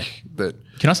 Like, that...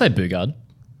 Can I say Bugard?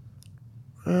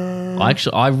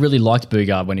 I really liked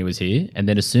Bugard when he was here, and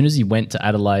then as soon as he went to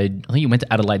Adelaide, I think he went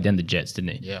to Adelaide then the Jets,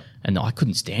 didn't he? Yeah. And I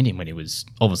couldn't stand him when he was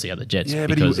obviously at the Jets. Yeah,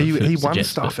 but because he of the won Jets,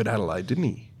 stuff but at Adelaide, didn't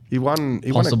he? He won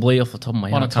possibly off the top of my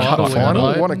head. Won a I can't title quite with remember.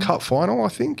 Adelaide. won a cup final, I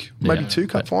think. Maybe Yeah, 2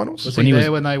 cup but- finals. Was When he he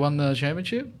there was- when they won the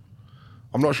championship?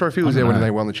 I'm not sure if he was there don't when know.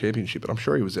 they won the championship, but I'm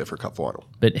sure he was there for a cup final.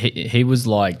 But he was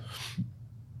like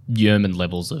Yeoman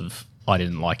levels of I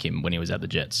didn't like him when he was at the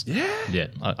Jets. Yeah. Yeah.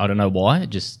 I don't know why.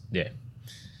 Just,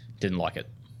 didn't like it.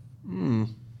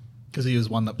 Because he was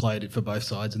one that played it for both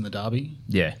sides in the derby.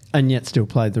 Yeah. And yet still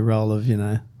played the role of,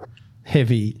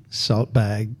 heavy salt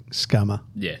bag scummer.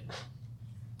 Yeah.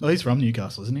 Well, he's from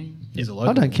Newcastle, isn't he? He's a local.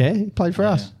 I don't care. He played for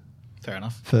us. Fair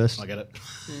enough. First. I get it.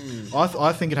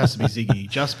 I think it has to be Ziggy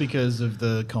just because of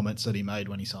the comments that he made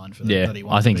when he signed for the Yeah, that he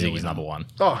wanted I think to be a Ziggy's winner. number one.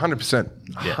 Oh, 100%.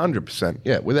 100%.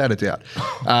 Yeah, without a doubt.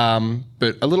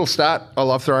 But a little stat I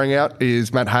love throwing out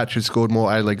is Matt Hatch has scored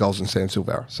more A-League goals than Sam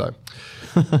Silvera. So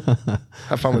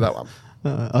have fun with that one.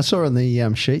 I saw on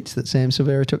the sheets that Sam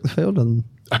Silvera took the field, and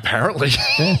Apparently.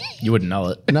 You wouldn't know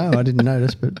it. no, I didn't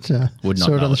notice, but Would not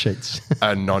saw it know on the it. sheets.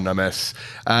 Anonymous.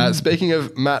 Speaking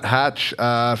of Matt Hatch,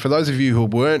 for those of you who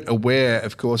weren't aware,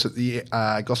 of course, at the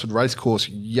Gosford Racecourse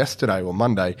yesterday or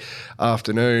Monday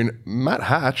afternoon, Matt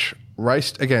Hatch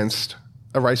raced against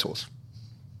a racehorse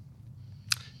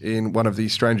in one of the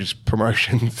strangest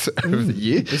promotions of the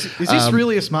year. Is this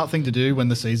really a smart thing to do when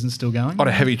the season's still going? On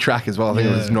a heavy track as well. I think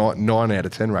it was Yeah. 9 out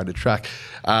of 10 rated track.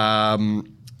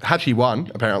 Hatchie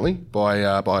won, apparently, by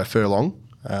a furlong.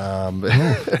 What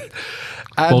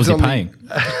was he paying?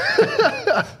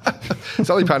 It's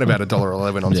only paying about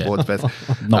 $1.11 on Yeah.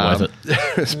 Sportsbet. Not worth it.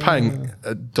 It's paying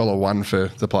 $1.01 for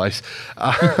the place.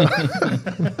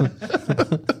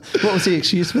 What was the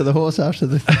excuse for the horse after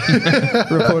the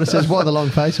reporter says, "Why the long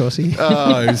face, horsey?"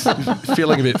 Oh, he's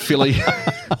feeling a bit filly.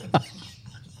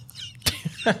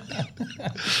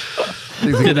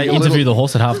 Did they interview the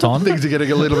horse at halftime? Things are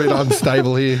getting a little bit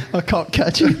unstable here. I can't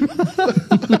catch him.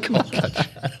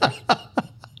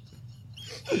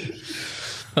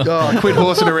 Oh, quit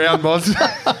horsing around, Moz.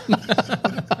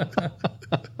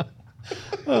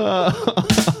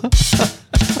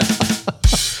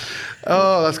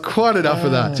 Oh, that's quite enough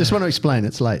of that. Just want to explain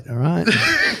it's late, all right?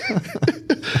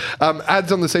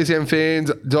 Ads on the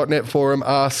ccmfans.net forum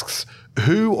asks,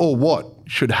 who or what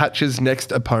should Hatch's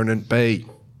next opponent be?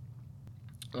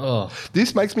 Oh,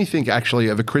 This makes me think actually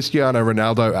of a Cristiano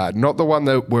Ronaldo ad, not the one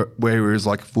that where he was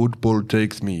like, football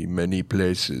takes me many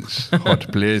places, hot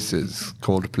places,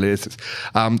 cold places.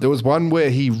 There was one where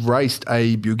he raced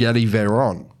a Bugatti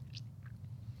Veyron.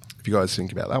 If you guys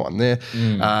think about that one there,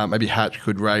 maybe Hatch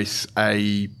could race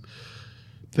a,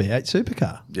 V8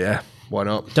 supercar. yeah, why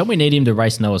not? don't we need him to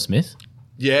race Noah Smith?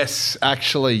 Yes,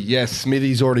 actually, yes.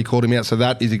 Smithy's already called him out, so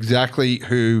that is exactly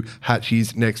who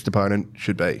Hatchie's next opponent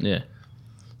should be. Yeah.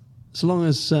 As long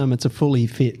as it's a fully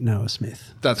fit Noah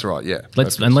Smith. That's right, yeah.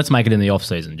 Let's make it in the off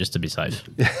season just to be safe,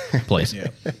 please.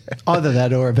 Either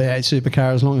that or a V8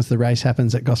 supercar, as long as the race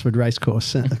happens at Gosford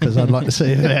Racecourse, because I'd like to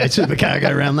see a V8 supercar go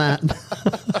around that.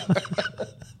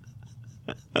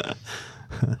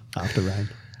 After rain.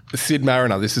 Sid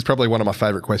Mariner, this is probably one of my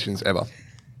favourite questions ever.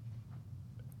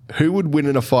 Who would win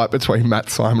in a fight between Matt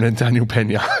Simon and Daniel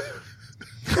Pena?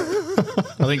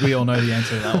 I think we all know the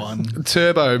answer to that one.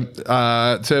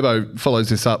 Turbo follows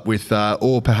this up with,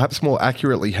 or perhaps more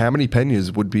accurately, how many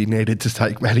Penas would be needed to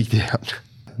take Matty down?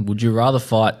 Would you rather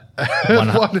fight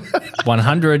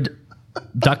 100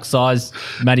 duck-sized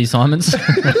Matty Simons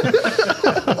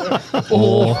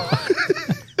or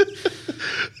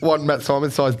One Matt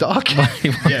Simon-sized duck?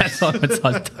 Matt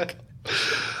Simon-sized duck?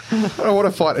 I don't want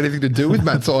to fight anything to do with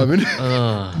Matt Simon.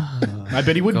 I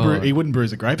bet he wouldn't. He wouldn't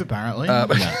bruise a grape. Apparently,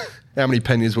 How many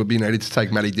Penas would be needed to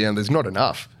take Matty down? There's not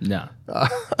enough. No,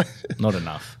 not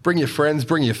enough. Bring your friends,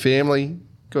 bring your family.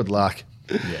 Good luck.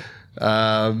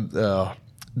 Yeah.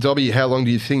 Dobby, how long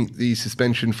do you think the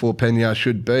suspension for Pena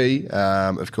should be?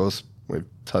 Of course, we've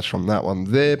touched on that one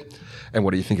there. And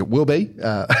what do you think it will be?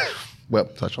 Well,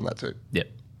 touched on that too. Yep.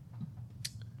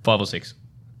 5 or 6.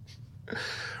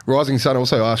 Rising Sun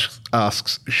also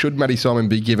asks, should Matty Simon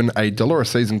be given $1 a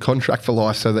season contract for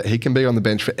life so that he can be on the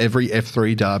bench for every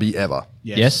F3 derby ever?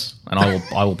 Yes, and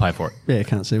I will pay for it. Yeah,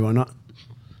 can't see why not.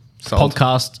 Sold.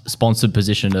 Podcast sponsored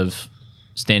position of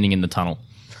standing in the tunnel.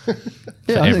 Yeah, I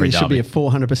think every it should be a derby.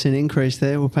 400% increase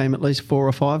there. We'll pay him at least $4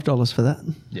 or $5 for that.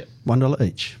 Yep. $1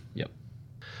 each. Yep.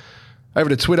 Over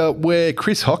to Twitter, where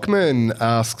Chris Hockman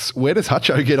asks, where does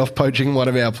Hutcho get off poaching one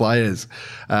of our players?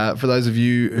 For those of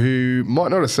you who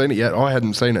might not have seen it yet, I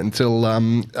hadn't seen it until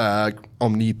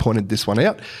Omni pointed this one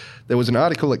out. There was an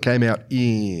article that came out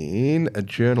in a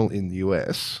journal in the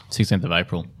US 16th of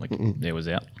April. It was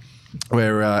out.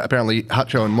 where apparently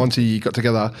Hutcho and Monty got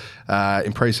together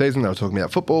in pre-season. They were talking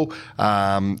about football.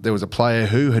 There was a player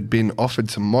who had been offered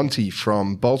to Monty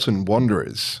from Bolton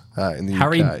Wanderers in the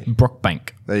Harry UK.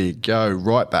 Brockbank. There you go,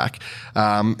 right back.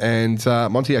 And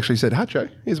Monty actually said, Hutcho,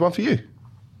 here's one for you.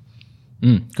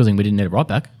 Good thing we didn't need a right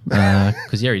back.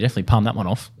 Because, yeah, he definitely palmed that one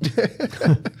off.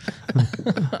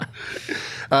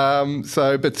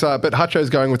 But Hutcho's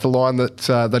going with the line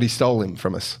that he stole him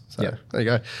from us. So Yep. there you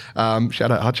go. Shout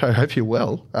out Hutcho. Hope you're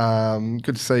well.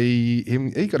 Good to see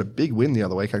him. He got a big win the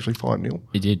other week, actually 5-0.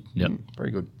 He did, yep. Very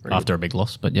good. Very After a big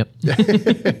loss, but yep.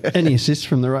 Any assists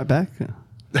from the right back?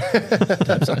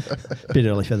 Bit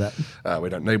early for that. We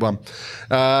don't need one.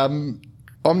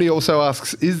 Omni also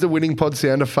asks, is the winning pod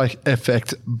sound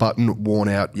effect button worn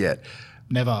out yet?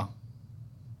 Never.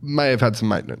 May have had some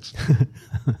maintenance.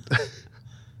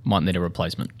 Might need a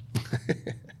replacement.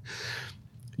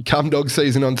 Cumdog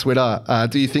season on Twitter.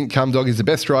 Do you think Cumdog is the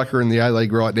best striker in the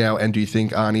A-League right now, and do you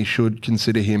think Arnie should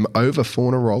consider him over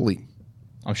Fornaroli?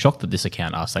 I'm shocked that this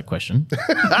account asked that question.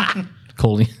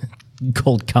 called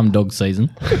Cumdog season.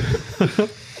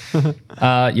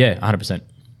 Yeah, 100%.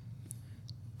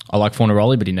 I like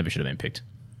Fornaroli, but he never should have been picked.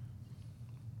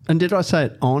 And did I say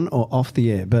it on or off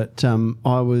the air? But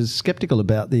I was sceptical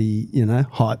about the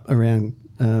hype around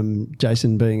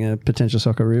Jason being a potential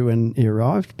Socceroo when he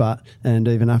arrived, and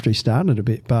even after he started a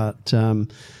bit. But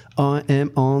I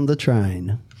am on the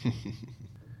train.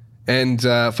 And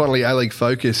finally, A-League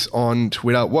Focus on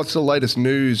Twitter. What's the latest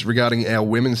news regarding our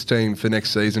women's team for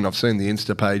next season? I've seen the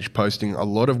Insta page posting a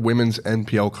lot of women's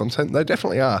NPL content. They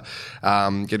definitely are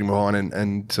getting behind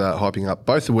and hyping up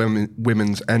both the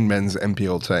women's and men's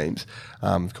NPL teams.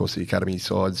 Of course, the academy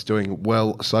side's doing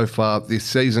well so far this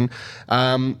season.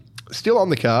 Still on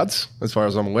the cards, as far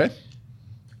as I'm aware.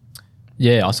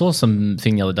 Yeah, I saw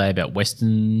something the other day about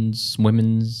Western's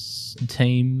women's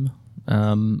team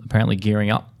apparently gearing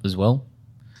up as well.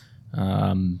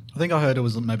 I think I heard it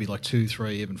was maybe like 2,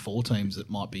 3, even 4 teams that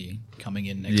might be coming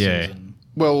in next season.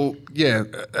 Well, yeah.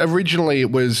 Originally,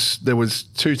 there was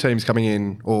 2 teams coming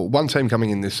in, or 1 team coming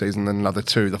in this season, and another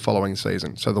 2 the following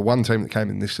season. So the 1 team that came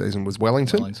in this season was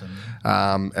Wellington.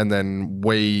 And then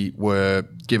we were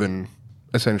given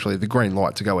essentially the green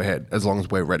light to go ahead as long as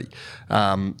we're ready.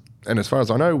 And as far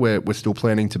as I know, we're still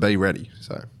planning to be ready.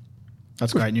 So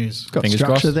that's great news. Got Fingers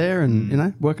structure crossed. there,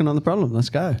 and working on the problem. Let's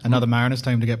go. Another Mariners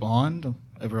team to get behind.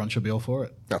 Everyone should be all for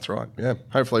it. that's right. Yeah.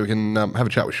 Hopefully we can have a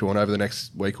chat with Sean over the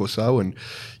next week or so and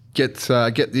get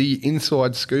the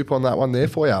inside scoop on that one there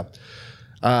for you.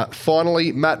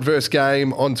 Finally, Matt vs.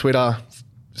 Game on Twitter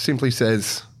simply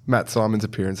says Matt Simon's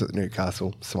appearance at the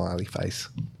Newcastle, smiley face.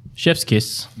 Chef's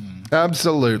kiss.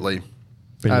 Absolutely.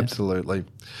 Brilliant. Absolutely.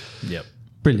 Yep.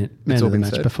 Brilliant. Man all of the been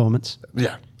match said. performance.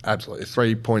 Yeah, absolutely.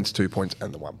 3 points, 2 points,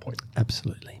 and the 1 point.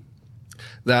 Absolutely.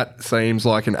 That seems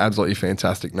like an absolutely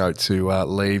fantastic note to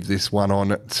leave this one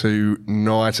on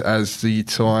tonight as the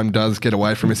time does get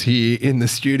away from us here in the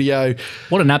studio.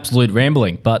 What an absolute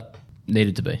rambling, but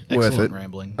needed to be. Worth Excellent it.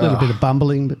 rambling. A little bit of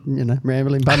bumbling, but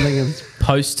rambling, bumbling. And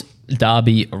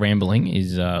Post-derby rambling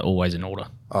is always in order.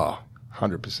 Oh,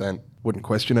 100%. Wouldn't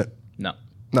question it. No.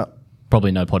 No.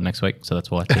 Probably no pod next week, so that's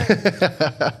why.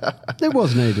 it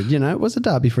was needed. It was a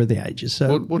derby for the ages.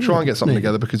 So We'll try and get something needed.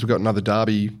 together because we've got another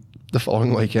derby the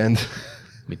following weekend.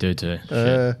 We do too.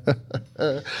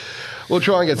 We'll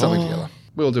try and get something together.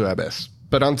 We'll do our best.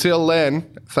 But until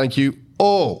then, thank you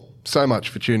all so much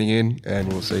for tuning in, and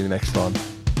we'll see you next time.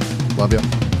 Love you.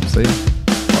 See you.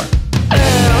 Bye.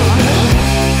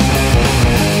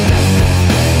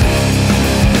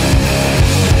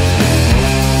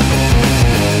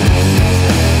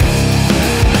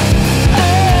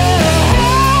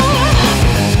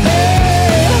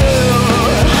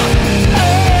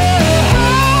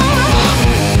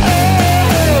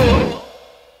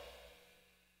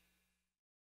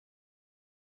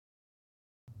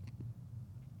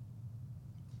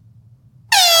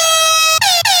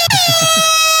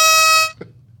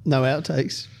 No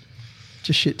outtakes.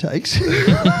 Just shit takes. That's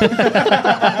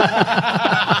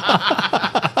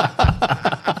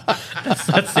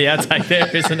the outtake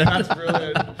there, isn't it? That's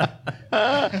brilliant.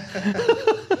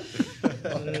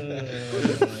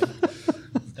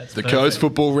 The Coast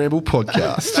Football Ramble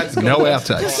podcast. No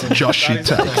outtakes, just shit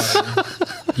takes.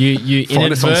 You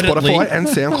Find us on inadvertently Spotify and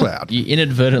SoundCloud. you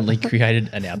inadvertently created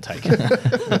an outtake.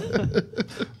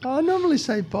 I normally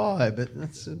say bye, but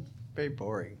that's very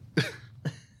boring.